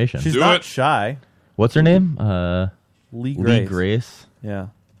more information. She's not shy. What's her name? Lee Grace. Yeah.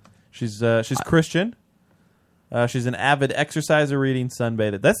 She's Christian. She's an avid exerciser, reading,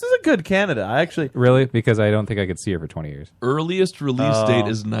 sunbathing. This is a good candidate. I actually... Really? Because I don't think I could see her for 20 years. Earliest release date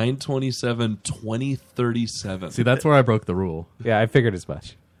is 9/27/2037. See, that's where I broke the rule. Yeah, I figured as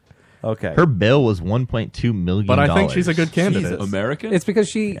much. Okay. Her bill was $1.2 million. But I think she's a good candidate. Jesus. American? It's because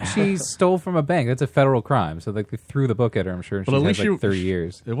she stole from a bank. That's a federal crime. So like they threw the book at her, I'm sure. And But she at had least like 30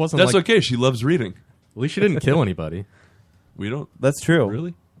 years. It wasn't That's like, okay. She loves reading. At least she didn't kill anybody. We don't... That's true.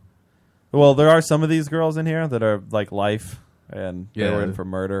 Really? Well, there are some of these girls in here that are like life, and they Yeah, were in for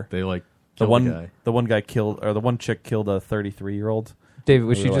murder. They like the killed one a guy. the one guy killed, or the one chick killed a 33-year-old. David,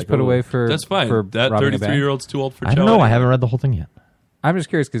 was she just put away for That's fine. for That robbing a bank? 33-year-old's too old for I don't know. I haven't read the whole thing yet. I'm just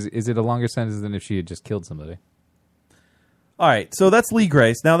curious because is it a longer sentence than if she had just killed somebody? All right, so that's Lee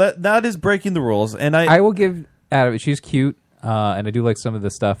Grace. Now that is breaking the rules, and I will give Adam. She's cute, and I do like some of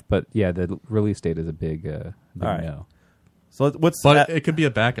the stuff, but yeah, the release date is a big, big right. no. So what's But it could be a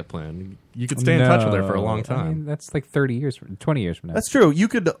backup plan. You could stay in touch with her for a long I time. mean, that's like 20 years from now. That's true. You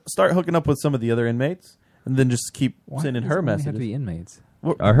could start hooking up with some of the other inmates, and then just keep sending her Have to messages. be inmates.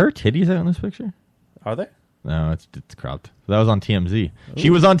 Are her titties out in this picture? Are they? No, it's cropped. That was on TMZ. She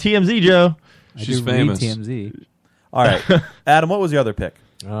was on TMZ, Joe. She's famous. TMZ. All right, Adam. What was your other pick?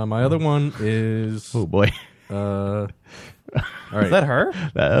 My other one is... Oh, boy. all right. Is that her?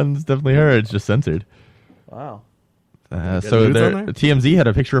 That's definitely her. It's just censored. Wow. So nudes on there? TMZ had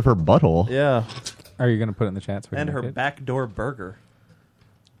a picture of her butthole. Yeah, Are you going to put it in the chat? So we and can her look at it? backdoor burger.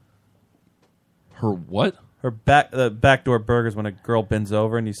 Her what? Her backdoor burger is when a girl bends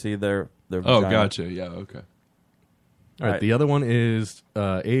over and you see their Oh, vagina. gotcha. Yeah, okay. All right. The other one is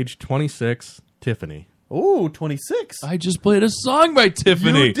age 26, Tiffany. Ooh, 26. I just played a song by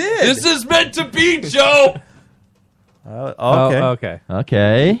Tiffany. You did. This is meant to be, Joe. Okay. Oh, okay.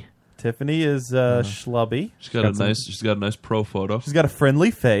 Okay. Tiffany is schlubby. She's got a nice pro photo. She's got a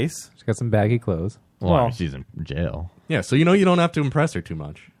friendly face. She's got some baggy clothes. Well, she's in jail. Yeah, so you don't have to impress her too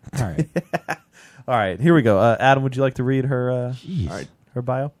much. All right. All right, here we go. Adam, would you like to read her all right, her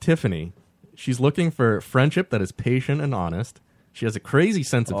bio? Tiffany. She's looking for friendship that is patient and honest. She has a crazy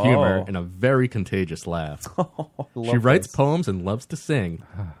sense of humor and a very contagious laugh. She writes poems and loves to sing.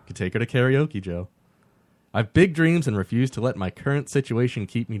 Could take her to karaoke, Joe. I have big dreams and refuse to let my current situation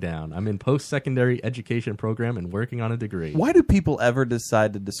keep me down. I'm in post-secondary education program and working on a degree. Why do people ever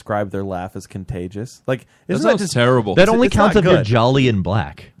decide to describe their laugh as contagious? Like, That isn't that sounds just terrible. That only it's counts not if you're good. jolly and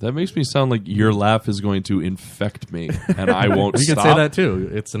black. That makes me sound like your laugh is going to infect me, and I won't You stop. can say that too.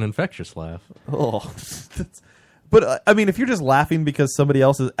 It's an infectious laugh. Oh, but I mean, if you're just laughing because somebody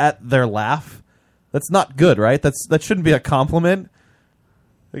else is at their laugh, that's not good, right? That shouldn't be a compliment.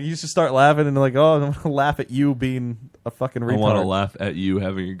 Like, you should start laughing and like, oh, I'm gonna laugh at you being a fucking retard. I want to laugh at you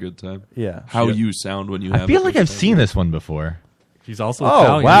having a good time. Yeah. How you sound when you have I feel a like good I've time. seen this one before. She's also Oh,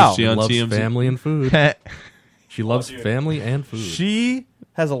 Italian. wow. She on loves TMZ? family and food. She loves family and food. She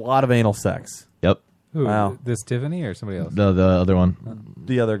has a lot of anal sex. Yep. Who, Wow. This Tiffany or somebody else? The other one.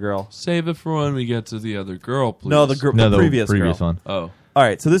 The other girl. Save it for when we get to the other girl, please. No, the previous girl. one. Oh. All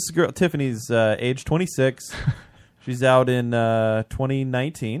right, so this girl, Tiffany's age 26. She's out in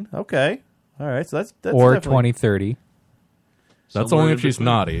 2019. Okay. All right, so that's or definitely- 2030. That's Somewhere only in if she's between.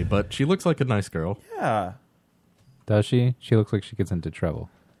 naughty, but she looks like a nice girl. Yeah. Does she? She looks like she gets into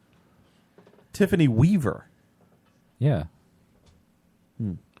trouble. Tiffany Weaver. Yeah.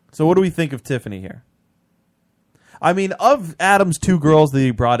 So what do we think of Tiffany here? I mean, of Adam's two girls that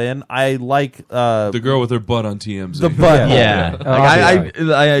he brought in, I like the girl with her butt on TMZ. The butt. Yeah.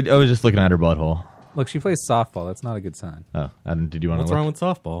 I was just looking at her butthole. Look, she plays softball. That's not a good sign. Oh, Adam, did you want to What's look? wrong with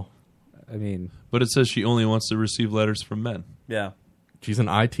softball? I mean, But it says she only wants to receive letters from men. Yeah. She's an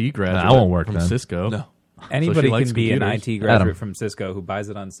IT graduate that won't work from then. Cisco. No. anybody likes can be an computers. IT graduate Adam. from Cisco who buys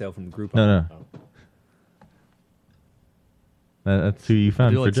it on sale from Groupon. No. That's who you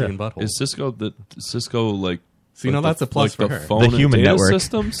found do for like Jeff. seeing buttholes. Is Cisco like? So you know like that's a plus like for the her. phone The and human data network.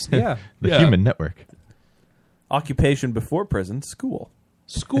 systems. Yeah. The Yeah. human network. Occupation before prison, school.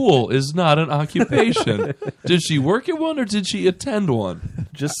 School is not an occupation. Did she work at one or did she attend one?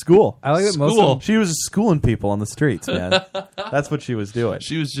 Just school. I like that most School. of She was schooling people on the streets, man. That's what she was doing.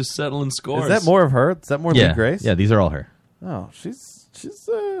 She was just settling scores. Is that more of her? Is that more Yeah. Lee Grace? Yeah, these are all her. Oh, she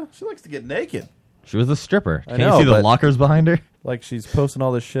likes to get naked. She was a stripper. I Can know, you see the but- lockers behind her? Like she's posting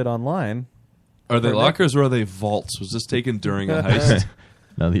all this shit online. Are they Her lockers or are they vaults? Was this taken during a heist?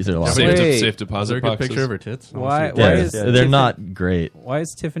 No, these are lockers. Safe Is deposit there a good boxes. picture of her tits? I wanna Why? see it. Why Yeah, is they're Tiffany- not great. Why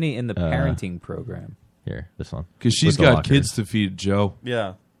is Tiffany in the parenting program Here, this one. Because she's With the got lockers. kids to feed, Joe.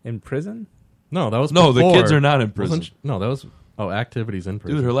 Yeah. in prison? No, that was No, the before. kids are not in prison. Wasn't she- No, that was activities in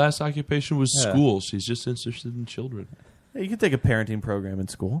prison. Dude, her last occupation was Yeah. school. She's just interested in children. Hey, you can take a parenting program in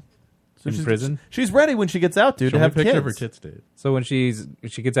school. So In she's, prison? She's ready when she gets out, dude, Show to me a have picture kids. of her tits, Dave. So when she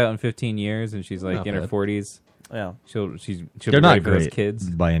gets out in 15 years and she's like Not in her bad. 40s, Yeah. she'll They're be not ready for those great kids.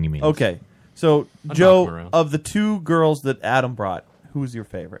 by any means. Okay. So, I'd knock 'em Joe, around. of the two girls that Adam brought, who's your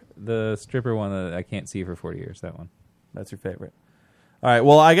favorite? The stripper one that I can't see for 40 years. That one. That's your favorite. All right.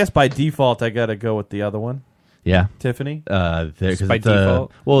 Well, I guess by default, I got to go with the other one. Yeah. Tiffany. There, 'cause By it's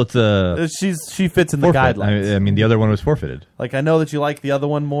default? well, it's a She fits in the forfeit. guidelines. I mean, the other one was forfeited. Like, I know that you like the other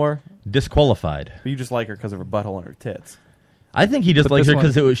one more, Disqualified. but you just like her because of her butthole and her tits. I think he just But likes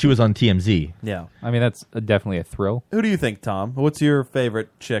this her because she was on TMZ. Yeah. I mean, that's definitely a thrill. Who do you think, Tom? What's your favorite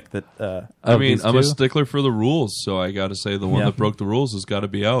chick that... I Of mean, these I'm a two? stickler for the rules, so I got to say the one Yeah. that broke the rules has got to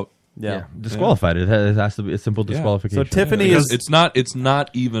be out. Yeah. Disqualified. It has to be a simple disqualification. So Tiffany Because is... it's not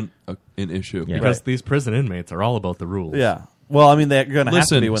even an issue. Yeah. Because Right. these prison inmates are all about the rules. Yeah. Well, I mean, they're going to have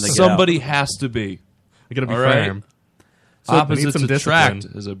to Listen, be when they somebody get out. has to be. They gotta be All right. firm. Opposites some attract,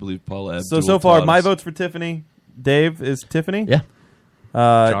 discipline. as I believe Paula Abdul So far, taught my us. vote's for Tiffany. Dave is Tiffany. Yeah.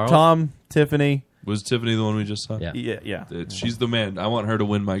 Charles? Tom, Tiffany. Was Tiffany the one we just saw? Yeah. Yeah. She's the man. I want her to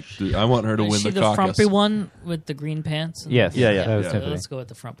win I want her to Is win she the the caucus. frumpy one with the green pants? Yes. Yeah. That was Yeah. Tiffany. Let's go with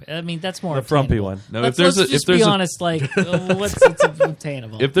the frumpy. I mean, that's more The frumpy obtainable. one. Now, Let's, if there's let's a- just if there's be a- honest, like, what's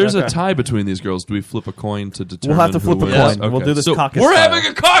obtainable? If there's a Okay. tie between these girls, do we flip a coin to determine? We'll have to who flip a wins? coin. We'll do this so caucus We're style.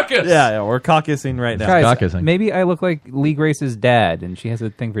 having a caucus. Yeah, we're caucusing right now. Guys, Caucusing. maybe I look like Lee Grace's dad, and she has a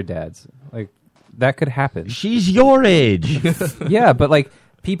thing for dads. Like that could happen. She's your age. Yeah, but like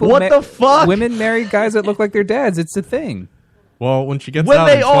people. What the fuck? Women marry guys that look like their dads. It's a thing. Well, when she gets When out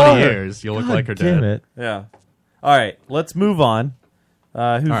they in 20 are. years, you'll look God like her damn dad. it. Yeah. All right, let's move on. Who's,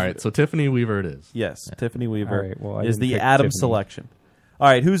 All right, so Tiffany Weaver it is. Yes, Tiffany Weaver All right, well, I is didn't the pick Adam Tiffany. selection. All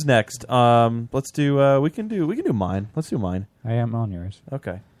right, who's next? Let's do. We can do mine. Let's do mine. I am on yours.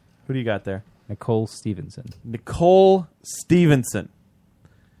 Okay. Who do you got there? Nicole Stevenson. Nicole Stevenson.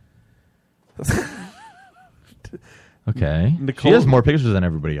 Okay. Nicole- She has more pictures than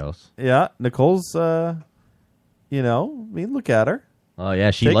everybody else. Yeah, Nicole's. I mean, look at her. Oh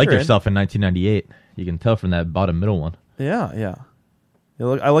yeah, she Take liked her in. herself in 1998. You can tell from that bottom middle one. Yeah, yeah.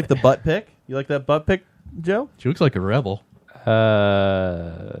 I like the butt pick. You like that butt pick, Joe? She looks like a rebel.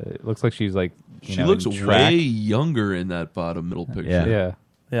 It looks like she's like. She looks way younger in that bottom middle picture. Yeah.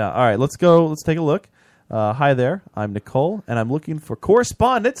 Yeah. All right, let's go. Let's take a look. Hi there. I'm Nicole, and I'm looking for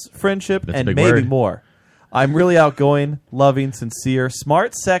correspondence, friendship, That's a and big maybe word. more. I'm really outgoing, loving, sincere,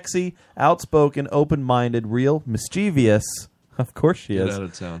 smart, sexy, outspoken, open-minded, real, mischievous. Of course she Get is. out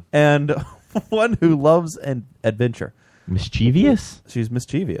of town. And one who loves an adventure. Mischievous? She's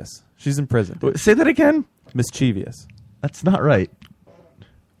mischievous. She's in prison. dude. Say that again. Mischievous. That's not right.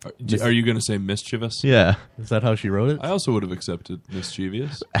 Are you going to say mischievous? Yeah. Is that how she wrote it? I also would have accepted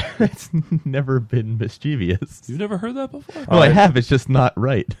mischievous. It's never been mischievous. You've never heard that before? No, I have. It's just not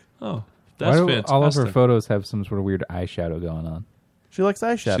right. Oh, Why that's do fantastic. all of her photos have some sort of weird eyeshadow going on? She likes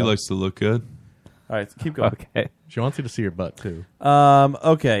eyeshadow. She likes to look good. All right, keep going. Okay. She wants you to see her butt too.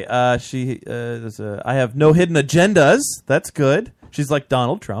 Okay. I have no hidden agendas. That's good. She's like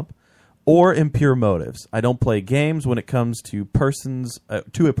Donald Trump, or impure motives. I don't play games when it comes to a person's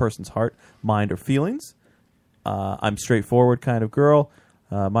heart, mind, or feelings. I'm straightforward kind of girl.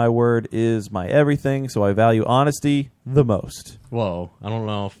 My word is my everything, so I value honesty the most. Whoa, I don't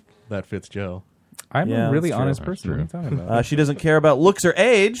know if that fits Joe. I'm Yeah, a really that's true. honest person. What are you talking about? She doesn't care about looks or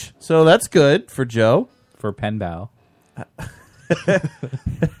age, so that's good for Joe. For pen pal.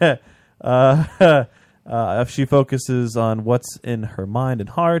 If she focuses on what's in her mind and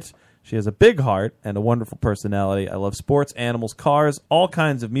heart, she has a big heart and a wonderful personality. I love sports, animals, cars, all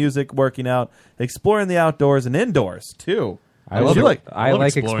kinds of music, working out, exploring the outdoors and indoors too. I like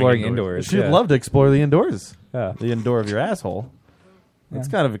exploring indoors. She'd love to explore the indoors. The indoor of your asshole. That's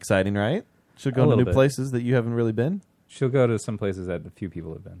kind of exciting, right? She'll go to new places that you haven't really been. She'll go to some places that a few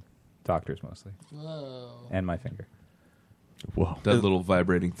people have been. Doctors mostly. Whoa. And my finger. Whoa. That little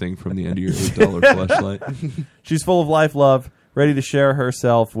vibrating thing from the end of your $8 flashlight. She's full of life, love, ready to share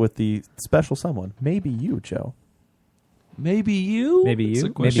herself with the special someone. Maybe you, Joe. Maybe you? Maybe you? It's a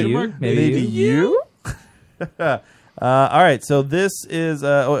question mark. Maybe you? All right, so this is...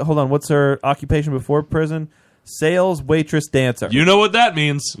 hold on, what's her occupation before prison? Sales, waitress, dancer. You know what that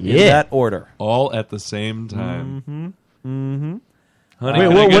means. In that order. All at the same time. Mm-hmm. Honey,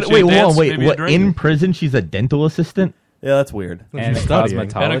 wait. In prison, she's a dental assistant? Yeah, that's weird. And a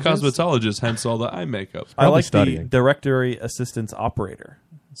cosmetologist. And a cosmetologist, hence all the eye makeup. I like the directory assistance operator.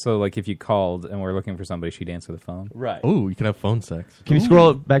 So, like, if you called and we're looking for somebody, she'd answer the phone. Right. Oh, you can have phone sex. Can you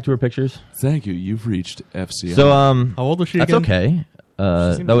scroll back to her pictures? Thank you. You've reached FCI. So, how old was she that's again? okay.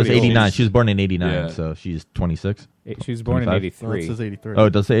 That was 89. She was born in 89, Yeah. so she's 26. She was born in 25? 83. Oh, it says 83. Oh, it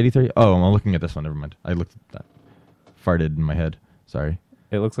does say 83? Oh, I'm looking at this one. Never mind. I looked at that. Farted in my head. Sorry.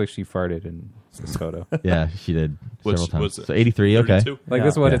 It looks like she farted in this photo. Yeah, she did several times. what's it? So 83, okay. 32? Like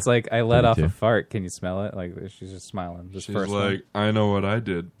this one, Yeah. it's like, I let off a 32. fart. Can you smell it? Like, she's just smiling. This She's first like, I know what I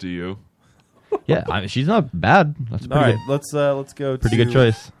did. Do you? Yeah, she's not bad. That's All pretty right, good. let's go Pretty to... good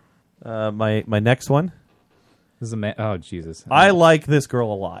choice. My next one. This is a man. Oh, Jesus. I like this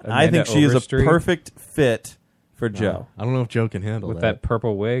girl a lot. I think she is a Overstreet? perfect fit for Joe. I don't know if Joe can handle With that. that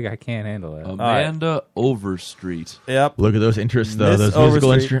purple wig, I can't handle it. Amanda Overstreet. Yep. Look at those interests, though. Miss Those musical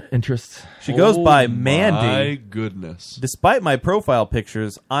Overstreet. interests. She goes by My Mandy. goodness. Despite my profile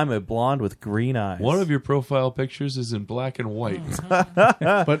pictures, I'm a blonde with green eyes. One of your profile pictures is in black and white.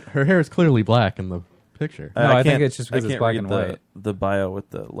 But her hair is clearly black in the picture. No, I think can't- it's just because I it's can't black read and the, white. The bio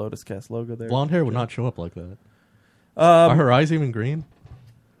with the Lotus Cast logo there. Blonde hair would not show up like that. Are her eyes even green?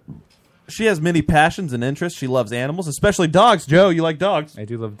 She has many passions and interests. She loves animals, especially dogs. Joe, you like dogs. I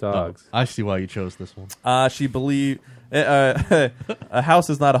do love dogs. I see why you chose this one. She believes a house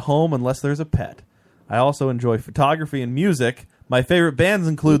is not a home unless there's a pet. I also enjoy photography and music. My favorite bands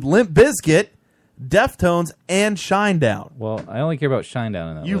include Limp Bizkit, Deftones, and Shinedown. Well, I only care about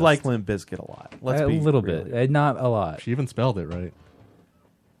Shinedown in that You list. like Limp Bizkit a lot. Let's a be little real. bit. Not a lot. She even spelled it right.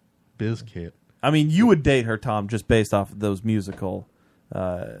 Bizkit. I mean, you would date her, Tom, just based off of those musical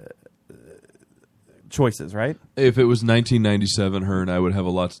choices, right? If it was 1997, her and I would have a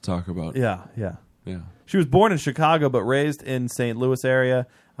lot to talk about. Yeah. She was born in Chicago but raised in St. Louis area.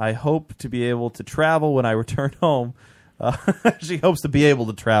 I hope to be able to travel when I return home. She hopes to be able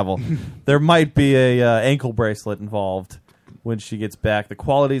to travel. There might be a ankle bracelet involved when she gets back. The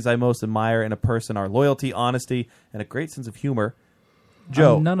qualities I most admire in a person are loyalty, honesty, and a great sense of humor.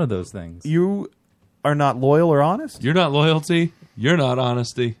 Joe, none of those things. You are not loyal or honest? You're not loyalty. You're not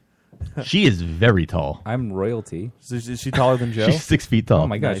honesty. She is very tall. I'm royalty. Is she taller than Joe? She's 6 feet tall. Oh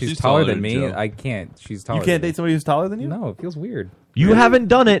my god, Nice. she's She's taller taller than than me. Joe. I can't. She's taller. You can't than date somebody who's taller than you? No, it feels weird. You haven't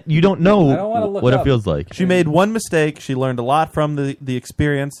done it. You don't know I don't wanna look what up. it feels like. She made one mistake. She learned a lot from the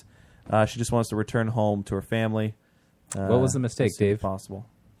experience. She just wants to return home to her family. What was the mistake, as soon as Dave? possible.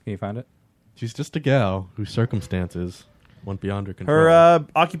 Can you find it? She's just a gal whose circumstances went beyond her control. Her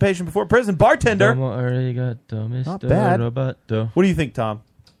occupation before prison, bartender. Not bad. Roboto. What do you think, Tom?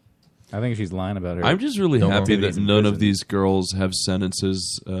 I think she's lying about her. I'm just really Don't happy activities that in none of prison. these girls have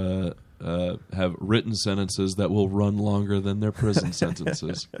sentences, have written sentences that will run longer than their prison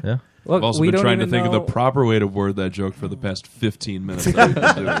sentences. Yeah. Look, I've also we been don't trying to even think of know- the proper way to word that joke for the past 15 minutes that we've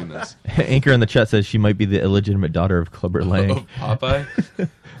been doing this. Anchor in the chat says she might be the illegitimate daughter of Clubber Lang. Of Popeye?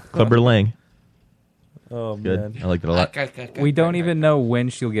 Clubber Lang. Oh, Good. man. I liked it a lot. We don't even know when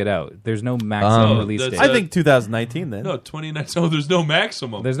she'll get out. There's no maximum release date. that's- I think 2019 then. No, 29. Oh, there's no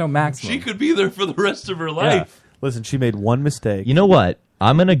maximum. There's no maximum. She could be there for the rest of her life. Listen, she made one mistake. You know what?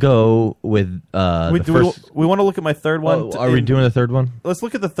 I'm going to go with we the first... want to look at my third one. Oh, are we doing the third one? Let's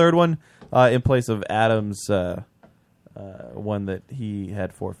look at the third one in place of Adam's one that he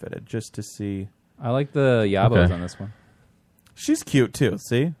had forfeited, just to see. I like the Yabos Okay. on this one. She's cute too.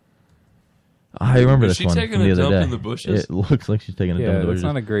 See, I remember Is this she one taking from the a other dump day. in the bushes? It looks like she's taking a dump Yeah, in the that's bushes.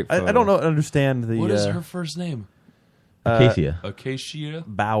 not a great photo. I don't know. Understand the. What is her first name? Acacia. Acacia?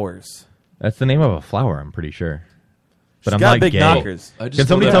 Bowers. That's the name of a flower, I'm pretty sure. But I'm got not big gay. knockers. I just Can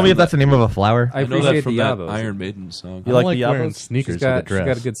somebody know tell that me if from that's the name of a flower? I know appreciate that from the that Yabos. Iron Maiden song. You like like the wearing Yabos? sneakers She's got, with a dress. she's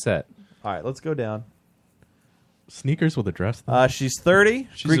got a good set. All right, let's go down. Sneakers with a dress. Though? She's 30,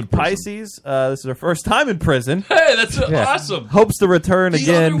 She's in Greek prison. Pisces. This is her first time in prison. Hey, that's Yeah. awesome. Hopes to return The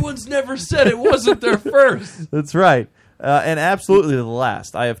again. other ones never said it wasn't their first. That's right. And absolutely the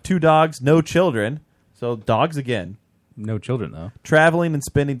last. I have 2 dogs, no children. So dogs again. No children, though. Traveling and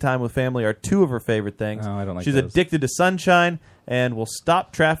spending time with family are 2 of her favorite things. Oh, I don't like She's those. addicted to sunshine and will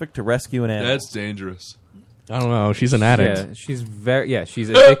stop traffic to rescue an animal. That's dangerous. I don't know. She's an addict. Yeah, she's she's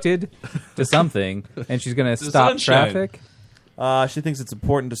addicted to something, and she's going to The stop sunshine. traffic. She thinks it's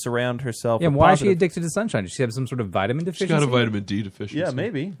important to surround herself Yeah, with why is she positive- addicted to sunshine? Does she have some sort of vitamin She's deficiency? got a vitamin D deficiency. Yeah,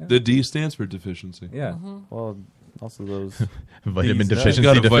 maybe. The D stands for deficiency. Yeah. Well, also those Vitamin D's,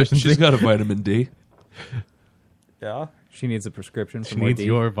 deficiency. She's got a vitamin D. Yeah. She needs a prescription for She more needs D.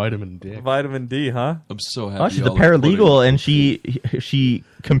 your vitamin D. Vitamin D, huh? I'm so happy. Oh, she's a y'all are putting- paralegal and she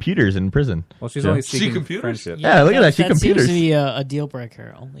computers in prison. Well, she's Yeah. only She seeking computers? friendship. Yeah, look at that. She That seems computers. to be a deal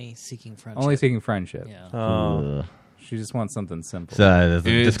breaker. Only seeking friendship. Only seeking friendship. Yeah. Oh. She just wants something simple. So,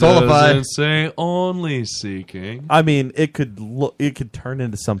 It disqualified. doesn't say only seeking. I mean, it could turn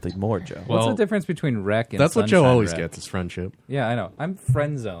into something more, Joe. What's the difference between wreck and That's what Joe sunshine always wreck? gets is friendship. Yeah, I know. I'm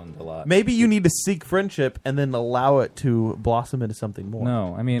friend zoned a lot. Maybe you need to seek friendship and then allow it to blossom into something more.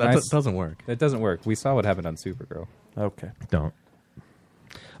 No, I mean That doesn't work. That doesn't work. We saw what happened on Supergirl. Okay. Don't.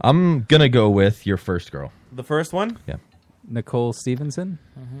 I'm gonna go with your first girl. The first one? Yeah. Nicole Stevenson.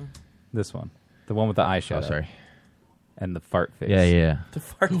 This one, the one with the eyeshadow. Oh, sorry. And the fart face. Yeah. The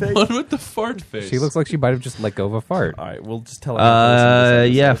fart The face? one with the fart face. She looks like she might have just let go of a fart. All right, we'll just tell her.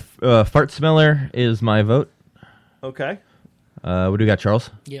 Yeah. Fart smeller is my vote. Okay. What do we got,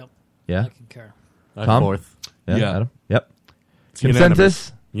 Charles? Yep. Yeah. I concur. Tom? Fourth. Yeah. Yeah. Adam? Yep. It's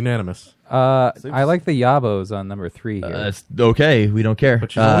Consensus? Unanimous. I like the Yabos on number 3 here. It's okay. We don't care.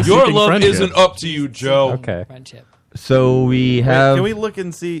 But she's only Your seeking love friendship. isn't up to you, Joe. Okay. Friendship. So we have. Can we look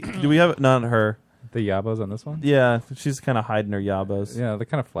and see? Do we have not her? The Yabos on this one? Yeah, she's kind of hiding her Yabos. Yeah, they're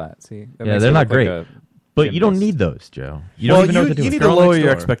kind of flat. See, That Yeah, makes they're her not look great. Like But you don't gymnast. need those, Joe. You well, don't even know what to do. you with need them. to Girl lower Next your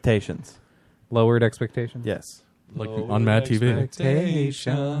Door. expectations. Lowered expectations. Yes. Like on Mad TV.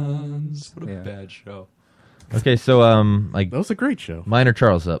 Expectations. What a Yeah. bad show. Okay, so like That was a great show. mine or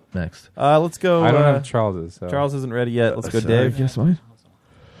Charles up next. Let's go. I don't have Charles's. So. Charles isn't ready yet. Let's go, So, Dave. Guess mine.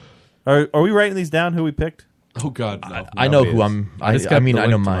 Are we writing these down? Who we picked? Oh God, no. I know who I'm. I just I got mean, the I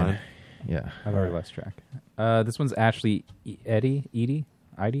know link to mine. mine. Yeah. I've already lost track. This one's Ashley Edie.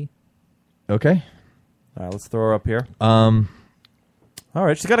 Okay. All right, let's throw her up here. Um. All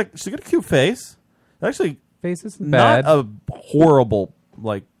right, she's got a cute face. Actually, Face isn't not bad. a horrible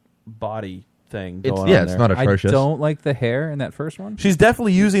like body thing. It's going yeah. on It's there. not atrocious. I don't like the hair in that first one. She's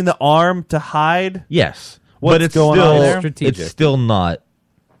definitely using the arm to hide. Yes, What's but it's going still on there? Strategic. it's still not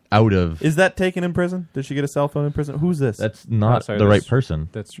out of. Is that taken in prison? Did she get a cell phone in prison? Who's this? That's not sorry, the right that's- person.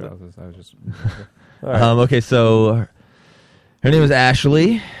 That's Charles's. I was just. All right. Okay, so her name is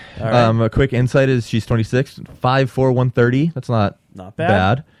Ashley. All right. A quick insight is she's 26, 5'4", 130. That's not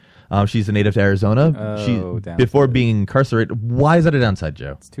bad. She's a native to Arizona. Oh, She before being incarcerated. Why is that a downside,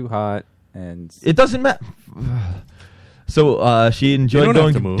 Joe? It's too hot and. It doesn't matter. So she enjoyed don't going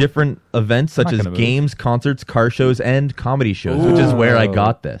have to to move. different events I'm such not as gonna move. games, concerts, car shows, and comedy shows, which is where I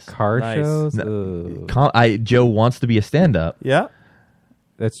got this. Car Nice. shows. No, Ugh. Joe wants to be a stand-up. Yeah.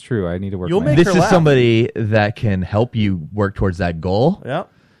 That's true. I need to work. You'll my make This her is laugh. somebody that can help you work towards that goal. Yeah.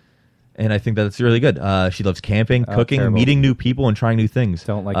 And I think that's really good. She loves camping, Oh, cooking, terrible. meeting new people, and trying new things.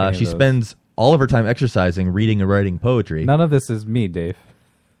 Don't like any of She those. spends all of her time exercising, reading, and writing poetry. None of this is me, Dave.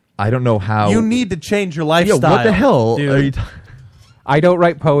 I don't know how. You need to change your Yeah, lifestyle. what the hell dude. are you? I don't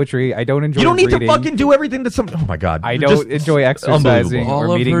write poetry. I don't enjoy. You don't need reading. to fucking do everything that some. Oh my god! I You're don't just enjoy exercising unbelievable. or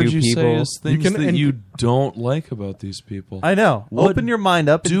All I've meeting heard new you people. say is things can- that and- you don't like about these people. I know. What Open your mind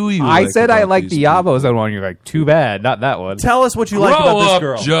up. Do you? I like said I about like these the people? Yabos on one. You're like, too bad, not that one. Tell us what you like about Grow this up,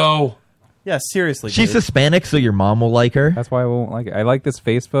 girl. Joe. Yeah, seriously. She's dude. Hispanic, so your mom will like her. That's why I won't like it. I like this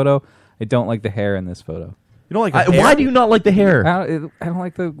face photo. I don't like the hair in this photo. You don't like her Why hair? do you not like the hair? I don't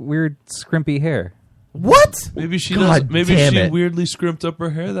like the weird scrimpy hair. What? Maybe she God does. Maybe damn she it. weirdly scrimped up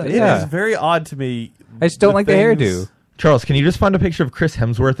her hair that It day. Yeah. is very odd to me. I just don't like the things- hairdo. Charles, can you just find a picture of Chris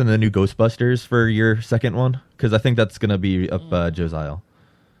Hemsworth in the new Ghostbusters for your second one? Because I think that's going to be up Joe's aisle.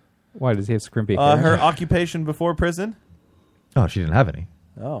 Why does he have scrimpy hair? Her occupation before prison? Oh, she didn't have any.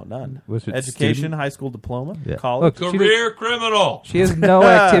 Oh, none. Was it Education, student? high school diploma, Yeah. college. Look, Career criminal. she has no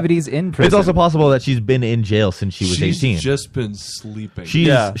activities in prison. It's also possible that she's been in jail since she was She's 18. just been sleeping.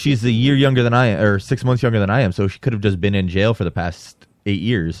 She's a year younger than I am, or 6 months younger than I am, so she could have just been in jail for the past 8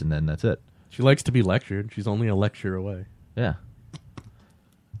 years, and then that's it. She likes to be lectured. She's only a lecture away. Yeah.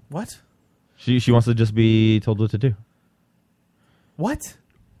 What? She wants to just be told what to do. What?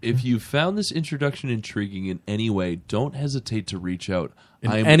 If you found this introduction intriguing in any way, don't hesitate to reach out.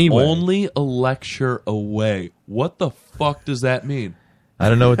 In I am any way. only a lecture away. What the fuck does that mean? I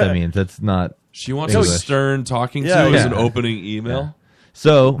don't know what that means. That's not. She wants English. a stern talking to as an opening email. Yeah.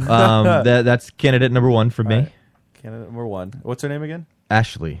 So that's candidate number 1 for me. Right. Candidate number 1. What's her name again?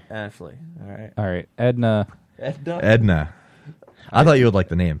 Ashley. Ashley. All right. Edna. Edna. I thought you would like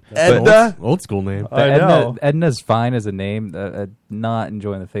the name. Edna? Old school name. I know. Edna's fine as a name. Not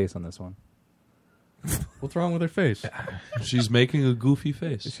enjoying the face on this one. What's wrong with her face? She's making a goofy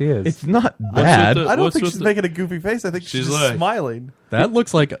face. She is. It's not bad. I don't think she's making a goofy face. I think she's like- smiling. That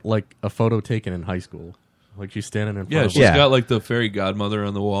looks like a photo taken in high school. Like she's standing in front Yeah, of she's got like the fairy godmother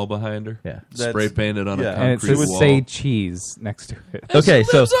on the wall behind her. Yeah. Spray painted on a and it concrete says wall. say cheese next to it. Okay,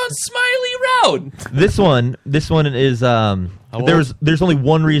 so Lives on Smiley Road. this one is there's only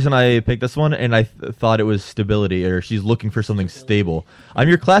one reason I picked this one, and I thought it was stability, or she's looking for something stable. I'm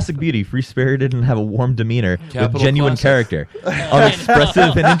your classic beauty, free spirited and have a warm demeanor Capital with genuine classic. character. I'm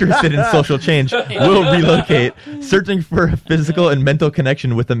expressive and interested in social change. Will relocate, searching for a physical and mental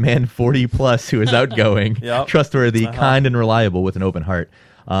connection with a man 40 plus who is outgoing, Yep. trustworthy, kind, and reliable with an open heart.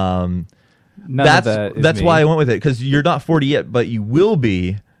 None of that is That's me. why I went with it, because you're not 40 yet, but you will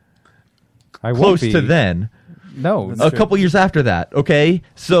be. I won't Close be. to then. No, A couple years after that, okay?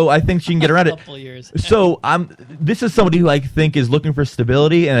 So I think she can get around it. Couple years. So this is somebody who I think is looking for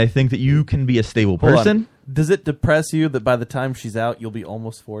stability, and I think that you can be a stable Hold on. person. Does it depress you that by the time she's out, you'll be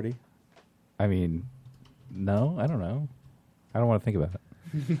almost 40? I mean, no, I don't know. I don't want to think about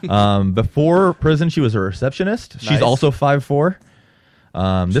it. Before prison, she was a receptionist. She's Nice. also 5'4".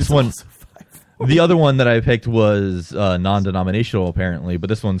 This She's one, also 5'4". the other one that I picked was non-denominational, apparently, but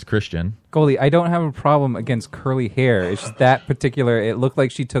this one's Christian. Goldie, I don't have a problem against curly hair. It's just that particular. It looked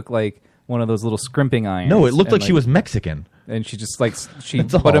like she took like one of those little scrimping irons. No, it looked and, like she was Mexican. And she just like she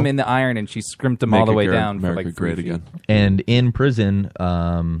That's put all. them in the iron and she scrimped them all the way down for America like 3 great feet. again. And in prison,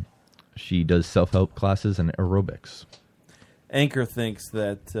 she does self-help classes and aerobics. Anchor thinks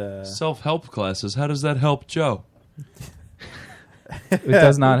that... Self-help classes. How does that help Joe? It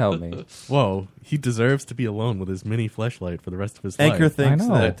does not help me. Whoa, he deserves to be alone with his mini fleshlight for the rest of his Anchor life. thinks I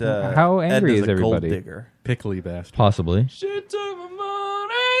know. that... How angry Edna's is a gold everybody? digger. Pickly bastard. Possibly. She took my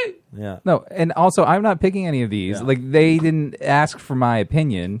money. Yeah. No, and also I'm not picking any of these. Yeah. Like they didn't ask for my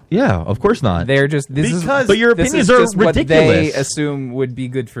opinion. Yeah, of course not. They're just this Because- is But your this opinions is are just what they ridiculous. assume would be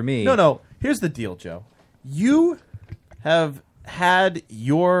good for me. No. Here's the deal, Joe. You have had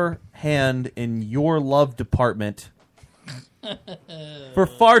your hand in your love department for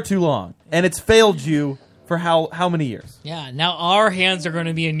far too long, and it's failed you for how many years? Yeah, now our hands are going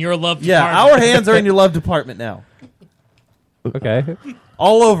to be in your love Yeah, department. our hands are in your love department now. Okay.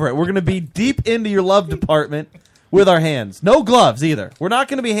 All over it. We're going to be deep into your love department with our hands. No gloves either. We're not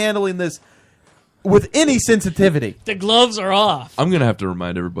going to be handling this with any sensitivity. The gloves are off. I'm gonna have to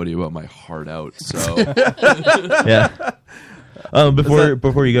remind everybody about my heart out. So Yeah.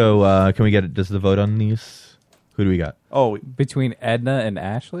 Before you go, can we get just the vote on these? Who do we got? Oh, Between Edna and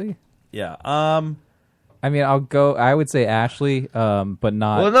Ashley? yeah. I mean, I'll go. I would say Ashley, but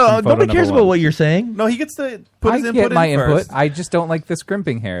not. Well, no, in photo nobody number cares one. about what you're saying. No, he gets to put his I input get my in input. first. I just don't like the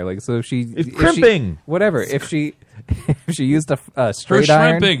scrimping hair. Like, so if she crimping. whatever. If she used a for straight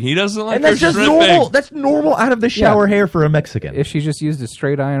iron, shrimping, he doesn't like And that's her just shrimping. normal. That's normal out of the shower hair for a Mexican. if she just used a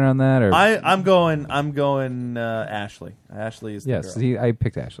straight iron on that, or I'm going Ashley. Ashley is the yes, girl. I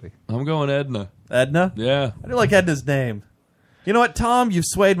picked Ashley. I'm going Edna. Edna? Yeah. I do like Edna's name. You know what, Tom? You've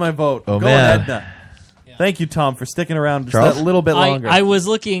swayed my vote. Oh, Go man. with Edna. Thank you, Tom, for sticking around just Charles? that little bit longer. I was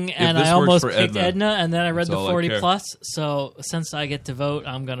looking and this I works almost for picked Edna, and then I read that's the all I 40 care. plus. So since I get to vote,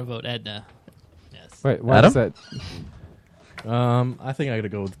 I'm going to vote Edna. Yes. Wait, what Adam? is that? I think I gotta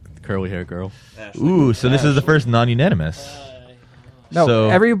go with the curly hair girl. Ooh, so this is the first non-unanimous. No, So-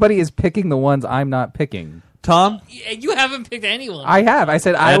 everybody is picking the ones I'm not picking. Tom? You haven't picked anyone. I have. I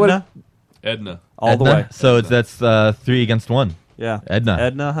said I would. Edna? Edna. All the Edna? way. So that's 3 against 1. Yeah. Edna.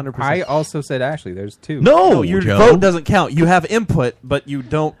 Edna, 100%. I also said Ashley. There's 2. No, your Joe. vote doesn't count. You have input, but you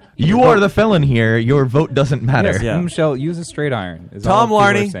don't. You are the felon here. Your vote doesn't matter. Yes, Yeah. whom shall use a straight iron? Is Tom all people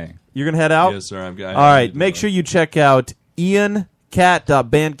are Larney, saying. you're going to head out? Yes, sir. I'm going. All right. Make sure you check out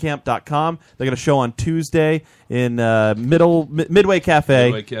iancat.bandcamp.com. They're going to show on Tuesday in Midway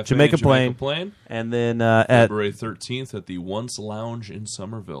Cafe, Jamaica Plain. And then at February 13th at the Once Lounge in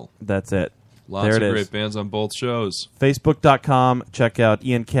Somerville. that's it. Lots there of it is. great bands on both shows. Facebook.com. Check out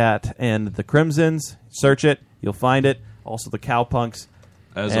Ian Cat and the Crimsons. Search it. You'll find it. Also the Cowpunks.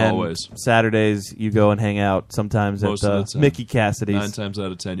 As And always. Saturdays, you go and hang out sometimes Most at of the time. Mickey Cassidy's. 9 times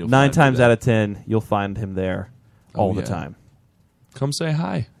out of 10, you'll Nine find times me out there. of 10, you'll find him there all the yeah. time. Come say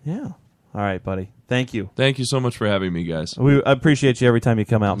hi. Yeah. All right, buddy. Thank you. Thank you so much for having me, guys. I appreciate you every time you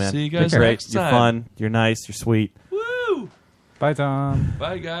come out, man. See you guys You're great. next You're time. fun. You're nice. You're sweet. Woo! Bye, Tom.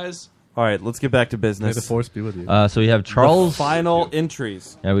 Bye, guys. All right, let's get back to business. May the force be with you. So we have Charles. The final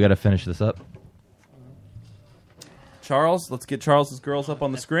entries. Yeah, we got to finish this up. Charles, let's get Charles's girls up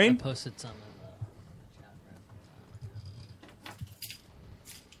on the screen. I posted some.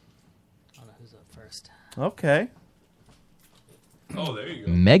 I don't know who's up first. Okay. Oh, there you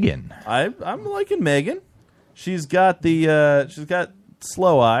go. Megan. I'm liking Megan. She's got she's got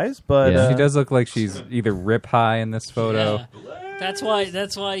slow eyes, but she does look like she's either rip high in this photo. Yeah. That's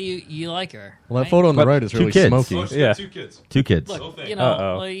why you like her. Well, that right? photo on the right is really kids. smoky. Oh, she's Yeah. got 2 kids. 2 kids. Look, you know,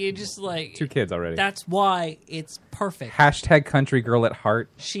 Uh-oh. well, you just like 2 kids already. That's why it's perfect. Hashtag country girl at heart.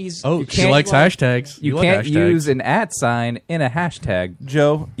 She's Oh, you she can't- likes hashtags. You like can't hashtags. use an @ sign in a hashtag.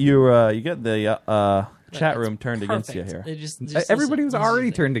 Joe, you get the chat room turned against you perfect. here. Everybody was listen.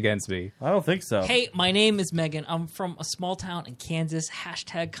 already turned against me. I don't think so. Hey, my name is Megan. I'm from a small town in Kansas.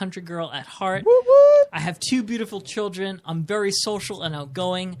 Hashtag country girl at heart. I have 2 beautiful children. I'm very social and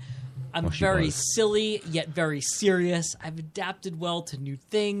outgoing. I'm very silly, yet very serious. I've adapted well to new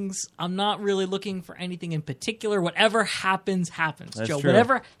things. I'm not really looking for anything in particular. Whatever happens, happens. That's Joe, true.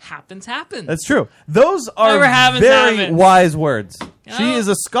 whatever happens, happens. That's true. Those are Whatever happens, very happens. wise words. She know? is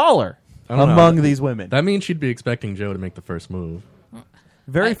a scholar I don't know. among these women. That means she'd be expecting Joe to make the first move.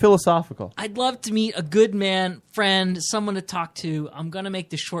 Very philosophical. I'd love to meet a good man, friend, someone to talk to. I'm going to make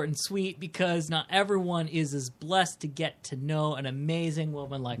this short and sweet because not everyone is as blessed to get to know an amazing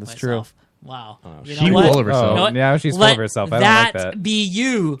woman like That's myself. Wow. You She's know what? full of herself. You know what? Now she's full Let of herself. I don't like that. be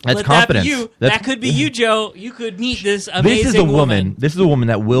you. That's Let confidence. that be you. That's- that could be you, Joe. You could meet this amazing This is a woman. This is a woman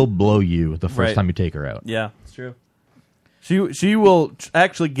that will blow you the first Right. time you take her out. Yeah, it's true. She will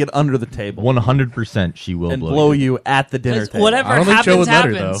actually get under the table 100% she will and blow, blow you at the dinner 'Cause table. whatever I don't think Joe happens, would let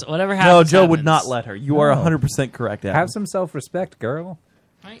her, happens. though. Whatever No, happens, Joe would happens. not let her. You are 100% correct, Adam. Have some self-respect, girl.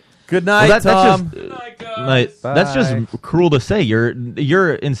 Good night, Well, Tom. That's just cruel to say.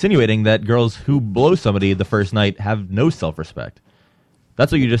 You're insinuating that girls who blow somebody the first night have no self-respect.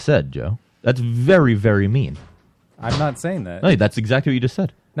 That's what you just said, Joe. That's very, very mean. I'm not saying that. No, that's exactly what you just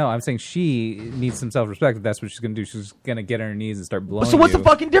said. No, I'm saying she needs some self-respect. That's what she's going to do. She's going to get on her knees and start blowing So what's the you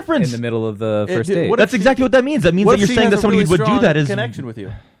fucking difference? in the middle of the first dude, date? what That's exactly what that means. That means What that if you're she saying has that a somebody really would do strong that is connection with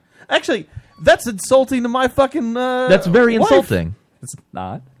you. Actually, that's insulting to my fucking. That's very wife. insulting. It's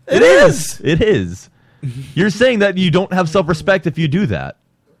not. It is. It is. You're saying that you don't have self-respect if you do that.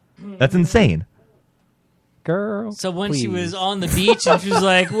 That's insane. Girl. So when she please. was on the beach and she was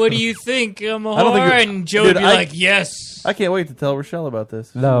like, "What do you think? I'm a I don't think whore," you're- and Joe Dude, would be I- like, "Yes." I can't wait to tell Rochelle about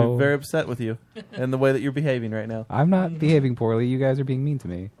this. She'll No. be very upset with you and the way that you're behaving right now. I'm not behaving poorly. You guys are being mean to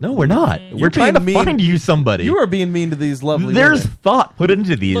me. No, we're not. You're We're trying to being mean. find you somebody. You are being mean to these lovely There's women. thought put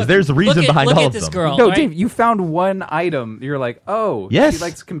into these. Look- There's reason look at- behind look all at of this them. girl. No, right? Dave, you found one item. You're like, oh, Yes. she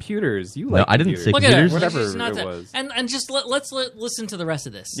likes computers. You No, like I didn't computers. say Look at her. computers. Whatever She's not it that- was. And just let's listen to the rest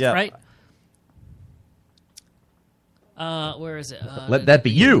of this. Yeah. Right. Where is it? Let that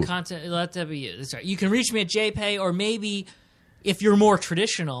be you. Content. Let that be you. That's right. You can reach me at JPay, or maybe if you're more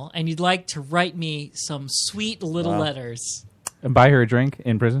traditional and you'd like to write me some sweet little letters. And buy her a drink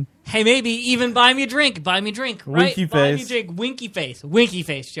in prison? Hey, maybe even buy me a drink. Buy me a drink. Right? Winky Buy me a face. drink. Winky face. Winky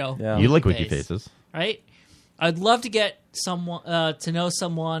face, Joe. Yeah. You like wiki faces. Right? I'd love to get someone to know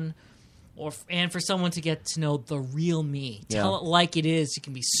someone, and for someone to get to know the real me. Tell it like it is. You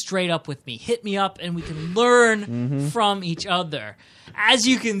can be straight up with me. Hit me up, and we can learn from each other. As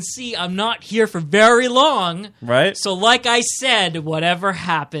you can see, I'm not here for very long. Right? So, like I said, whatever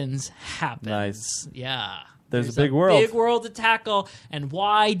happens, happens. Nice. Yeah. There's a big world. Big world to tackle, and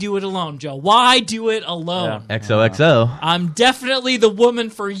why do it alone, Joe? Why do it alone? XOXO. I'm definitely the woman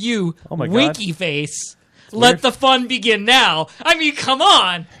for you, Oh my God. Winky face. Let the fun begin now. I mean, come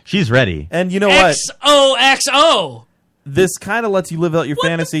on. She's ready. And you know what? XOXO. This kind of lets you live out your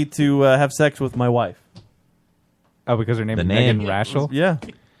fantasy to have sex with my wife. Oh, because her name The is name. Megan Rashel? Yeah.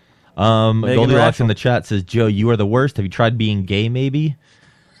 Goldilocks Rashel. in the chat says, Joe, you are the worst. Have you tried being gay, maybe?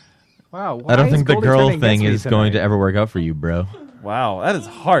 Wow. I don't why think the Goldie girl turning against thing me is going tonight? to ever work out for you, bro. Wow, that is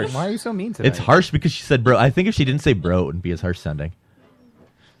harsh. Why are you so mean today? It's harsh because she said bro. I think if she didn't say bro, it wouldn't be as harsh sounding.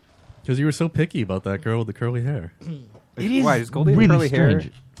 Because you were so picky about that girl with the curly hair. Why, does Goldie have really curly hair?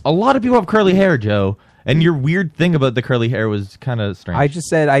 strange. A lot of people have curly hair, Joe. And your weird thing about the curly hair was kind of strange. I just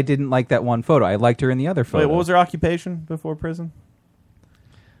said I didn't like that one photo. I liked her in the other photo. Wait, what was her occupation before prison?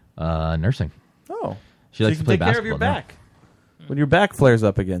 Nursing. Oh. She So likes you to play can take care of your basketball now. back. When your back flares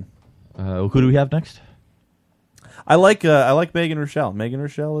up again. Who do we have next? I like Megan Rochelle. Megan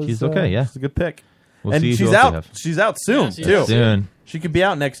Rochelle is She's okay, yeah. she's a good pick. We'll and see who she's else we out. have. She's out soon Yeah, she too. is. Soon. She could be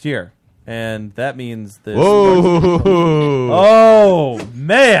out next year, and that means that. Whoa! Oh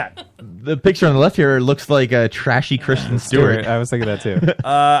man! The picture on the left here looks like a trashy Kristen Stewart. I was thinking that too.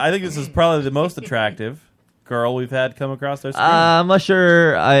 I think this is probably the most attractive girl we've had come across our screen. I'm not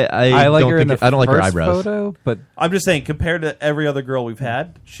sure. I like don't her in think the I don't like her first eyebrows. photo, but I'm just saying, compared to every other girl we've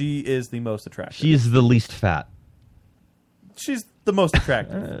had, she is the most attractive. She's the least fat. She's the most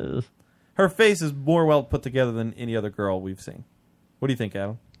attractive. Her face is more well put together than any other girl we've seen. What do you think,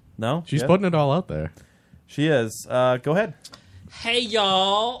 Adam? No? She's Yeah? putting it all out there. She is. Go ahead. Hey,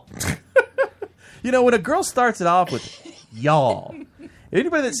 y'all. You know, when a girl starts it off with y'all,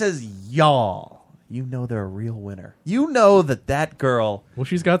 anybody that says y'all, you know they're a real winner. You know that girl... Well,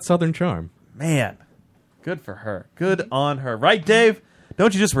 she's got Southern charm. Man, good for her. Good on her. Right, Dave?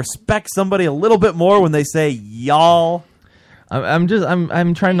 Don't you just respect somebody a little bit more when they say y'all? I'm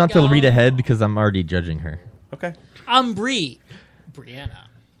trying not to read ahead because I'm already judging her. Okay. I'm Brianna.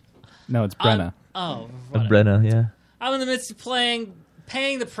 No, it's Brenna. Brenna, yeah. I'm in the midst of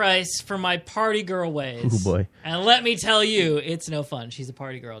paying the price for my party girl ways. Oh boy. And let me tell you, it's no fun. She's a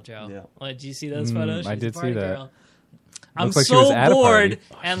party girl, Joe. Yeah. Like, did you see those photos? I She's did a party see that. girl. I'm Looks like she was so at a bored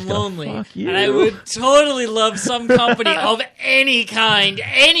party. and lonely, fuck you. and I would totally love some company of any kind.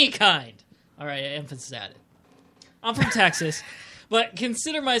 Any kind. All right, emphasis added. I'm from Texas, but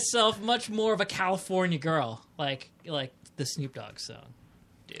consider myself much more of a California girl, like the Snoop Dogg song,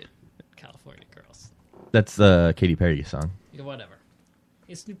 dude. California girls. That's the Katy Perry song. Yeah, whatever.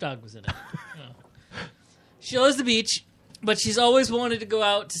 Yeah, Snoop Dogg was in it. You know. She loves the beach, but she's always wanted to go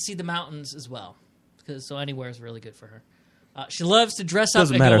out to see the mountains as well, so anywhere is really good for her. She loves to dress up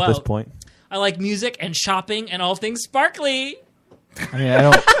Doesn't and matter go at this out. point. I like music and shopping and all things sparkly. I mean, I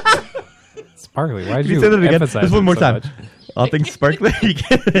don't. Sparkly. Why did Can you say that again? emphasize Just one it more so time. much? All things sparkly. I like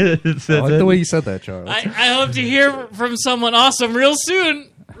the way you said that, Charles. I hope to hear from someone awesome real soon.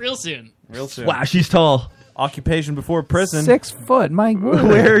 Real soon. Real soon. Wow, she's tall. Occupation before prison. 6 foot. My word.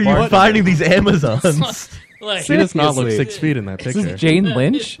 Where are you finding these Amazons? Like, She does not look Seriously. 6 feet in that Is picture. this Jane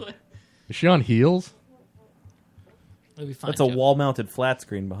Lynch? Is she on heels? It'll be fine, That's a Joe. wall-mounted flat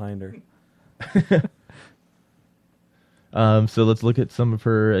screen behind her. So let's look at some of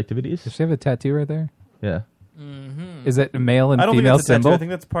her activities. Does she have a tattoo right there? Yeah. Mm-hmm. Is it a male and I don't female think that's a tattoo. symbol? I think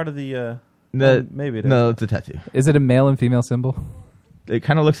that's part of the... maybe it is. No, it's a tattoo. Is it a male and female symbol? It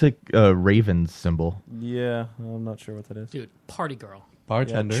kind of looks like a raven's symbol. Yeah, I'm not sure what that is. Dude, party girl.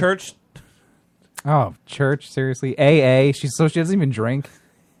 Bartender. Yeah, church. Oh, church, seriously. AA. She doesn't even drink.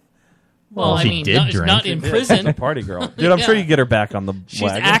 Well, I she mean, did not, drink. not in prison. Party girl. Dude, I'm sure Yeah. you get her back on the She's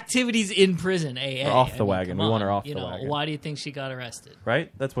wagon. activities in prison, AA. Or off the I mean, wagon. come We want on. her off You the know, wagon. why do you think she got arrested? Right?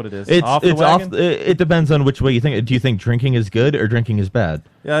 That's what it is. It's off it's the wagon? off. It depends on which way you think. Do you think drinking is good or drinking is bad?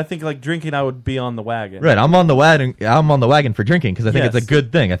 Yeah, I think like drinking, I would be on the wagon. Right. I'm on the wagon. I'm on the wagon for drinking because I think Yes. it's a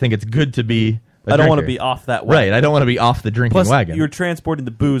good thing. I think it's good to be. I don't want to drinker. be off that wagon. Right. I don't want to be off the drinking Plus, wagon. you're transporting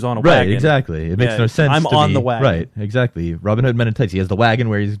the booze on a Right, wagon. exactly. It makes Yeah, no sense. I'm to on be- the wagon. Right, exactly. Robin Hood Men in Tights. He has the wagon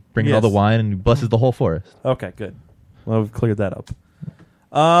where he's bringing all the Yes. wine and he blesses the whole forest. Okay, good. Well, we've cleared that up.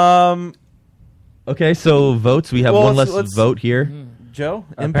 Okay, so votes. We have Well, one less let's- vote here. Joe?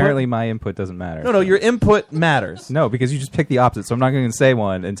 Apparently, my input doesn't matter. No, your input matters. No, because you just picked the opposite, so I'm not going to say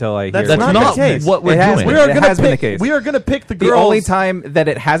one until I That's hear not what the case. what we're It has doing. been. We are It gonna has been the pick- case. we are going to pick the The girls. only time that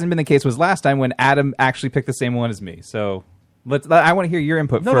it hasn't been the case was last time when Adam actually picked the same one as me. So I want to hear your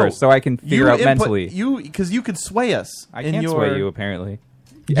input first, so I can figure out mentally. Because you could sway us. I in can't your... sway you, apparently.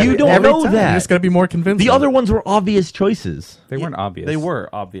 You don't every know time. that. You just got to be more convincing. The other ones were obvious choices. They weren't obvious. They were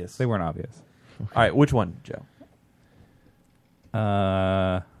obvious. They weren't obvious. All right, which one, Joe?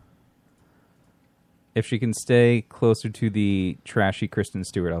 If she can stay closer to the trashy Kristen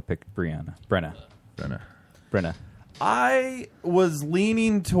Stewart, I'll pick Brenna. I was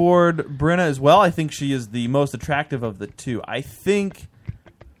leaning toward Brenna as well. I think she is the most attractive of the two. I think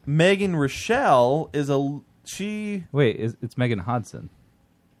Megan Rochelle is Wait, it's Megan Hodson.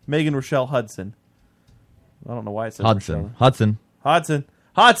 Megan Rochelle Hudson. I don't know why it says Hudson. Rochelle.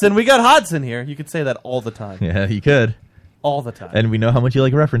 Hudson. We got Hudson here. You could say that all the time. Yeah, you could. All the time. And we know how much you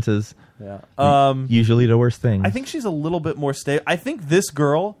like references. Yeah. Usually the worst things. I think she's a little bit more stable. I think this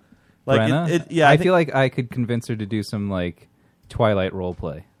girl, like, Brenna? I feel like I could convince her to do some like Twilight role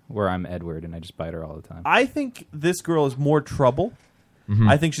play where I'm Edward and I just bite her all the time. I think this girl is more trouble. Mhm.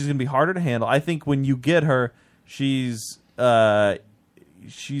 I think she's going to be harder to handle. I think when you get her, she's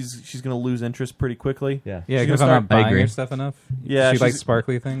she's going to lose interest pretty quickly. Yeah, because I'm not buying her stuff enough. Yeah, she likes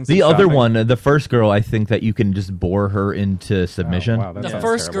sparkly things. The other one, the first girl, I think that you can just bore her into submission. Oh, wow, The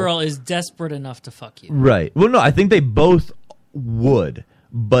first girl is desperate enough to fuck you. Right. Well, no, I think they both would.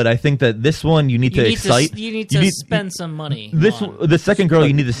 But I think that this one you need to excite. You need to spend some money. The second girl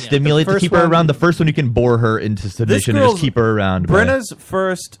you need to stimulate to keep her around. The first one you can bore her into submission and just keep her around. Brenna's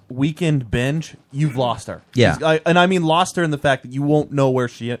first weekend binge, you've lost her. Yeah. And I mean lost her in the fact that you won't know where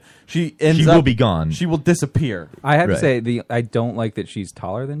she will be gone. She will disappear. I have to say, I don't like that she's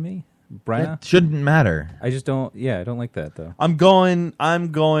taller than me. Brenna It shouldn't matter. I just don't. Yeah, I don't like that though. I'm going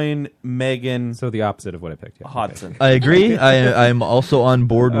Megan. So the opposite of what I picked. Yeah. Hodson. I agree. I'm also on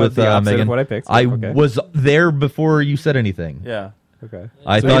board with the opposite Megan. of what I picked. I Okay. was there before you said anything. Yeah. Okay.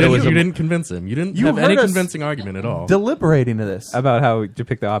 So you didn't convince him. You didn't have any heard us convincing argument at all. Deliberating to this about how to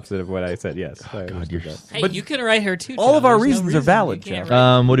pick the opposite of what I said. Yes. Oh, God, you're Hey, you can write her too. all Joe. of our There's no reasons are reason valid, you can't Joe.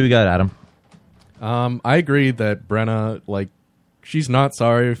 write- What do we got, Adam? I agree that Brenna, she's not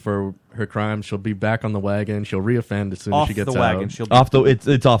sorry for her crimes. She'll be back on the wagon. She'll reoffend as soon as she gets the wagon. out. She'll be, Off the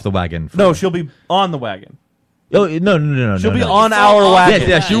it's off the wagon. no, she'll be on the wagon. Oh no! She'll be no. on our wagon.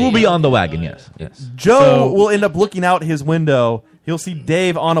 Yes, she will be on the wagon. Yes. Joe will end up looking out his window. He'll see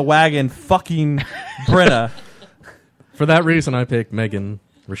Dave on a wagon fucking Brenna. For that reason, I picked Megan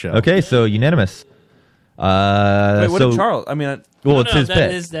Rochelle. Okay, so unanimous. Wait, what so did Charles? I mean, well, it's his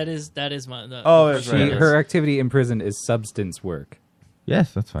pick. That is my. That's right. Her activity in prison is substance work.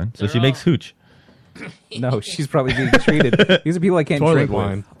 Yes, that's fine. So she makes hooch. No, she's probably being treated. These are people I can't Toilet drink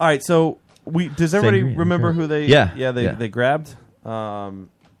wine. with. All right, so does everybody Sangria, remember okay. who they? Yeah. They grabbed. Mine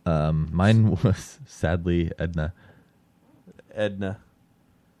was sadly Edna.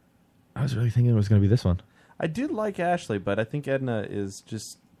 I was really thinking it was going to be this one. I did like Ashley, but I think Edna is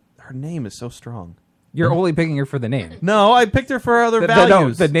just her name is so strong. You're only picking her for the name. No, I picked her for her other No,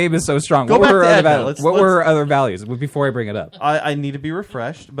 values. the name is so strong. Go What back were her to other Edna. values? Let's- What were her let's- other values? Before I bring it up. I need to be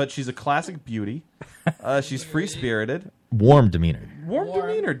refreshed, but she's a classic beauty. She's free spirited, Warm demeanor. warm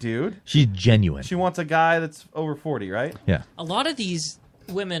demeanor, dude. She's genuine. She wants a guy that's over 40, right? Yeah. A lot of these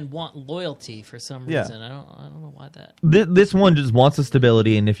women want loyalty for some Yeah. reason. I don't know why that. This one just wants the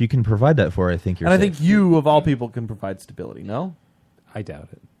stability, and if you can provide that for her, I think you're And I safe. think you, of all people, can provide stability. No, I doubt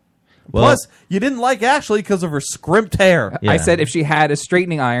it. Well- Plus, you didn't like Ashley because of her scrimped hair. Yeah. I said if she had a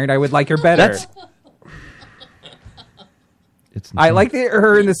straightening iron, I would like her better. I like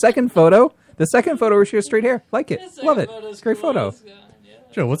her in the second photo. The second photo where she has straight hair. Like it. Love it. It's a great photo.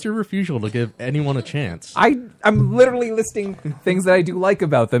 Joe, what's your refusal to give anyone a chance? I'm literally listing things that I do like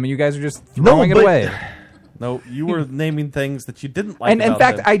about them, and you guys are just throwing it away. No, you were naming things that you didn't like. And in about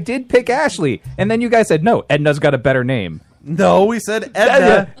fact, them. I did pick Ashley, and then you guys said no. Edna's got a better name. No, we said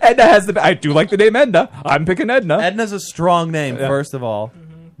Edna. Edna has the. I do like the name Edna. I'm picking Edna. Edna's a strong name, first of all.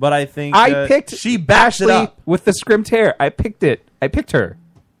 But I think I picked. she backs Ashley it up with the scrimped hair. I picked it. I picked her.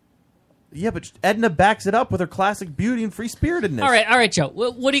 Yeah, but Edna backs it up with her classic beauty and free spiritedness. All right, Joe.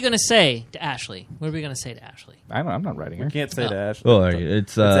 What are you going to say to Ashley? What are we going to say to Ashley? I'm not writing her. We can't say to Ashley. Oh,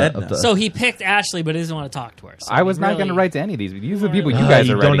 it's Edna. So he picked Ashley, but he doesn't want to talk to her. So I was he not really- going to write to any of these. These are the people you guys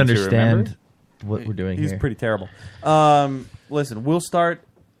you are don't writing understand to, what we're doing He's here. pretty terrible. Listen, we'll start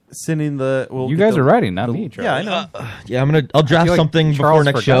sending the. You guys are writing, not me, Charles. Yeah, I know. Yeah, I'll draft feel like something before Charles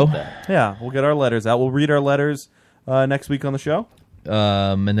next forgot show. that. Yeah, we'll get our letters out. We'll read our letters next week on the show.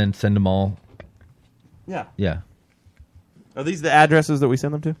 And then send them all. Yeah. Yeah. Are these the addresses that we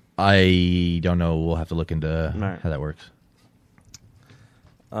send them to? I don't know. We'll have to look into right. how that works.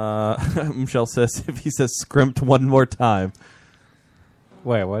 Michelle says if he says scrimped one more time.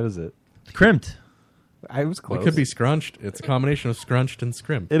 Wait, what is it? Crimped. I was close. It could be scrunched. It's a combination of scrunched and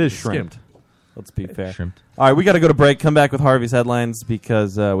scrimped. It is It's shrimped. skimped. Let's be fair. Shrimped. All right, we got to go to break. Come back with Harvey's headlines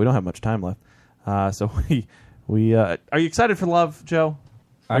because we don't have much time left. So we are you excited for Love, Joe?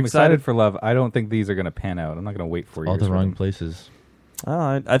 I'm excited for Love. I don't think these are going to pan out. I'm not going to wait 4 years. All the for wrong them. places.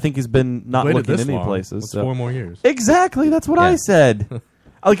 I think he's been not Waited looking this any long. places. What's so. 4 more years? Exactly, that's what I said.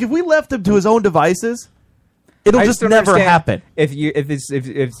 Like if we left him to his own devices, it'll I just don't never understand happen. If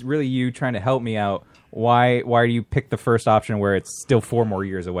it's really you trying to help me out, why do you pick the first option where it's still 4 more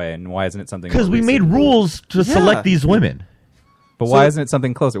years away, and why isn't it something? Because more we made recent? rules to select these women. But why isn't it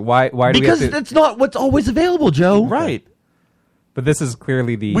something closer? Why do we have Because to? that's not what's always available, Joe. Right. But this is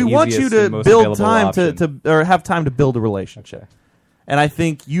clearly the We want you easiest to and most build available time option. or have time to build a relationship. And I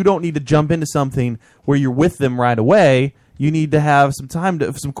think you don't need to jump into something where you're with them right away. You need to have some time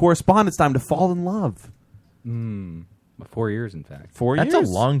some correspondence time to fall in love. 4 years, in fact. 4 That's years.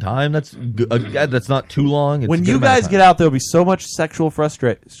 a long time. That's that's not too long. It's When a good you amount of guys time. get out, there'll be so much sexual oh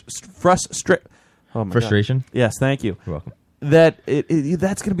my God. Frustration? Yes, thank you. You're welcome. that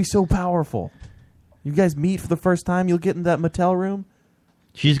that's going to be so powerful. You guys meet for the first time. You'll get in that Mattel room.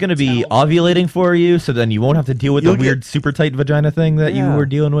 She's going to be ovulating for you, so then you won't have to deal with the weird super tight vagina thing that you were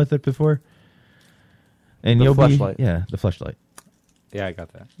dealing with it before. And The you'll fleshlight. be the fleshlight. Yeah, I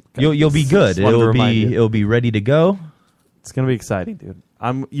got that. You'll be good. Just wanted to remind you. It'll be ready to go. It's going to be exciting, dude.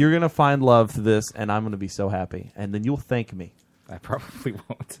 You're going to find love to this, and I'm going to be so happy. And then you'll thank me. I probably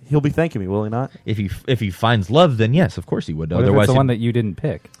won't. He'll be thanking me, will he not? If he finds love, then yes, of course he would. What Otherwise, if it's the one that you didn't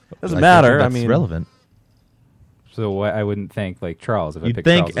pick? Doesn't matter. That's I mean, relevant. So I wouldn't thank like Charles if I You'd picked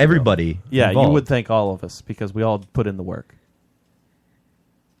thank Charles as a everybody. girl. Yeah, involved. you would thank all of us because we all put in the work.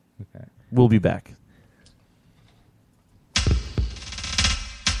 Okay. We'll be back.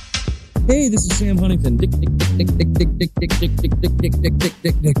 Hey, this is Sam Huntington. Dick.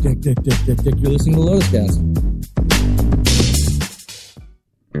 You're listening to Lotus Cast.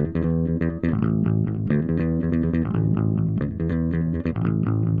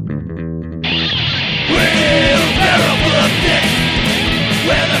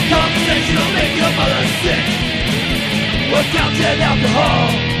 Where the conversation will make your mother sick. We'll count in alcohol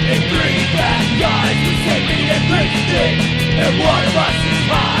and bring back guys with safety and great stick. And one of us is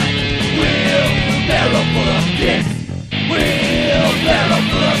mine. Wheelbarrow full of dicks. Wheelbarrow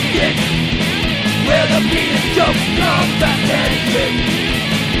full of dicks. Where the penis jokes come fast and quick.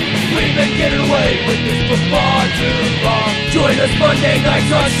 We've been getting away with this for far too long. Join us Monday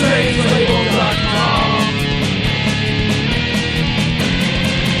nights on strangelabel.com.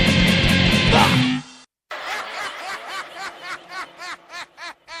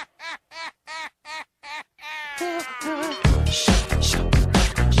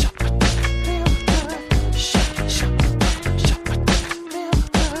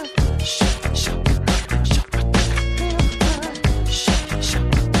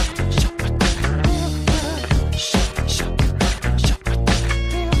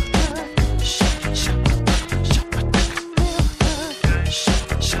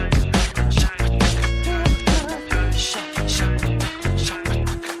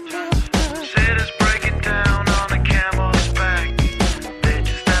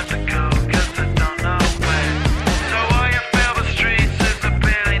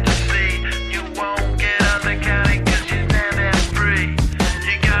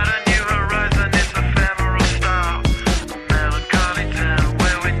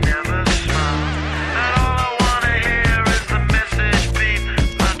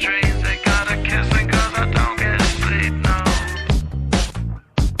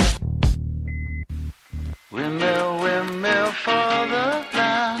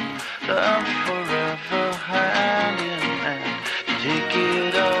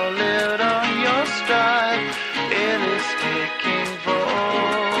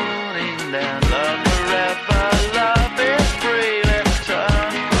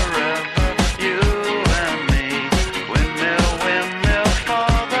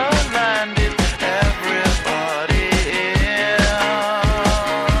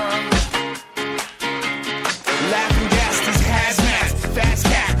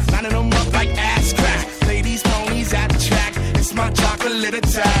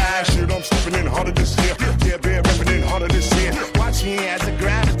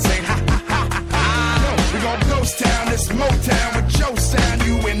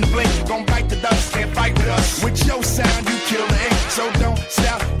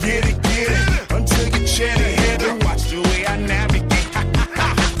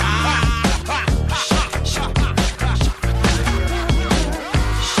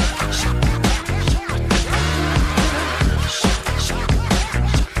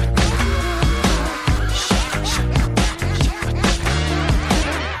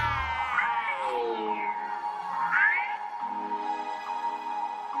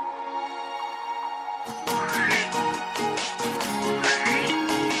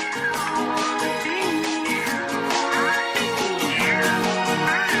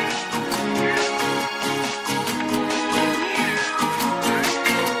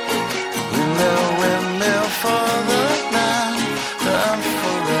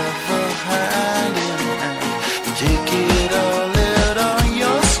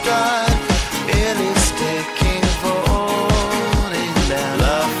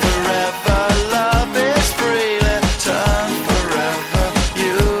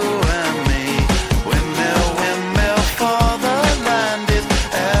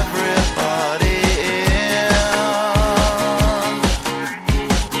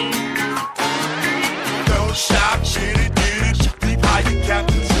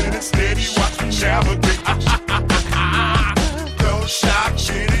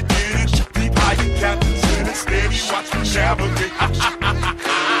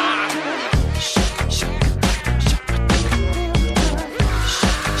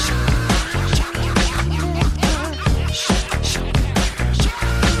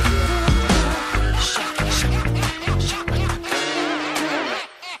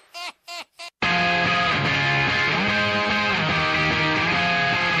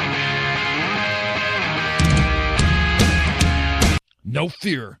 No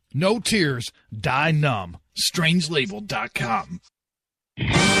fear, no tears, die numb. Strangelabel.com.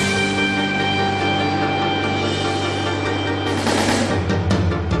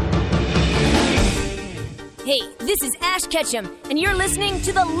 Hey, this is Ash Ketchum, and you're listening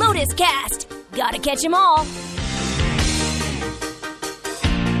to the Lotus Cast. Gotta catch 'em all.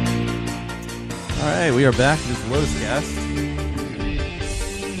 All right, we are back to this Lotus Cast.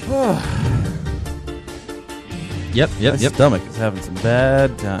 Yep. My stomach is having some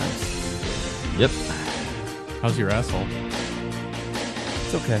bad times. Yep. How's your asshole?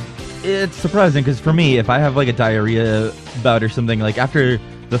 It's okay. It's surprising because for me, if I have like a diarrhea bout or something, like after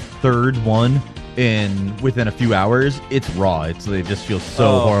the third one within a few hours, it's raw. It just feels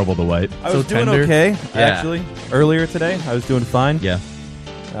so horrible to wipe. I was doing tender. okay, Yeah. actually. Earlier today, I was doing fine. Yeah.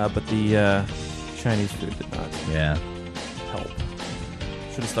 But the Chinese food did not help.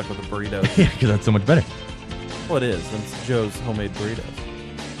 Should have stuck with the burritos. Yeah, because that's so much better. Well, it is. It's Joe's homemade burritos.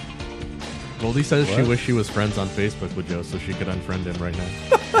 Goldie says she What? wished she was friends on Facebook with Joe so she could unfriend him right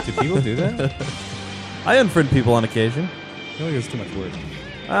now. Do people do that? I unfriend people on occasion. I feel like it's too much work.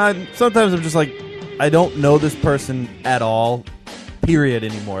 Sometimes I'm just like, I don't know this person at all, period,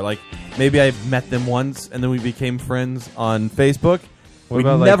 anymore. Like, maybe I met them once, and then we became friends on Facebook. What We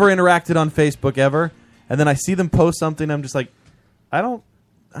about, like- never interacted on Facebook ever. And then I see them post something, I'm just like, I don't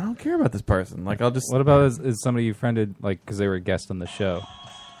care about this person. Like, I'll just... What about is somebody you friended, like, because they were a guest on the show?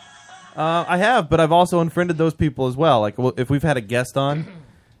 I have, but I've also unfriended those people as well. Like, if we've had a guest on,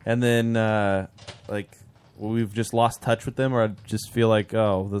 and then, like, we've just lost touch with them, or I just feel like,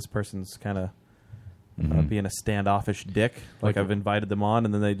 oh, this person's kind of being a standoffish dick. Like, I've invited them on,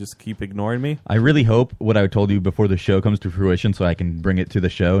 and then they just keep ignoring me. I really hope what I told you before the show comes to fruition so I can bring it to the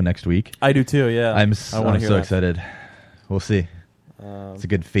show next week. I do too, yeah. I'm I so wanna hear that. excited. We'll see. It's a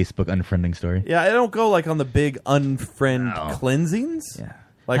good Facebook unfriending story. Yeah, I don't go, like, on the big unfriend cleansings. Yeah.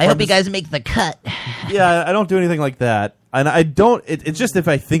 Like, I I'm hope you just- guys make the cut. Yeah, I don't do anything like that. And I don't... it's just if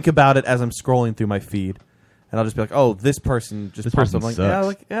I think about it as I'm scrolling through my feed, and I'll just be like, oh, this person just This popped person up.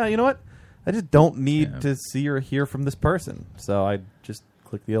 sucks. Yeah, you know what? I just don't need to see or hear from this person. So I just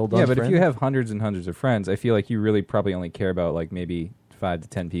click the old Yeah, but unfriend. if you have hundreds and hundreds of friends, I feel like you really probably only care about, like, maybe 5 to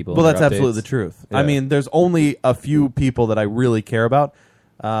 10 people. Well, in that's your absolutely updates. the truth. Yeah. I mean, there's only a few people that I really care about.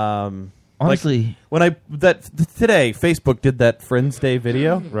 Honestly, like today, Facebook did that Friends Day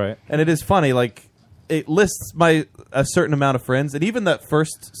video, right? And it is funny. Like, it lists a certain amount of friends, and even that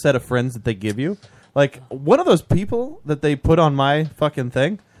first set of friends that they give you, like one of those people that they put on my fucking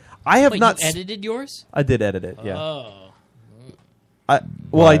thing, I have Wait, not you edited yours? I did edit it. Yeah. Oh.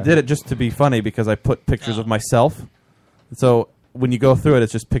 I did it just to be funny because I put pictures of myself. So when you go through it,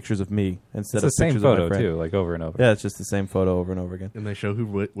 it's just pictures of me instead It's of the same pictures of my photo, friend. too, like over and over. Yeah, it's just the same photo over and over again. And they show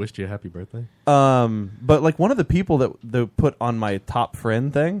who wished you a happy birthday? But like one of the people that they put on my top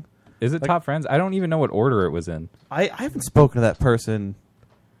friend thing. Is it top friends? I don't even know what order it was in. I haven't spoken to that person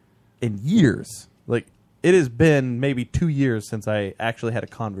in years. Like, it has been maybe 2 years since I actually had a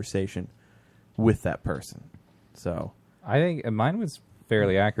conversation with that person. So I think mine was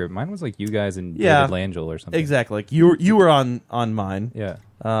fairly accurate. Mine was like you guys and yeah, David Langell or something. Exactly. Like you were on mine. Yeah.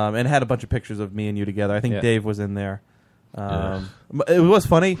 And had a bunch of pictures of me and you together. I think Yeah. Dave was in there. It was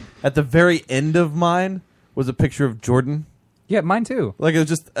funny. At the very end of mine was a picture of Jordan. Yeah, mine too. Like, it was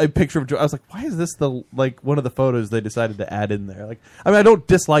just a picture of Jordan. I was like, why is this one of the photos they decided to add in there? Like, I mean, I don't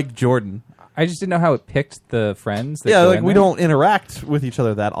dislike Jordan. I just didn't know how it picked the friends. That Yeah, go like in we there. don't interact with each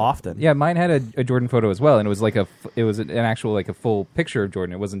other that often. Yeah, mine had a Jordan photo as well, and it was like it was an actual like a full picture of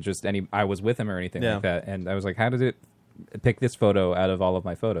Jordan. It wasn't just I was with him or anything Yeah. like that. And I was like, how did it pick this photo out of all of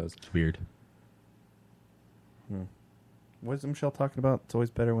my photos? It's weird. What is Michelle talking about? It's always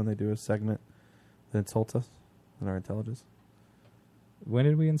better when they do a segment that insults us and our intelligence. When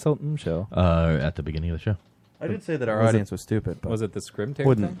did we insult Michelle? At the beginning of the show. I did say that our Was audience it- was stupid. But was it the scrim tape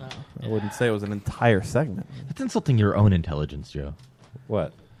wouldn't, thing? I wouldn't say it was an entire segment. That's insulting your own intelligence, Joe.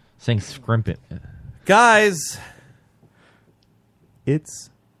 What? Saying scrimp it. Guys, it's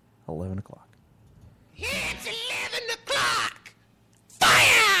 11 o'clock. It's 11 o'clock.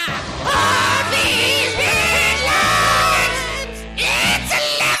 Fire! All these headlines! It's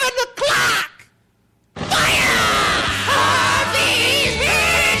 11 o'clock. Fire! All these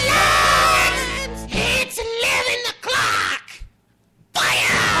headlines! It's 11 o'clock.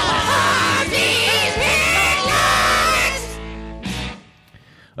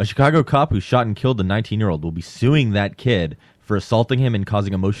 A Chicago cop who shot and killed a 19-year-old will be suing that kid for assaulting him and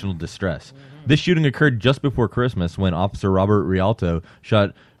causing emotional distress. This shooting occurred just before Christmas when Officer Robert Rialto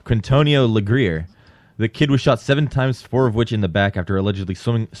shot Quintonio Legrier. The kid was shot 7 times, 4 of which in the back after allegedly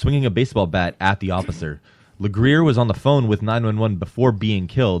swinging a baseball bat at the officer. Legrier was on the phone with 911 before being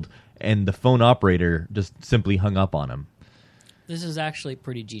killed, and the phone operator just simply hung up on him. This is actually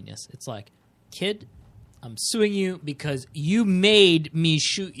pretty genius. It's like, kid, I'm suing you because you made me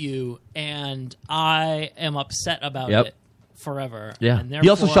shoot you, and I am upset about it forever. Yeah. And He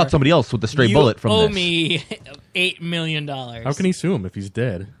also shot somebody else with a stray bullet from this. You owe this. me $8 million. How can he sue him if he's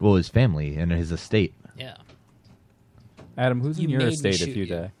dead? Well, his family and his estate. Yeah. Adam, who's You in your made me estate if shoot you you.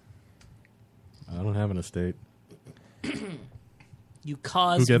 die? I don't have an estate. You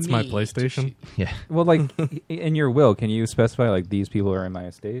caused Who gets my me to PlayStation? Yeah. Well, like in your will, can you specify like these people are in my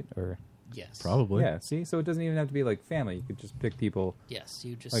estate or? Yes. Probably. Yeah. See, so it doesn't even have to be like family. You could just pick people. Yes,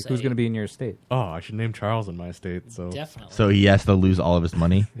 you just like say- who's going to be in your estate. Oh, I should name Charles in my estate. So Definitely. So he has to lose all of his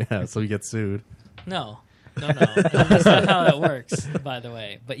money? Yeah, so he gets sued. No. That's not how that works, by the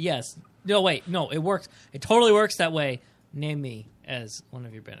way. But yes. No, wait. No, it works. It totally works that way. Name me as one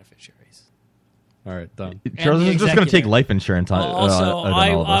of your beneficiaries. All right, done. Charles is just going to take life insurance on Also, on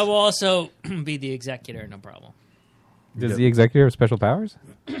all of us. I will also be the executor, no problem. Does the execucutive have special powers?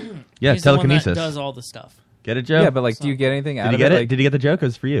 Yeah, He's the one that telekinesis. does all the stuff. Get it, Joe? Yeah, but like, do you get anything out Did of you get it? it? Like, Did you get the joke? It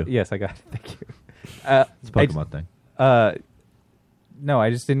was for you. Yes, I got it. Thank you. It's a Pokemon thing. No, I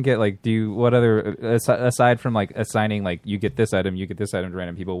just didn't get like. Do you what other aside from like assigning like you get this item to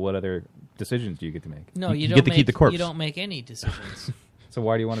random people? What other decisions do you get to make? No, you, get don't to make, keep the corpse. You don't make any decisions. So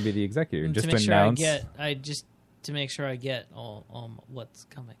why do you want to be the executor? Just to make to sure announce. to make sure I get all what's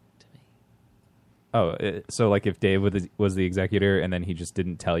coming to me. Oh, so like if Dave was the executor and then he just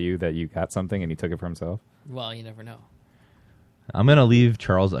didn't tell you that you got something and he took it for himself? Well, you never know. I'm going to leave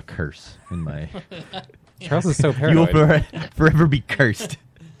Charles a curse in my... Charles is so You paranoid. will forever be cursed.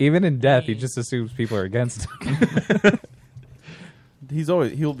 Even in death, he just assumes people are against him.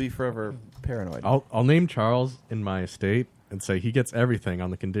 He'll be forever paranoid. I'll name Charles in my estate and say he gets everything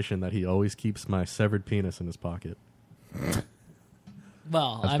on the condition that he always keeps my severed penis in his pocket.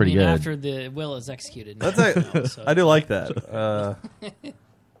 Well, That's I pretty mean, good. after the will is executed. That's I do like that.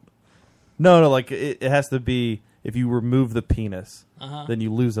 No, like it has to be if you remove the penis, then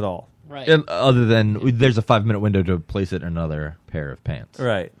you lose it all. Right. And other than there's a 5-minute window to place it in another pair of pants.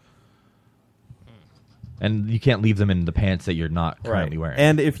 Right. And you can't leave them in the pants that you're not currently wearing.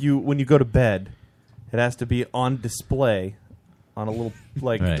 And when you go to bed, it has to be on display on a little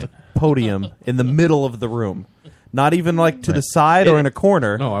Right. podium in the middle of the room. Not even like to the side or in a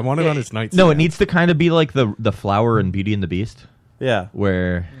corner. No, I want it on his nightstand. No, it needs to kind of be like the flower in Beauty and the Beast. Yeah.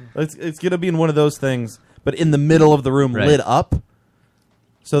 Where It's going to be in one of those things, but in the middle of the room, Right. lit up,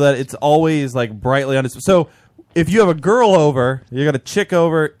 so that it's always like brightly on display. So if you have a girl over, you got a chick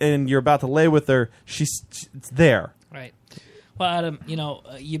over, and you're about to lay with her, it's there. Right. Well, Adam,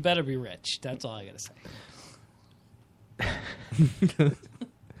 you better be rich. That's all I got to say.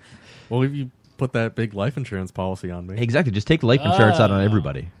 Well, if you put that big life insurance policy on me. Exactly. Just take life insurance out on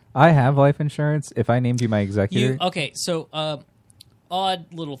everybody. I have life insurance. If I named you my executor, Okay, so odd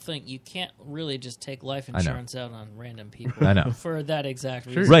little thing. You can't really just take life I know. insurance out on random people. I know. For that exact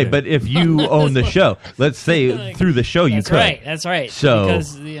reason. Right, but if you own the show, let's say Like, through the show you that's could. right. That's right. So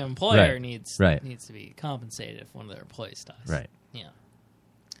because the employer right, needs right. to be compensated if one of their employees dies. Right. Yeah.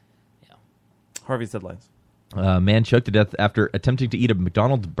 Harvey's headlines. Man choked to death after attempting to eat a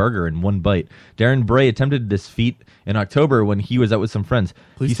McDonald's burger in one bite. Darren Bray attempted this feat in October when he was out with some friends.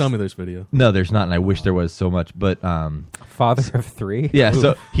 Please tell me there's video. No, there's not, and I wish there was so much. But father of 3. yeah,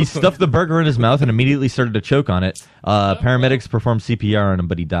 so he stuffed the burger in his mouth and immediately started to choke on it. Paramedics performed CPR on him,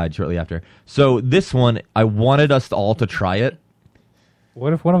 but he died shortly after. So this one, I wanted us all to try it.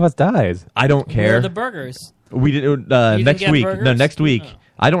 What if one of us dies? I don't Where care. are the burgers? We did You didn't next get week. No, burgers? next week.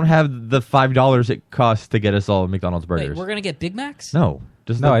 I don't have the $5 it costs to get us all McDonald's burgers. Wait, we're gonna get Big Macs? No,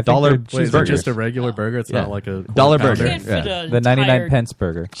 just No, the I think dollar they're Wait, is it cheeseburgers. just a regular burger? It's Yeah. not like a dollar quarter burger. You can't fit Yeah. an The 99 entire pence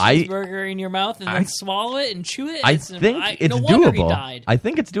burger. cheeseburger in your mouth and then swallow it and chew it. I It's- think it's no wonder he doable. died. I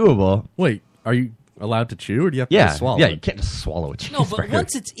think it's doable. Wait, are you allowed to chew, or do you have to Yeah, just swallow yeah. it? You can't just swallow a cheeseburger. No, but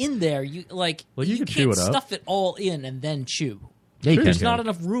once it's in there, you like Well, you you can chew can't it up. stuff it all in and then chew. Yeah, you can. There's not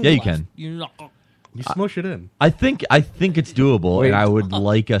enough room. Yeah, you left. can. You're not. You smush it in. I think it's doable, Wait. and I would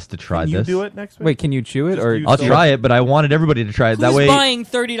like us to try Can you this. do it next week? Wait, can you chew it or? I'll try it, but I wanted everybody to try it. That Who's way, buying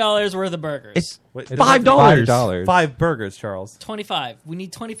 $30 worth of burgers? it's Wait, $5. $5. 5 burgers, Charles. 25. We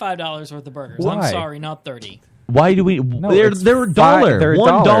need $25 worth of burgers. Why? I'm sorry, not 30. Why do we? No, they're it's a dollar. they're a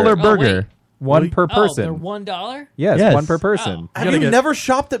 $1 dollar. burger. One per Oh, person. they're $1? Yes, one per person. Oh. Have you never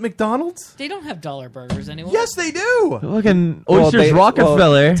shopped at McDonald's? They don't have dollar burgers anymore. Yes, they do. Fucking Oysters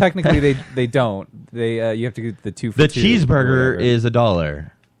Rockefeller. Well, technically, they don't. They you have to get the 2 for The $2 cheeseburger is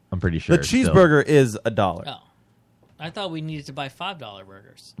 $1. I'm pretty sure. The cheeseburger is $1. Oh. I thought we needed to buy $5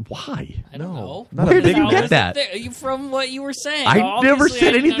 burgers. Why? I don't know. Where did you get that? From what you were saying. I never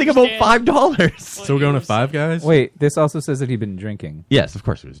said anything about $5. So we're going to Five Guys? Wait, this also says that he'd been drinking. Yes, of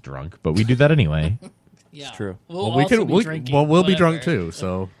course he was drunk, but we do that anyway. Yeah. It's true. We'll we also can. be drinking, We'll be drunk whatever. too.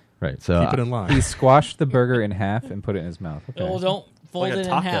 So right. So keep it in line. He squashed the burger in half and put it in his mouth. Okay. Well, don't fold Like a it in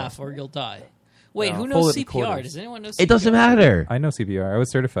taco. half or you'll die. Wait, No, who fold knows it in CPR? quarters. Does anyone know CPR? It doesn't matter. I know CPR. I was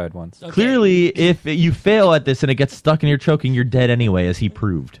certified once. Okay. Clearly, if you fail at this and it gets stuck and you're choking, you're dead anyway, as he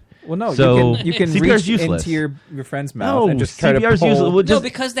proved. Well, no, so you can CPR's reach useless. into your friend's mouth No, and just try CPR's to pull. useless. Well, No, just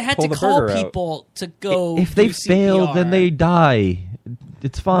because they had pull to the call burger out. people to go. If they do fail, CPR. then they die.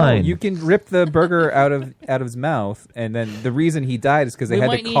 It's No, fine. you can rip the burger out of his mouth, and then the reason he died is because they We had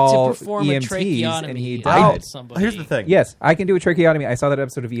might to need call to perform a EMTs, and tracheotomy he on died. somebody. Here's the thing. Yes, I can do a tracheotomy. I saw that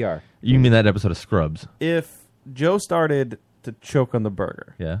episode of ER. You mean that episode of Scrubs? If Joe started to choke on the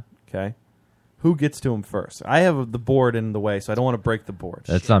burger, Yeah. okay, who gets to him first? I have the board in the way, so I don't want to break the board.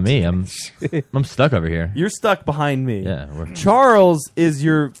 That's not me. I'm stuck over here. You're stuck behind me. Yeah. Charles is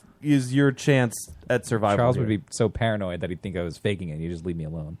your chance at survival. Charles here. would be so paranoid that he'd think I was faking it. He'd just leave me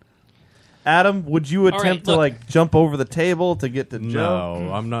alone. Adam, would you right, attempt to look. like jump over the table to get to Joe?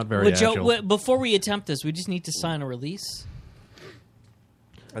 No, I'm not very Would Joe, agile. before we attempt this, we just need to sign a release,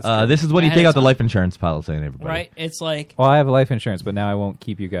 This is when you Ahead take of out the time. life insurance policy and everybody. right? It's like Well, I have life insurance, but now I won't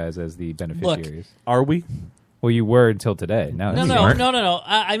keep you guys as the beneficiaries. Are we? Well, you were until today. Now no. you aren't.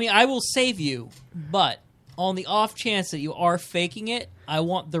 I mean, I will save you, but on the off chance that you are faking it, I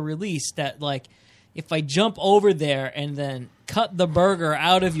want the release that like if I jump over there and then cut the burger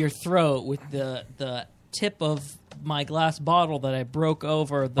out of your throat with the tip of my glass bottle that I broke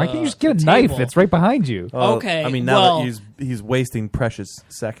over the Why can't you just get a the knife? table. It's right behind you. Okay, I mean, now well- that he's wasting precious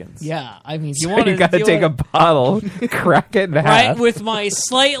seconds. Yeah, I mean, So you got to take a bottle, crack it in half. right with my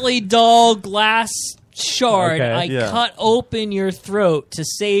slightly dull glass shard. Okay. I Yeah. cut open your throat to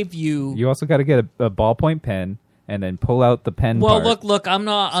save you. You also got to get a ballpoint pen and then pull out the pen Well, part. look, I'm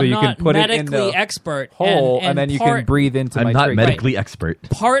not. So I'm you can not put it in medically the expert. hole, and then you can breathe into I'm my not trach. medically expert.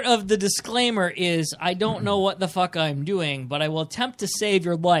 Part of the disclaimer is I don't know what the fuck I'm doing, but I will attempt to save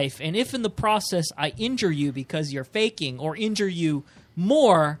your life. And if in the process I injure you because you're faking, or injure you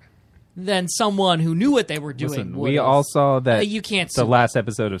more than someone who knew what they were doing, Listen, would we have, all saw that you can't the sue last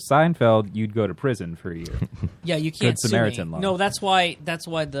episode of Seinfeld, you'd go to prison for a year. Yeah, you can't Good sue Samaritan me. law. No, that's why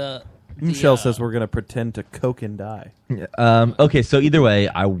the Michelle says we're going to pretend to coke and die. Okay, so either way,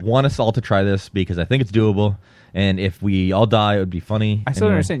 I want us all to try this because I think it's doable. And if we all die, it would be funny. I still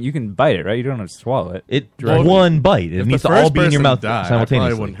don't understand. You can bite it, right? You don't have to swallow it. One bite. It If needs the to all first be in your person mouth died, I simultaneously.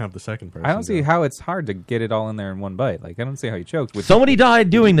 probably wouldn't have the second person. I don't see how it's hard to get it all in there in one bite. Like, I don't see how he choked. Somebody died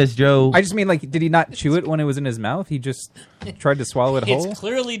doing this, Joe. I just mean, like, did he not chew it when it was in his mouth? He just tried to swallow it whole? It's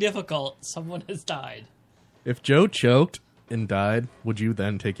clearly difficult. Someone has died. If Joe choked and died, would you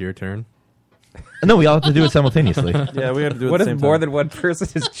then take your turn? No, we all have to do it simultaneously. Yeah, we have to do it. What at the if same more time. than one person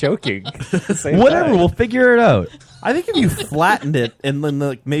is choking? at the same Whatever, time? we'll figure it out. I think if you flattened it and then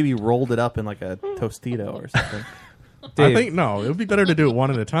like maybe rolled it up in like a Tostito or something. I think no. It would be better to do it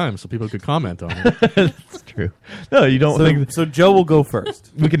one at a time so people could comment on it. That's true. No, you don't So, think. so Joe will go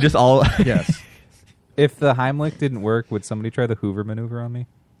first. We could just all. Yes. If the Heimlich didn't work, would somebody try the Hoover maneuver on me?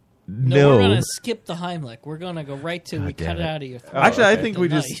 No, we're gonna skip the Heimlich. We're gonna go right to we cut it out of your throat. Actually, I with think the we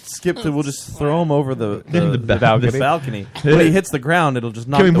knife. just skip to. We'll just throw him over the balcony. balcony. When he hits the ground, it'll just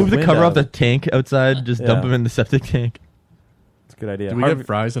knock. Can we move the wind cover out off the tank outside? Just dump Yeah. him in the septic tank. It's a good idea. Do we have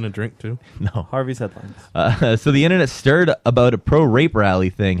fries and a drink too? No. Harvey's headlines. So the internet stirred about a pro-rape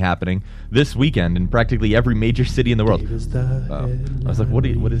rally thing happening this weekend in practically every major city in the world. Oh. I was like, what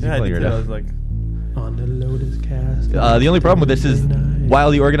is he Yeah, I playing did right too. now? I was like, On the Lotus Cast. The only problem with this is,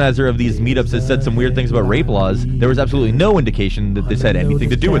 while the organizer of these meetups has said some weird things about rape laws, there was absolutely no indication that this had anything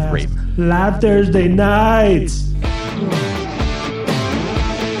to do with rape. Live Thursday nights.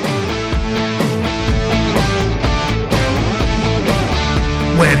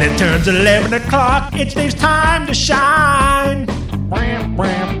 When it turns 11 o'clock, it's Dave's time to shine.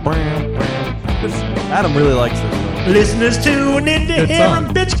 Adam really likes this. Listeners tune in to Good hear song.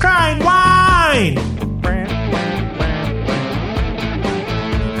 him bitch, cry, and whine.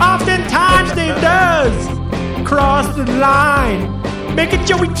 Oftentimes Dave does cross the line, making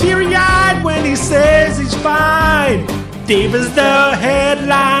Joey teary-eyed when he says he's fine. Dave is the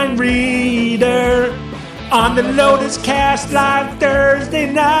headline reader on the Lotus Cast live Thursday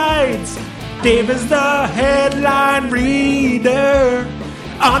nights. Dave is the headline reader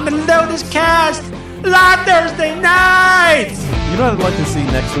on the Lotus Cast live Thursday nights. You know what I'd like to see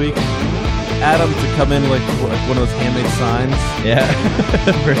next week? Adam to come in like one of those handmade signs. Yeah.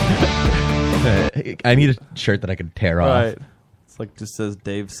 I need a shirt that I can tear off. Right. It's like just says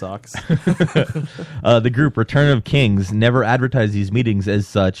Dave sucks. The group Return of Kings never advertised these meetings as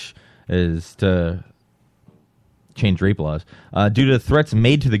such as to change rape laws due to threats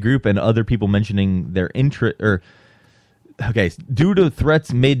made to the group and other people mentioning their interest. Due to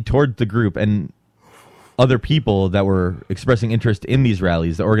threats made toward the group and other people that were expressing interest in these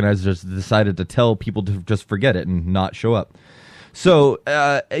rallies, the organizers decided to tell people to just forget it and not show up. So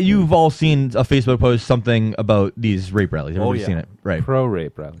you've all seen a Facebook post something about these rape rallies. Everybody's seen it, right?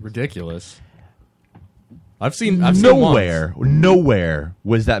 Pro-rape rallies. Ridiculous. I've seen nowhere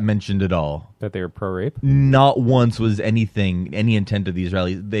was that mentioned at all. That they were pro-rape? Not once was any intent of these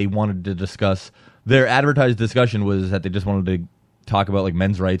rallies. They wanted to discuss, their advertised discussion was that they just wanted to talk about like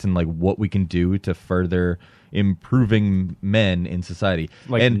men's rights and like what we can do to further improving men in society.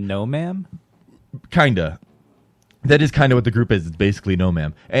 Like and no ma'am? Kinda. That is kind of what the group is. It's basically no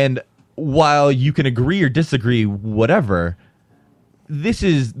ma'am. And while you can agree or disagree, whatever, this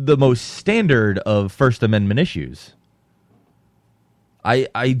is the most standard of First Amendment issues.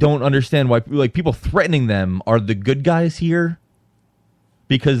 I don't understand why like people threatening them are the good guys here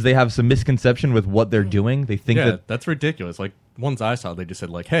because they have some misconception with what they're doing. They think that's ridiculous. Like ones I saw, they just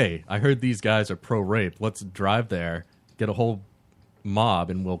said like, "Hey, I heard these guys are pro-rape. Let's drive there, get a whole mob,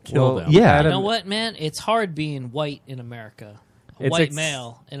 and we'll kill them." Yeah, you know what, man? It's hard being white in America. White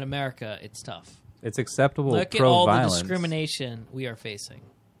male in America, it's tough. It's acceptable. Look at all the discrimination we are facing.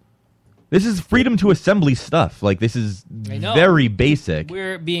 This is freedom to assembly stuff. Like this is very basic.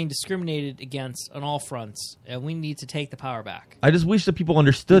 We're being discriminated against on all fronts, and we need to take the power back. I just wish that people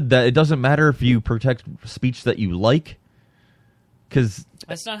understood that it doesn't matter if you protect speech that you like, because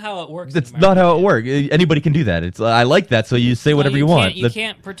that's not how it works. That's not how it works. Anybody can do that. It's I like that, so you say whatever you want. You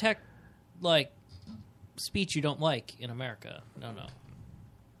can't protect like speech you don't like in America. No.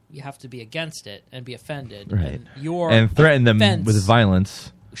 You have to be against it and be offended, right? And threaten them with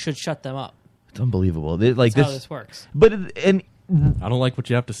violence. Should shut them up. It's unbelievable. Like that's this, how this works. But I don't like what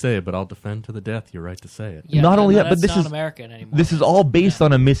you have to say, but I'll defend to the death your right to say it. Yeah, not only that, but this is American anymore. This is all based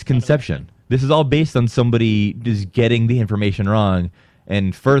on a misconception. This is all based on somebody just getting the information wrong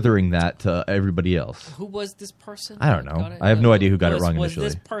and furthering that to everybody else. Who was this person? I don't know. I have no idea who got it wrong initially.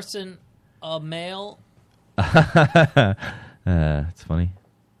 Was this person a male? It's funny.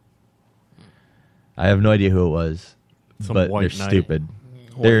 I have no idea who it was, but they're stupid.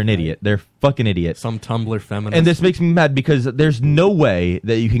 They're an idiot. They're fucking idiot. Some Tumblr feminist. And this makes me mad because there's no way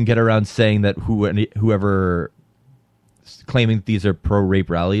that you can get around saying that whoever claiming that these are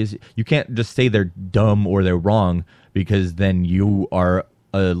pro-rape rallies, you can't just say they're dumb or they're wrong because then you are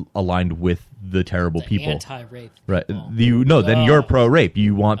aligned with the terrible people. Anti-rape. Right. Then you're pro-rape.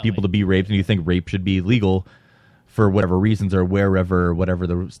 You want people to be raped and you think rape should be legal for whatever reasons or whatever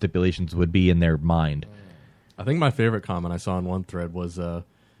the stipulations would be in their mind. I think my favorite comment I saw in one thread was,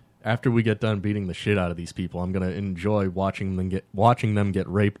 after we get done beating the shit out of these people, I'm going to enjoy watching them get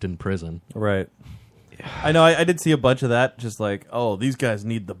raped in prison. Right. I know. I did see a bunch of that. Just like, oh, these guys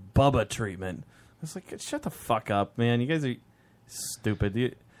need the Bubba treatment. I was like, shut the fuck up, man. You guys are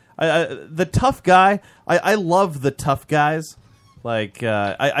stupid. The tough guy. I love the tough guys. Like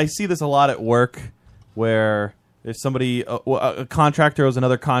I see this a lot at work, where if somebody, a contractor owes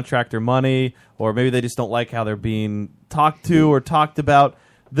another contractor money, or maybe they just don't like how they're being talked to or talked about,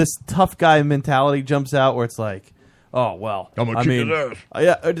 this tough guy mentality jumps out where it's like, oh, well, I'm gonna kick his ass.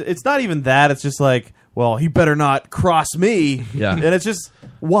 Yeah, it's not even that. It's just like, well, he better not cross me. Yeah. And it's just,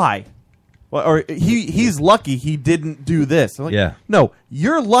 why? Or he's lucky he didn't do this. I'm like, yeah. No,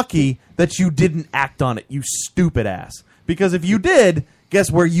 you're lucky that you didn't act on it, you stupid ass. Because if you did,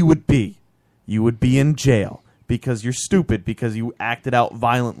 guess where you would be? You would be in jail. Because you're stupid, because you acted out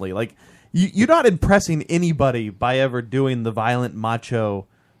violently. Like, you're not impressing anybody by ever doing the violent macho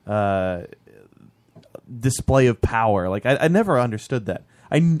display of power. Like, I never understood that.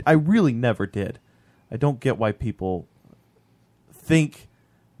 I really never did. I don't get why people think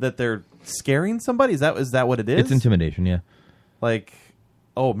that they're scaring somebody. Is that what it is? It's intimidation, yeah. Like,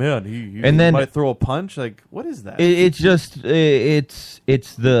 oh man, he and then, might throw a punch. Like, what is that? It's just it's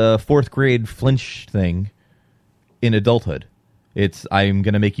the fourth grade flinch thing. In adulthood, it's I'm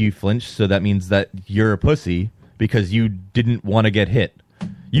going to make you flinch, so that means that you're a pussy because you didn't want to get hit.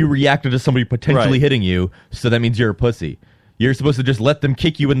 You reacted to somebody potentially hitting you, so that means you're a pussy. You're supposed to just let them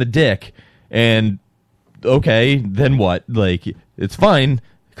kick you in the dick, and okay, then what? Like, it's fine,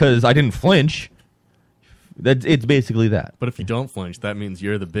 because I didn't flinch. It's basically that. But if you don't flinch, that means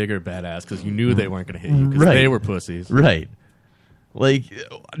you're the bigger badass because you knew they weren't going to hit you because they were pussies. Right. Like,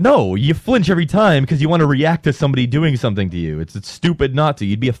 no, you flinch every time because you want to react to somebody doing something to you. It's stupid not to.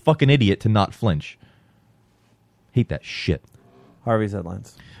 You'd be a fucking idiot to not flinch. Hate that shit. Harvey's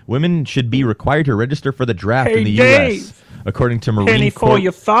headlines. Women should be required to register for the draft Hey, in the Dave. U.S., according to Marine Penny Corps for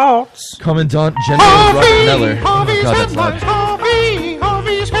your thoughts. Commandant General Robert Meller. Harvey's Oh, God, that's loud. headlines,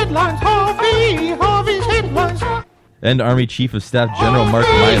 Harvey's headlines, Harvey's headlines. And Army Chief of Staff General Mark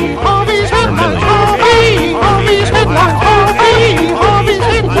Miley. Harvey's Or headlines, Milley. Harvey's headlines, Harvey's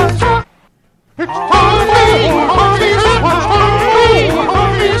headlines. Harvey's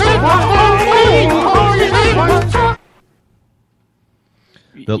headlines.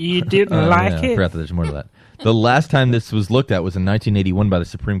 You didn't like I it? forgot that there's more to that. The last time this was looked at was in 1981 by the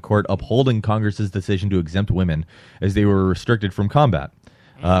Supreme Court, upholding Congress's decision to exempt women as they were restricted from combat.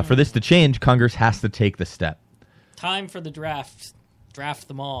 For this to change, Congress has to take the step. Time for the draft. Draft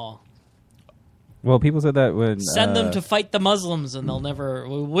them all. Well, people said that when Send them to fight the Muslims, and they'll never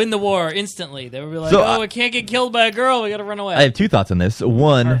win the war instantly. They will be like, So, "Oh, we can't get killed by a girl. We got to run away." I have two thoughts on this.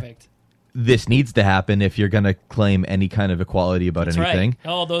 One, Perfect. this needs to happen if you're going to claim any kind of equality about That's anything.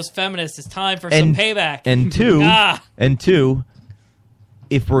 right. Oh, those feminists! It's time for some payback. And two, Ah.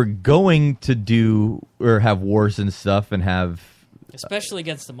 if we're going to do or have wars and stuff and have Especially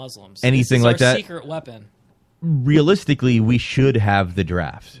against the Muslims. anything this is like our that, secret weapon. realistically, we should have the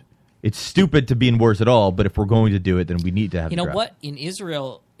draft. It's stupid to be in wars at all, but if we're going to do it, then we need to have You the know draft. what? In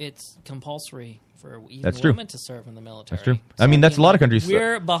Israel, it's compulsory for even That's true. women to serve in the military. That's true. I mean, that's a lot of countries.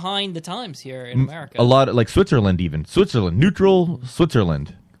 We're behind the times here in America. A lot, like Switzerland, even. Switzerland, neutral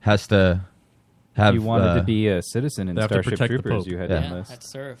Switzerland has to have... you wanted to be a citizen in they have to Starship protect the Troopers, Pope. you had Yeah. to Yeah, enlist. had to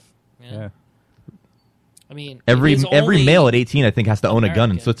serve. Yeah. Yeah. I mean, every it is every only male at 18, I think, has to own a gun in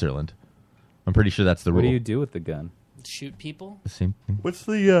American. Switzerland. I'm pretty sure that's the What rule. do you do with the gun? Shoot people. The same thing. What's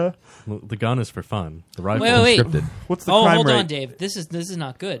the the gun is for fun. The rifle Wait. is scripted. What's the oh, crime hold rate? on, Dave. This is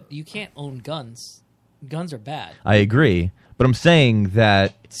not good. You can't own guns. Guns are bad. I agree, but I'm saying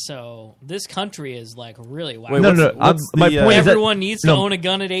that... So this country is like really wild. Wait, no. My point is that everyone needs to own a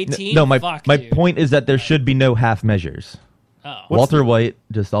gun at 18. No, my Fuck, my dude. point is that there should be no half measures. Oh. Walter White,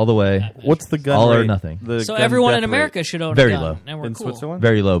 just all the way. What's the gun all or rate? nothing? The So gun everyone in death America rate? should own Very a gun. low. And we're In cool. Switzerland?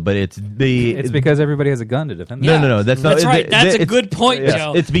 Very low, but it's because everybody has a gun to defend No, themselves. that's That's not, right. That's a it's- good point, yes,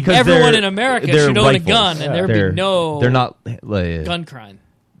 Joe. It's because everyone they're- in America they're should own rifles. a gun, and there'd They're- be no. They're not like, gun crime.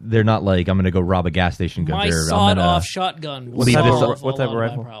 They're not like I'm going to go rob a gas station. My They're- I'm sawed-off gonna shotgun will leave this- solve what a type lot of my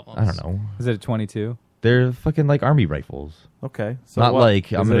rifle? problems. I don't know. Is it a 22? They're fucking like army rifles. Okay, so not what-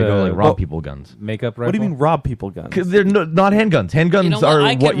 like I'm is going to it go a- like rob well, people guns. Makeup rifle? What do you mean rob people guns? Because they're not handguns. Handguns You know are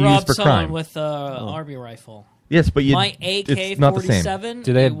I what can you rob use for someone crime. with an army rifle. Yes, but you, My it's not the same. AK-47.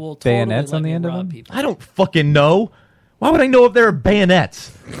 Do they have it will totally bayonets let on the me end of rob them? people. I don't fucking know. Why would I know if there are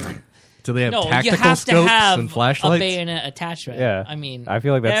bayonets? Do they have No, you tactical have to scopes have and a flashlights? bayonet attachment. Yeah. I mean, I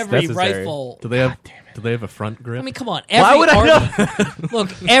feel like that's every necessary. rifle. Do they have? Do they have a front grip? I mean, come on. Why Every would I army, look,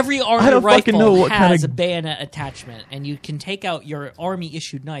 every army don't fucking know rifle what has kind a of- bayonet attachment, and you can take out your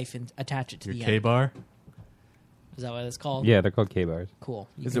army-issued knife and attach it to Your the K end. bar. Is that what it's called? Yeah, they're called K-bars. Cool.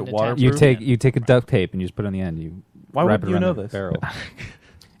 You Is can it attach waterproof? You take a duct tape and you just put it on the end. You Why wrap would it you around know the this? barrel.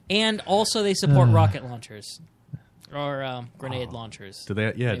 And also, they support rocket launchers or grenade launchers. Do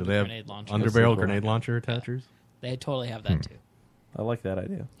they? Yeah. Do Maybe they have grenade launchers. underbarrel grenade launcher attachers? They totally have that too. I like that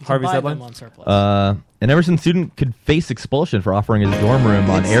idea. You can Harvey's buy them headline. on surplus. An Emerson student could face expulsion for offering his dorm room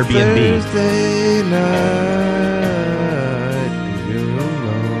on Airbnb. Thursday night, and you're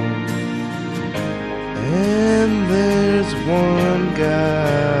alone. And there's one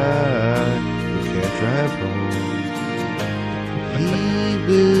guy who can't drive home. He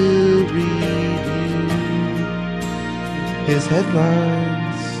will read you his headlines.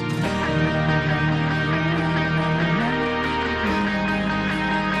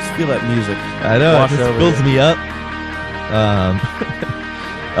 Just feel that music. I know, Wash it just over fills you. me up.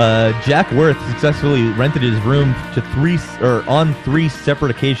 Jack Worth successfully rented his room to on three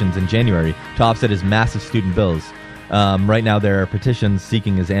separate occasions in January to offset his massive student bills. Right now, there are petitions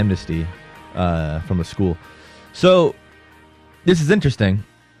seeking his amnesty from the school. So, this is interesting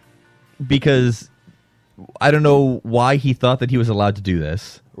because I don't know why he thought that he was allowed to do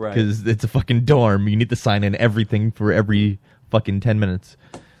this. Right. Because it's a fucking dorm. You need to sign in everything for every fucking 10 minutes.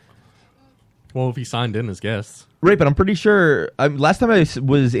 Well, if he signed in as guests. Right, but I'm pretty sure last time I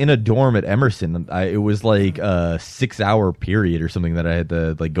was in a dorm at Emerson, it was like a 6-hour period or something that I had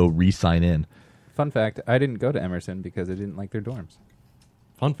to like go re-sign in. Fun fact, I didn't go to Emerson because I didn't like their dorms.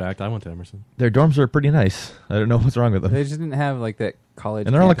 Fun fact, I went to Emerson. Their dorms are pretty nice. I don't know what's wrong with them. They just didn't have like that college.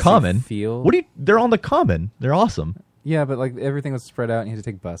 And they're on the campus common. feel. What do you? They're on the common. They're awesome. Yeah, but like everything was spread out, and you had to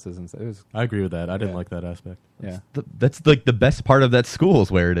take buses and stuff. It was. I agree with that. I didn't like that aspect. Yeah. That's like the best part of that school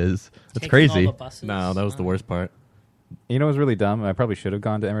is where it is. That's crazy. No, that was the worst part. You know, it was really dumb. I probably should have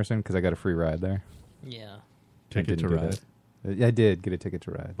gone to Emerson because I got a free ride there. Yeah. Ticket to ride. I did get a ticket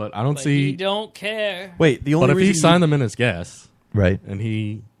to ride, But I don't But see. he don't care. Wait, the only But if he reason signed them in as guests, right, and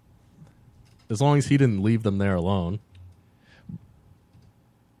he, as long as he didn't leave them there alone.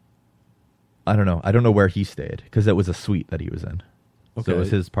 I don't know. I don't know where he stayed because that was a suite that he was in. So it was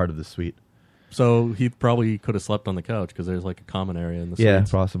Okay. his part of the suite. So he probably could have slept on the couch because there's like a common area in the Yeah,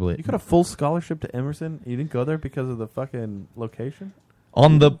 suites. possibly. you got a full scholarship to Emerson. You didn't go there because of the fucking location.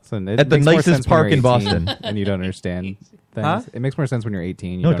 On the Listen, it at the makes more nicest sense when park you're in 18 Boston. and you don't understand things. Huh? It makes more sense when you're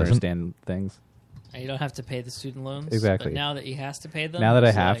 18. You No, it don't doesn't. understand things. And you don't have to pay the student loans. Exactly. But now that he has to pay them. Now that I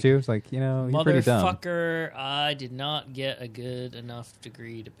it's have like, to, it's like, you're pretty dumb. Motherfucker, I did not get a good enough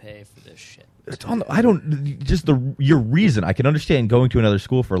degree to pay for this shit. It's on. I don't just your reason. I can understand going to another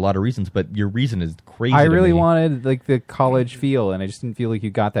school for a lot of reasons, but your reason is crazy. I to really me. wanted like the college feel, and I just didn't feel like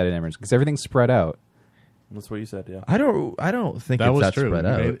you got that at Emerson because everything's spread out. That's what you said. Yeah. I don't think that it's was that true. spread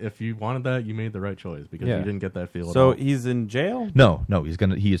You out. if you wanted that, you made the right choice because Yeah. you didn't get that feel. at So all. he's in jail. No,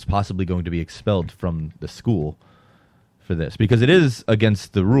 he is possibly going to be expelled from the school for this because it is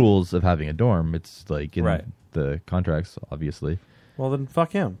against the rules of having a dorm. It's like in Right. the contracts, obviously. Well, then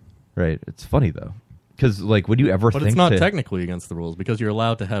fuck him. Right. It's funny though, because like, would you ever But think it's not to- technically against the rules because you're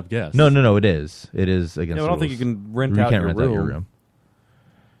allowed to have guests. No, it is. It is against. Yeah, the I don't think rules. you can rent You out can't your rent room. out your room.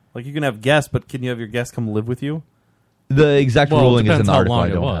 Like you can have guests, but can you have your guests come live with you? The exact Well, it ruling is in depends the how article. long I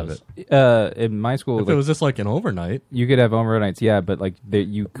it don't was. have it. In my school, If it was just like an overnight, you could have overnights, yeah, but like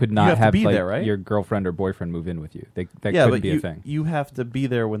you could not have to be like, there, right? your girlfriend or boyfriend move in with you. That Yeah, couldn't but be you, a thing. you have to be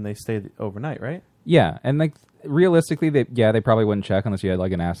there when they stay overnight, right? Yeah, and like realistically, they probably wouldn't check unless you had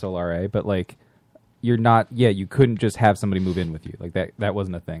like an asshole RA. But like, you're not. Yeah, you couldn't just have somebody move in with you. Like that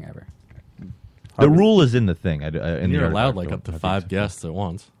wasn't a thing ever. The rule is in the thing. and and you're allowed like up to 5 guests at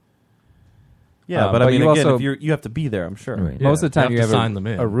once. Yeah, but I mean, you again, also- if you have to be there, I'm sure. Right. Most of the time, you you have to have sign them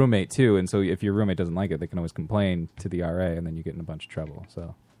in. a roommate too, and so if your roommate doesn't like it, they can always complain to the RA, and then you get in a bunch of trouble.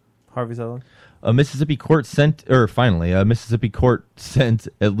 So, Harvey's Island. A Mississippi court sent at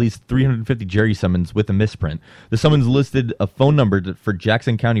least 350 Jerry summons with a misprint. The summons listed a phone number for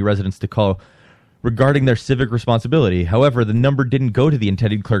Jackson County residents to call regarding their civic responsibility. However, the number didn't go to the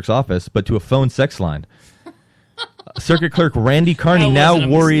intended clerk's office, but to a phone sex line. Circuit Clerk Randy Carney That now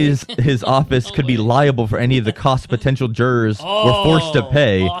wasn't a worries his office could be liable for any of the costs potential jurors were forced to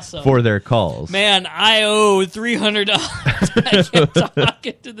pay awesome. for their calls. Man, I owe $300. I kept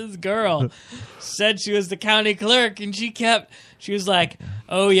talking to this girl. Said she was the county clerk, and she was like,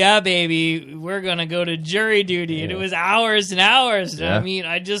 "Oh yeah, baby, we're gonna go to jury duty," and it was hours and hours. Yeah. I mean,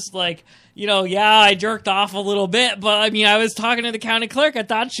 I just like. I jerked off a little bit, but I mean, I was talking to the county clerk. I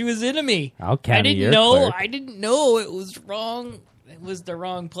thought she was into me. I'll county your I clerk. didn't know it was wrong. It was the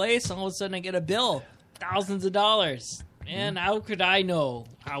wrong place. All of a sudden, I get a bill, thousands of dollars. And how could I know?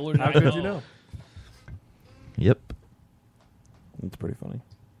 How would I could you know? Yep. It's pretty funny.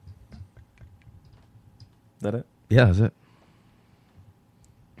 Is that it? Yeah, that's it.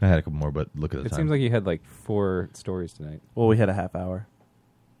 I had a couple more, but look at the it time. seems like you had like 4 stories tonight. Well, we had a half hour.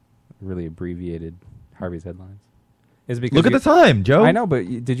 Really abbreviated Harvey's headlines. Is it because Look at the time, Joe. I know,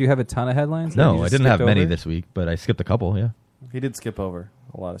 but did you have a ton of headlines? that you No, I just didn't have skipped many over? this week, but I skipped a couple, yeah. He did skip over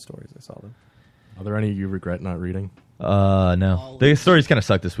a lot of stories. I saw them. Are there any you regret not reading? No. The stories kind of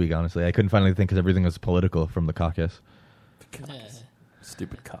sucked this week, honestly. I couldn't find anything because everything was political from the caucus.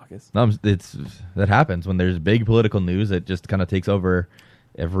 Stupid caucus. No, that happens when there's big political news. It just kind of takes over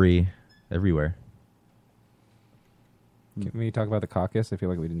everywhere. Can we talk about the caucus? I feel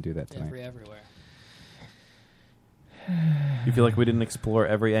like we didn't do that tonight. Everywhere. You feel like we didn't explore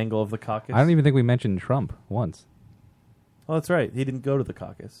every angle of the caucus? I don't even think we mentioned Trump once. Oh, that's right. He didn't go to the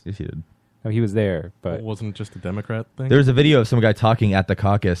caucus. Yes, he did. No, he was there, but Well, wasn't it just a Democrat thing? There was a video of some guy talking at the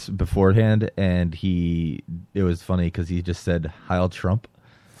caucus beforehand, and it was funny because he just said "Heil Trump"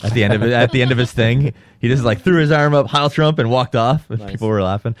 at the end of it. At the end of his thing, he just like threw his arm up, "Heil Trump," and walked off. And Nice. people were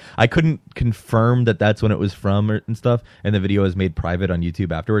laughing. I couldn't confirm that that's when it was from and stuff. And the video was made private on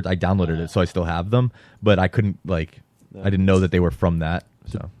YouTube afterwards. I downloaded it, so I still have them, but I couldn't I didn't know that they were from that.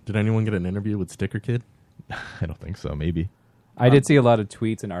 So Did anyone get an interview with Sticker Kid? I don't think so. Maybe. I did see a lot of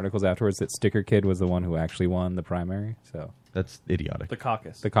tweets and articles afterwards that Sticker Kid was the one who actually won the primary. So that's idiotic. The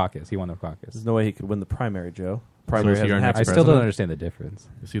caucus. The caucus. He won the caucus. There's no way he could win the primary, Joe. Primary is he our hasn't next happened. I still don't understand the difference.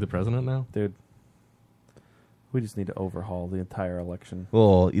 Is he the president now? Dude. We just need to overhaul the entire election.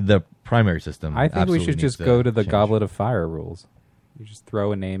 Well, the primary system. I think we absolutely should needs just to go to the change. Goblet of Fire rules. You just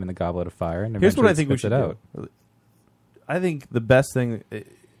throw a name in the Goblet of Fire, and Here's what I eventually think we spits should it out. do. I think the best thing, the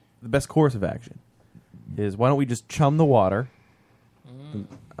best course of action, is why don't we just chum the water?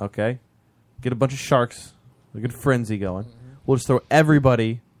 Okay, get a bunch of sharks, a good frenzy going. We'll just throw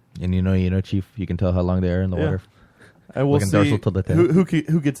everybody. And you know, Chief, you can tell how long they are in the water. And we'll Looking see dorsal to the tail.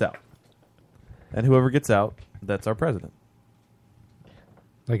 who gets out, and whoever gets out, that's our president.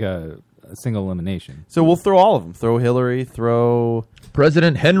 Like a single elimination. So we'll throw all of them. Throw Hillary. Throw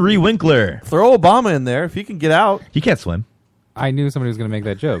President Henry Winkler. Throw Obama in there if he can get out. He can't swim. I knew somebody was going to make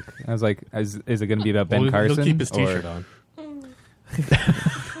that joke. I was like, is it going to be about Ben Carson? He'll keep his or- T-shirt on.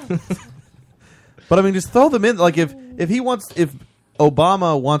 But I mean, just throw them in. Like if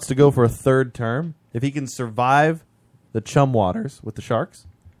Obama wants to go for a third term, if he can survive the chum waters with the sharks,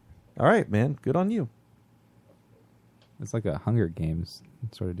 all right, man, good on you. It's like a Hunger Games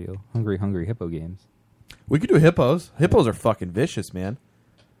sort of deal. Hungry Hippo Games. We could do hippos. Hippos are fucking vicious, man.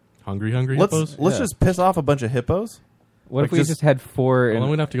 Hungry hippos? Let's Yeah. just piss off a bunch of hippos. What if we just had four Well, then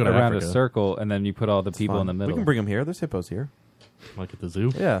we'd have to go to around Africa. a circle, and then you put all the people in the middle? We can bring them here. There's hippos here. Like at the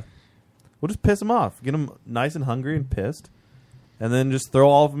zoo? Yeah. We'll just piss them off. Get them nice and hungry and pissed. And then just throw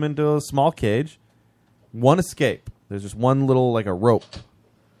all of them into a small cage. One escape. There's just one little, like a rope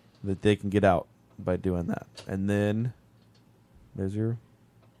that they can get out by doing that. And then there's your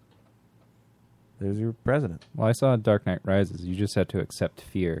president. Well, I saw Dark Knight Rises. You just had to accept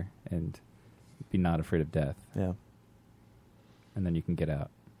fear and be not afraid of death. Yeah. And then you can get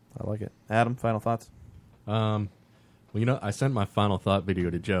out. I like it. Adam, final thoughts? Well, I sent my final thought video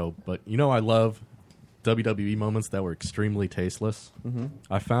to Joe, but I love WWE moments that were extremely tasteless. Mhm.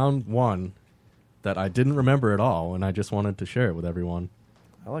 I found one that I didn't remember at all, and I just wanted to share it with everyone.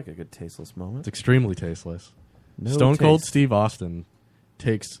 I like a good tasteless moment. It's extremely tasteless. No Stone Cold taste. Steve Austin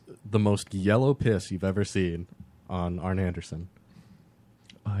takes the most yellow piss you've ever seen on Arn Anderson.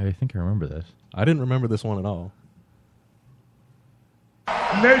 I think I remember this. I didn't remember this one at all.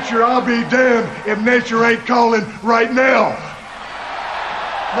 Nature, I'll be damned if nature ain't calling right now.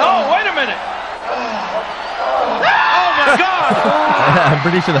 No, wait a minute. Oh my God! I'm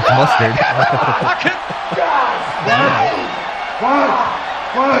pretty sure that's mustard. I can't.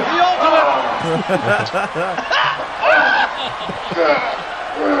 What? The ultimate.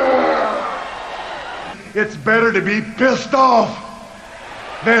 It's better to be pissed off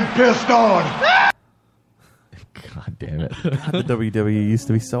than pissed on. God damn it. The WWE used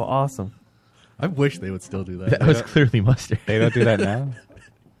to be so awesome. I wish they would still do that. That was clearly mustard. They don't do that now?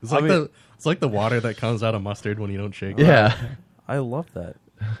 It's like it's like the water that comes out of mustard when you don't shake it. Yeah. I love that.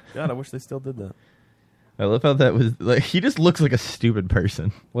 God, I wish they still did that. I love how that was like he just looks like a stupid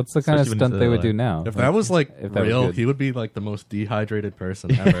person. What's the kind of Especially when stunt he's they would alive. do now? If that was like If that was real, good. he would be like the most dehydrated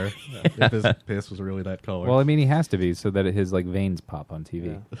person ever. If his piss was really that color. Well, I mean, he has to be so that his veins pop on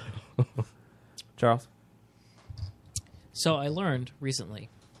TV. Charles? So I learned recently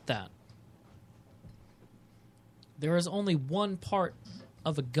that there is only one part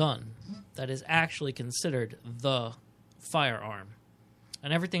of a gun that is actually considered the firearm,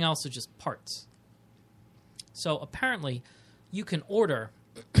 and everything else is just parts. So apparently, you can order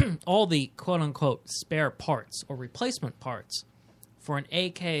all the quote-unquote spare parts or replacement parts for an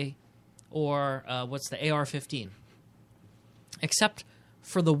AK or what's the AR-15, except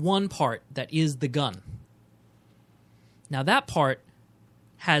for the one part that is the gun. Now that part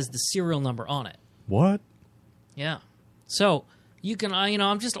has the serial number on it. What? Yeah. So you can,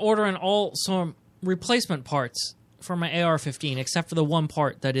 I'm just ordering some replacement parts for my AR-15, except for the one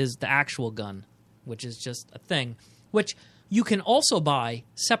part that is the actual gun, which is just a thing, which you can also buy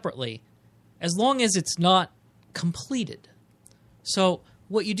separately as long as it's not completed. So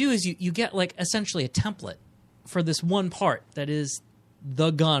what you do is you get like essentially a template for this one part that is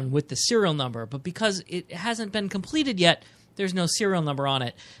the gun with the serial number, but because it hasn't been completed yet, there's no serial number on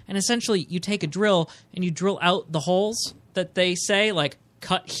it. And essentially you take a drill and you drill out the holes that they say, like,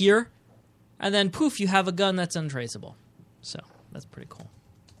 cut here, and then poof, you have a gun that's untraceable. So that's pretty cool.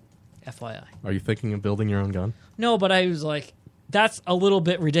 FYI. Are you thinking of building your own gun? No, but I was like, that's a little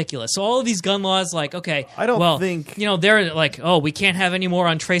bit ridiculous. So all of these gun laws, like, okay, I don't well, think... they're like, oh, we can't have any more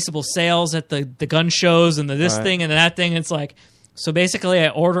untraceable sales at the gun shows and this Right. thing and that thing. It's like, so basically I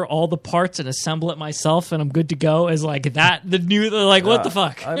order all the parts and assemble it myself and I'm good to go. Is like that the new, like, what the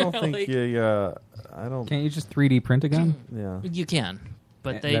fuck? I don't think Like, I don't... Can't you just 3D print a gun? Yeah. You can,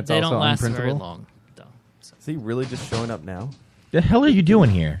 but they That's don't also last very unprintable? long. Is he really just showing up now? The hell are you doing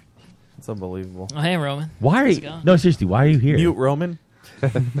here? It's unbelievable. Oh, hey, Roman. Why are How's you? it going? No, seriously, why are you here? Mute Roman.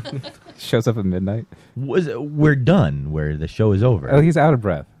 Shows up at midnight. We're done. Where the show is over. Oh, he's out of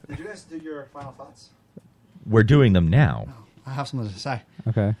breath. Did you guys do your final thoughts? We're doing them now. I have something to say.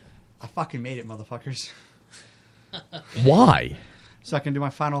 Okay. I fucking made it, motherfuckers. Why? So I can do my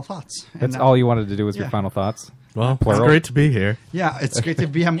final thoughts. That's all you wanted to do was your final thoughts. Well, Plural? it's great to be here. Yeah, it's great to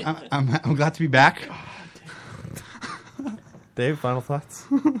be. I'm glad to be back. Dave, final thoughts?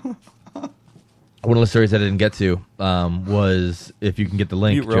 One of the stories I didn't get to was, if you can get the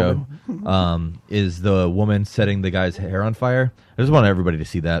link, Mute Joe, is the woman setting the guy's hair on fire. I just want everybody to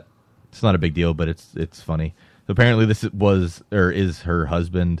see that. It's not a big deal, but it's funny. So apparently this is her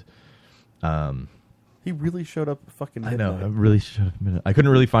husband. He really showed up at fucking midnight. I know. I really showed up at midnight. I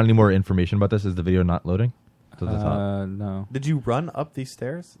couldn't really find any more information about this. Is the video not loading? To the top? No. Did you run up these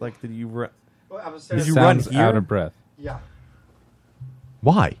stairs? Like, did you run? Did you run Sounds here? out of breath. Yeah.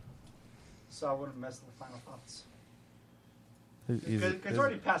 Why? So I wouldn't mess with the final thoughts. Is it- It's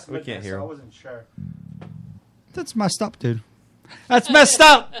already past we midnight, can't hear so I him. wasn't sure. That's messed up, dude. That's messed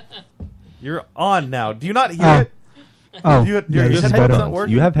up. You're on now. Do you not hear it? Oh. your Yeah, headphones this is not better.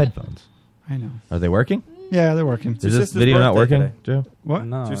 working? You have headphones. I know. Are they working? Yeah, they're working. Is this video not working, Joe? What?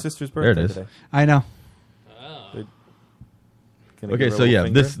 It's your sister's There it birthday is. today. I know. Can I Okay, give her so a yeah,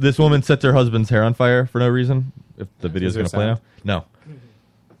 little this woman sets her husband's hair on fire for no reason. If the video's there going to play now, sound? no.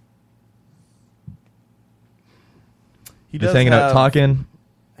 He Just does hanging out have talking,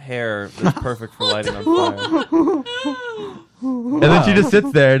 hair that's perfect for lighting on fire. and then she just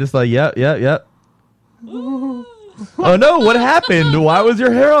sits there, just like, yep. Oh no! What happened? Why was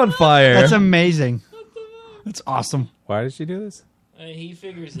your hair on fire? That's amazing. That's awesome. Why did she do this? He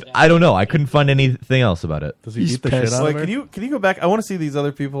figures it out. I don't know. I couldn't find anything else about it. Does he beat the shit out Like, of her? can you go back? I want to see these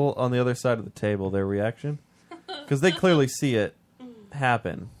other people on the other side of the table, their reaction, because they clearly see it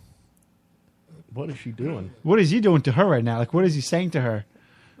happen. What is she doing? What is he doing to her right now? Like, what is he saying to her?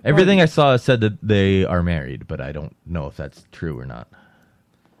 Everything I saw said that they are married, but I don't know if that's true or not.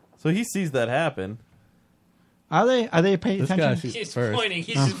 So he sees that happen. Are they paying This guy, attention? He's first. pointing.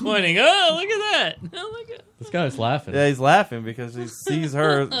 He's just pointing. Oh, look at that. Oh, look at This guy's laughing. Yeah, he's laughing because he sees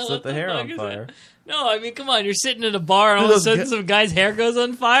her What set the hair fuck on is fire. that? No, I mean, come on. You're sitting at a bar and all Dude, of a those sudden some guy's hair goes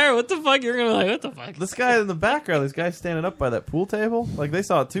on fire. What the fuck? You're going to be like, what the fuck? This guy in the background, this guy standing up by that pool table, like they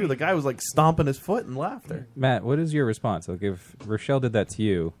saw it too. The guy was like stomping his foot in laughter. Matt, what is your response? Like, if Rochelle did that to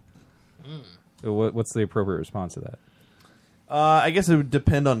you, what's the appropriate response to that? I guess it would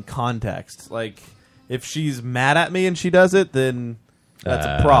depend on context. Like, if she's mad at me and she does it, then that's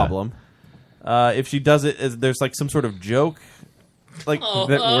a problem. If she does it, there's like some sort of joke. Like,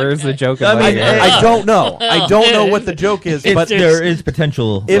 where's the joke? I mean, I don't know. I don't know what the joke is, but there is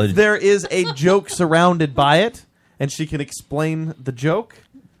potential. If there is a joke surrounded by it, and she can explain the joke,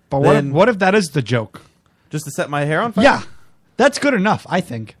 But then what if that is the joke? just to set my hair on fire? Yeah, that's good enough, I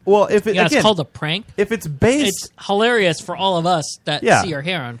think. Well, if it, Yeah, again, it's called a prank. if it's based, It's hilarious for all of us that Yeah. see our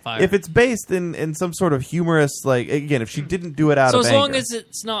hair on fire. if it's based in some sort of humorous, like, again, if she didn't do it out so of as anger, long as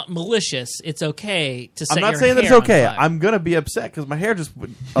it's not malicious, it's okay to set I'm not your saying that it's hair on okay. fire. I'm gonna be upset because my hair just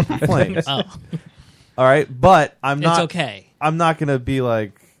went up in flames. Oh. All right, but I'm It's not okay. I'm not gonna be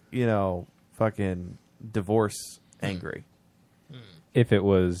like, fucking divorce angry. If it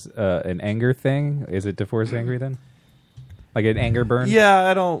was an anger thing, is it divorce angry then? Like an anger burn? Yeah,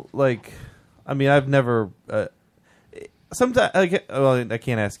 I don't like. I mean, I've never. Sometimes I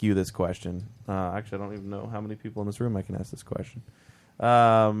can't ask you this question. Actually, I don't even know how many people in this room I can ask this question.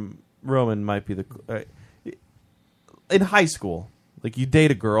 Roman might be the. In high school, like, you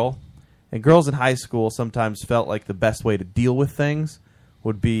date a girl, and girls in high school sometimes felt like the best way to deal with things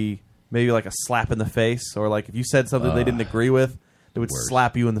would be maybe like a slap in the face, or like if you said something they didn't agree with, they would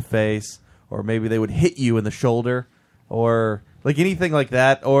slap you in the face, or maybe they would hit you in the shoulder, or like anything like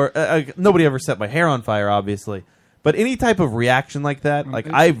that. Or nobody ever set my hair on fire, obviously, but any type of reaction like that, like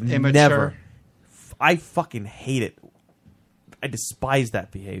I've Immature. never. I fucking hate it. I despise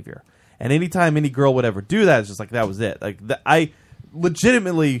that behavior. And anytime any girl would ever do that, it's just like, that was it. Like, I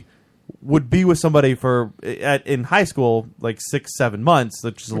legitimately would be with somebody in high school like 6-7 months,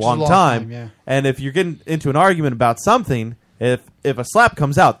 which is a long time. Yeah. And if you're getting into an argument about something, if a slap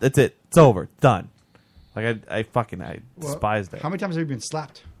comes out, that's it. It's over. It's done. Like, I despised it. How many times have you been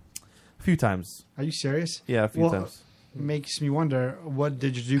slapped? A few times. Are you serious? Yeah, a few times. Makes me wonder, what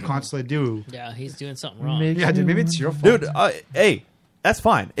did you constantly do? Yeah, he's doing something wrong. Yeah, dude, maybe it's your fault. Dude, hey, that's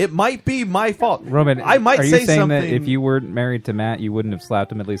fine. It might be my fault. Roman, I might are you say saying something. that if you weren't married to Matt, you wouldn't have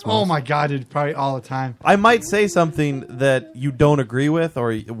slapped him at least once? Oh my god, dude, probably all the time. I might say something that you don't agree with,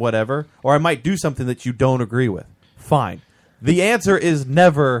 or whatever, or I might do something that you don't agree with. Fine. The answer is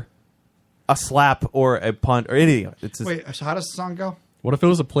never a slap or a punt or anything. It's just, Wait, so how does the song go? What if it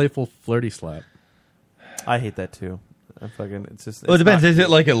was a playful, flirty slap? I hate that too. It's just. Well, it depends. Is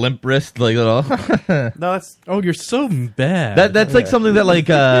it like a limp wrist, like little? No, that's. Oh, you're so bad. That's like something that like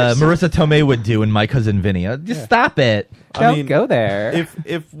Marissa Tomei would do in My Cousin Vinny. Just stop it. Don't go there.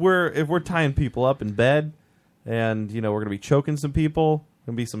 If we're tying people up in bed, and we're gonna be choking some people,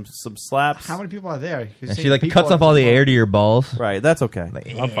 gonna be some slaps. How many people are there? And she like cuts off all the air to your balls. Right, that's okay.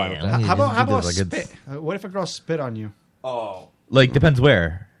 I'm fine with that. How about spit? What if a girl spit on you? Oh, like depends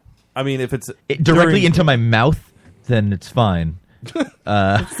where. I mean, if it's directly into my mouth, then it's fine.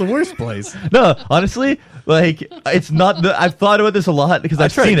 It's the worst place. No, honestly, like it's not. I've thought about this a lot because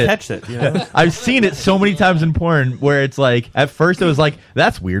I've try to seen it. catch it, I've seen it so many times in porn where it's like at first it was like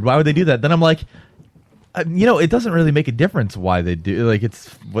that's weird. Why would they do that? Then I'm like, it doesn't really make a difference why they do. Like it's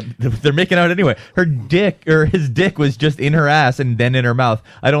what they're making out anyway. Her dick or his dick was just in her ass and then in her mouth.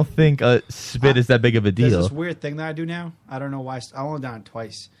 I don't think spit is that big of a There's deal. this weird thing that I do now. I don't know why. I only done it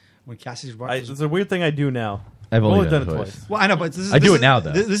twice. When Cassie's It's a weird thing I do now. I've only done it twice. Well, I know, but I do it now,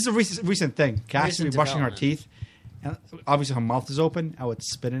 though. This is a recent thing. Cassie Recent be brushing her development. teeth, and obviously her mouth is open. I would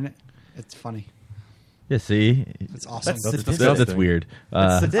spit in it. It's funny. Yeah, see, It's awesome. That's weird.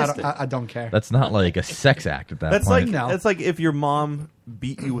 I don't care. That's not like a sex act at that That's point. like that's like if your mom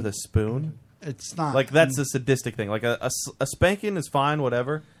beat you with a spoon. It's not like that's a sadistic thing. Like a spanking is fine,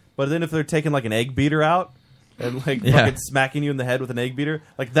 whatever. But then if they're taking like an egg beater out and like fucking smacking you in the head with an egg beater,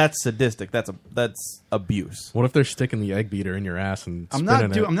 like that's sadistic. That's abuse. What if they're sticking the egg beater in your ass and I'm spitting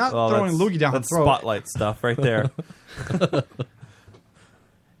not it? I'm not throwing loogie down her That's throat. spotlight stuff right there.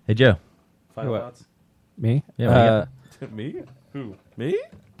 Hey Joe. Final What? thoughts? Me? Yeah. Me? Who? Me?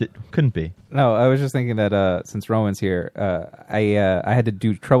 Couldn't be. No, I was just thinking that since Roman's here, I had to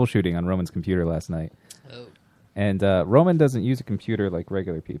do troubleshooting on Roman's computer last night. Oh. And Roman doesn't use a computer like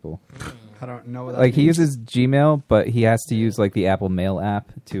regular people. I don't know what that Like he means. uses Gmail, but he has to use like the Apple Mail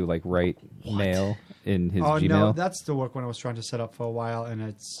app to like write mail in his Oh Gmail. no, that's the work one I was trying to set up for a while, and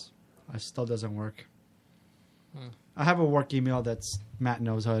it still doesn't work. I have a work email that's Matt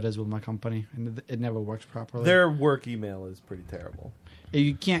knows how it is with my company, and it never works properly. Their work email is pretty terrible.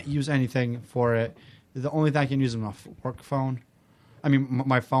 You can't use anything for it. The only thing I can use is my work phone. I mean,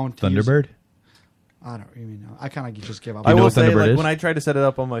 my phone. To use. Thunderbird? I don't even know. I kind of just give up. I will what say, Thunderbird like, is? when I tried to set it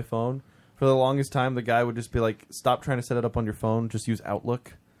up on my phone, for the longest time, the guy would just be like, "Stop trying to set it up on your phone. Just use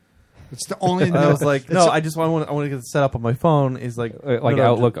Outlook." It's the only. I was like, "No, I want to get it set up on my phone." Is like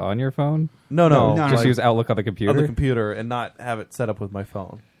Outlook on your phone? No, just like, use Outlook on the computer. on the computer, and not have it set up with my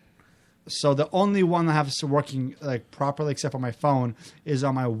phone. So the only one that has working like properly, except for my phone, is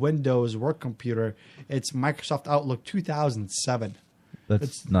on my Windows work computer. It's Microsoft Outlook 2007.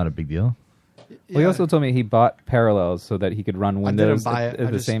 That's not a big deal. Well, he also told me he bought Parallels so that he could run Windows buy it. at I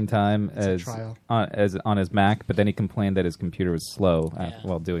the just- same time it's a as trial. on his Mac, but then he complained that his computer was slow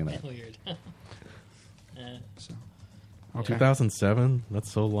while doing that. Weird. Okay. 2007?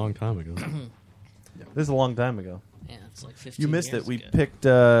 That's so long time ago. This is a long time ago. Yeah, it's like 15 You missed years it. We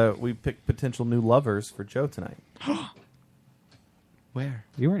ago. picked potential new lovers for Joe tonight. Where?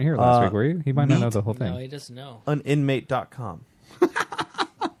 You weren't here last week, were you? He might not know the whole thing. No, he doesn't know. On inmate.com.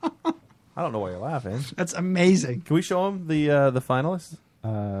 I don't know why you're laughing. That's amazing. Can we show him the finalists?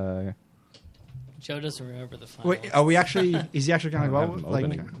 Joe doesn't remember the final. Wait, are we actually? Is he actually going to go out? Like,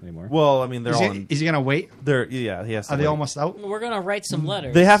 anymore. Well, I mean, they're is all. he going to wait? They're he has. To Are they wait. almost out? We're gonna write some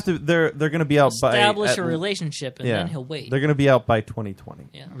letters. They have to. They're going to be out by establish a relationship, and yeah, then he'll wait. They're going to be out by 2020.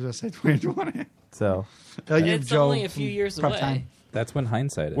 Yeah. I was going to say 2020. So It's only a few years prep away. time. That's when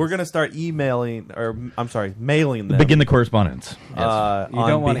hindsight is. we're going to start emailing, or I'm sorry, mailing them. Begin the correspondence. You don't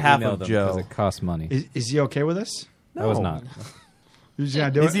on want to behalf email of them Joe. because it costs money. Is he okay with this? I was No. not. Who's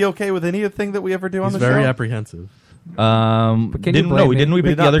going to do Is it? he okay with anything that we ever do on He's the very show? apprehensive. But can you Didn't blame me? we We pick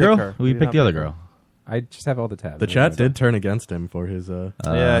did the other not girl? pick her. We We did picked not the other pick her. girl. I just have all the tabs. The chat did turn against him for his Yeah,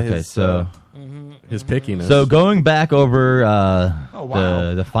 okay, his, so his pickiness. so going back over Oh,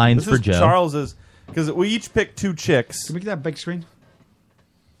 wow. the fines This for is Joe. Charles's, because we each picked two chicks. Can we get that big screen?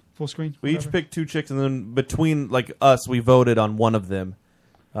 Full screen? We each picked two chicks, and then between like us, we voted on one of them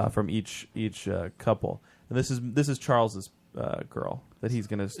from each couple. And this is Charles's girl that he's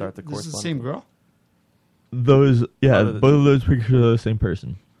going to start the This is correspondence. the same girl? Those, yeah, Both of both of those pictures are the same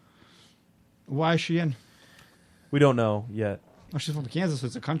person. Why is she in? We don't know yet. Oh, she's from Kansas, so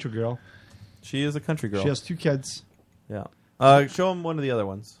it's a country girl. She is a country girl. She has 2 kids. Yeah. Show him one of the other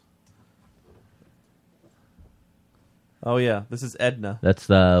ones. Oh yeah, this is Edna. That's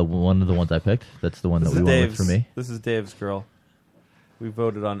the one of the ones I picked. That's the one This that is we went with Dave's. for me. This is Dave's girl. We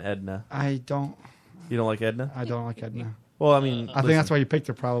voted on Edna. I don't. You don't like Edna? I don't like Edna. Well, I mean, I think that's why you picked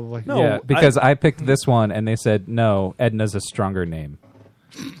her, probably. No, yeah, because I picked this one, and they said no. Edna's a stronger name.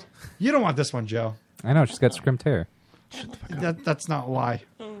 You don't want this one, Joe. I know she's got scrimped hair. That's not why.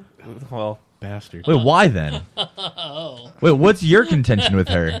 Well, bastard. Wait, why then? Wait, what's your contention with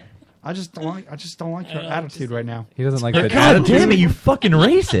her? I just don't like her attitude right now. He doesn't like God her. damn it, you fucking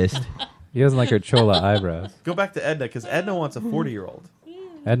racist. He doesn't like her chola eyebrows. Go back to Edna, because Edna wants a 40-year-old.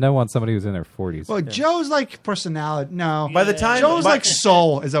 Edna wants somebody who's in their 40s. Well, Joe's like personality. No, By the time Joe's like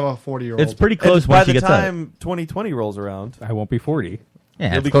soul is of a 40-year-old. It's pretty close By once the she gets time 2020 rolls around, I won't be 40. Yeah,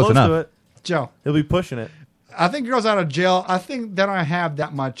 he'll it's be close close enough. to it. Joe. He'll be pushing it. I think girls out of jail, I think they don't have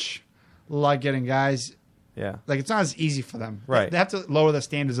that much luck getting guys. Yeah. Like, it's not as easy for them. Right. They have to lower the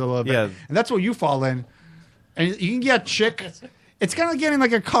standards a little bit. Yeah. And that's where you fall in. And you can get a chick. It's kind of getting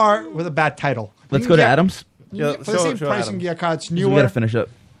like a car with a bad title. Let's go to Adams. For the same price, you can get a car that's We newer. gotta finish up.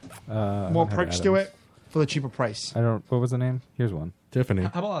 More perks to it for the cheaper price. I don't. What was the name? Here's one. Tiffany.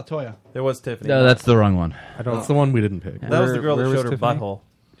 How about Latoya? There was Tiffany. No, that's the wrong one. That's the one we didn't pick. That was the girl that where showed was her Tiffany? butthole.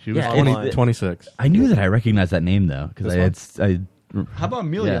 She was Yeah, 26. I knew that I recognized that name though because This I How about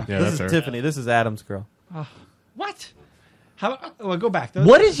Amelia? Yeah, This that's is her. Tiffany. This is Adam's girl. What? How about, well, go back.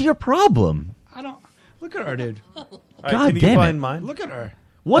 What is your problem? I don't. Look at her, dude. All right, God can you damn find it. mine? Look at her.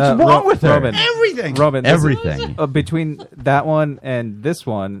 What's wrong with her? Robin, Everything. Robin, Everything. Between that one and this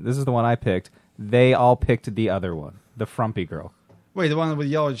is the one I picked. They all picked the other one, the frumpy girl. Wait, the one with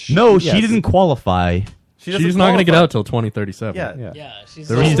yellow. No, Yes. she didn't qualify. She's not going to get out till 2037. Yeah. Yeah, she's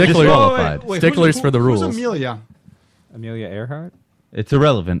There were like- sticklers, disqualified. sticklers for the rules. Who's Amelia? Amelia Earhart. It's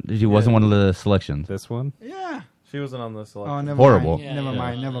irrelevant. She wasn't one of the selections. This one. Yeah. She wasn't on the selection. Oh, never Horrible. mind. Never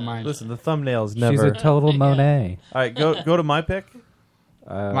mind. Never mind. Listen, the thumbnails never. She's a total Monet. All right, go to my pick.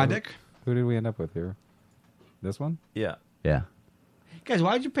 My dick? Who did we end up with here? This one? Yeah. Yeah. Guys,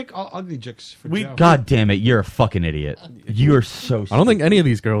 why did you pick all ugly chicks for Joe? God damn it! You're a fucking idiot. You are so. I don't think any of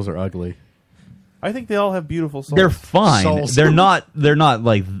these girls are ugly. I think they all have beautiful souls. They're fine. Souls. They're not. They're not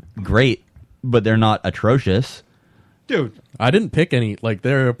like great, but they're not atrocious. Dude. I didn't pick any. Like,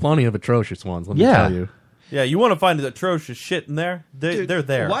 there are plenty of atrocious ones, let me Yeah. tell you. Yeah, you want to find atrocious shit in there? They're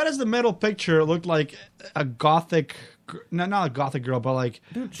there. Why does the middle picture look like a gothic? No, not a gothic girl, but like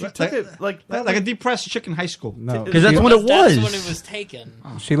Dude, she took it like a depressed chick in high school. No, Because that's what it That's was. when it was taken.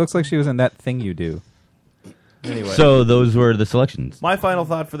 She looks like she was in That Thing You Do. Anyway. So those were the selections. My final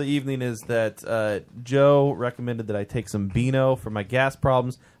thought for the evening is that Joe recommended that I take some Beano for my gas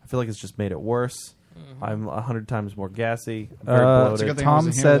problems. I feel like it's just made it worse. I'm 100 times more gassy. Very bloated.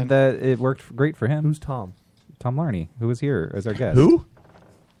 Tom said that it worked great for him. Who's Tom? Tom Larney, who was here as our guest. Who?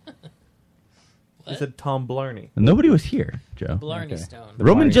 He said Tom Blarney. Nobody was here, Joe. Blarney Stone.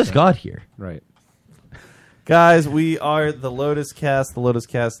 Roman just got here. Right. Guys, we are the Lotus Cast,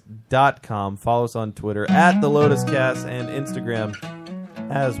 thelotuscast.com. Follow us on Twitter at the Lotus Cast and Instagram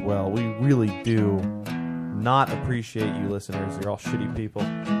as well. We really do not appreciate you listeners. You're all shitty people.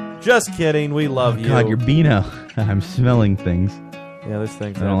 Just kidding. We love you. God, you're Beano. I'm smelling things. Yeah, there's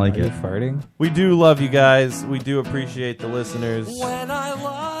things. I don't like Are it. you farting? We do love you guys. We do appreciate the listeners. When I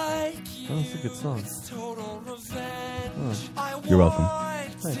like you, Oh, that's a good song. it's total revenge. You're welcome.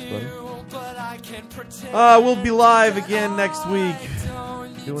 Thanks, buddy. But I can pretend We'll be live again next week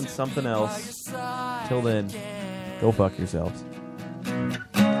doing something else. Till then, go fuck yourselves.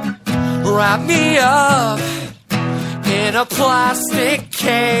 wrap me up in a plastic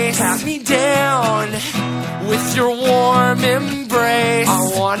case. Pat me down with your warm embrace.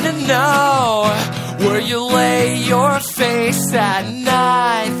 I wanna know where you lay your face at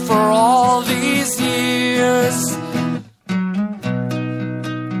night for all these years.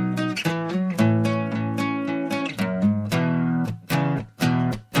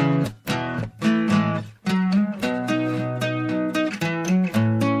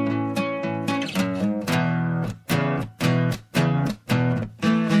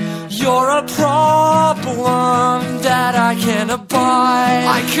 You're a problem that I can't abide.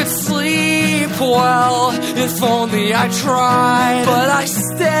 I could sleep well if only I tried. But I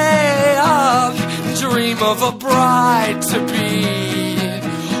stay up, dream of a bride to be.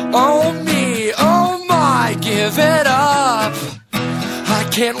 Oh me, oh my, give it up. I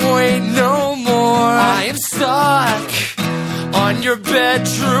can't wait no more. I am stuck on your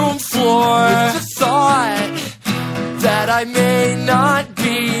bedroom floor with the thought that I may not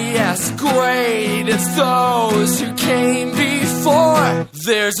be as great as those who came before.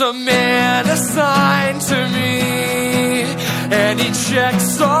 There's a man assigned to me, and he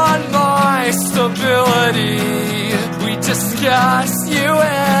checks on my stability. We discuss you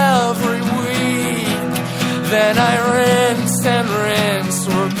every week, then I rinse and rinse,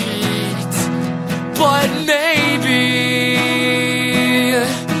 repeat. But maybe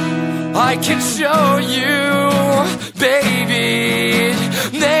I can show you, baby,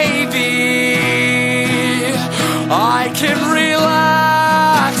 maybe I can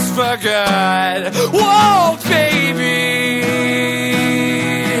relax for good. Whoa, baby,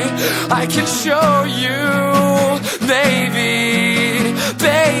 I can show you, maybe,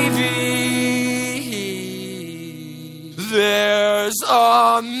 baby. There's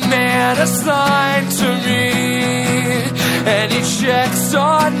a man assigned to me, and he checks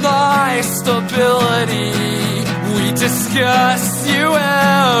on my stability. We discuss you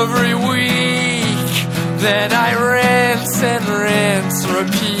every week, then I rinse and rinse,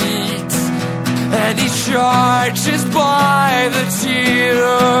 repeat. And he charges by the tear,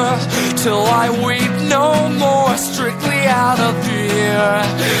 till I weep no more, strictly out of fear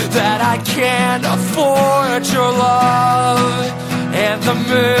that I can't afford your love, and the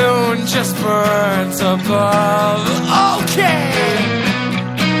moon just burns above. Okay.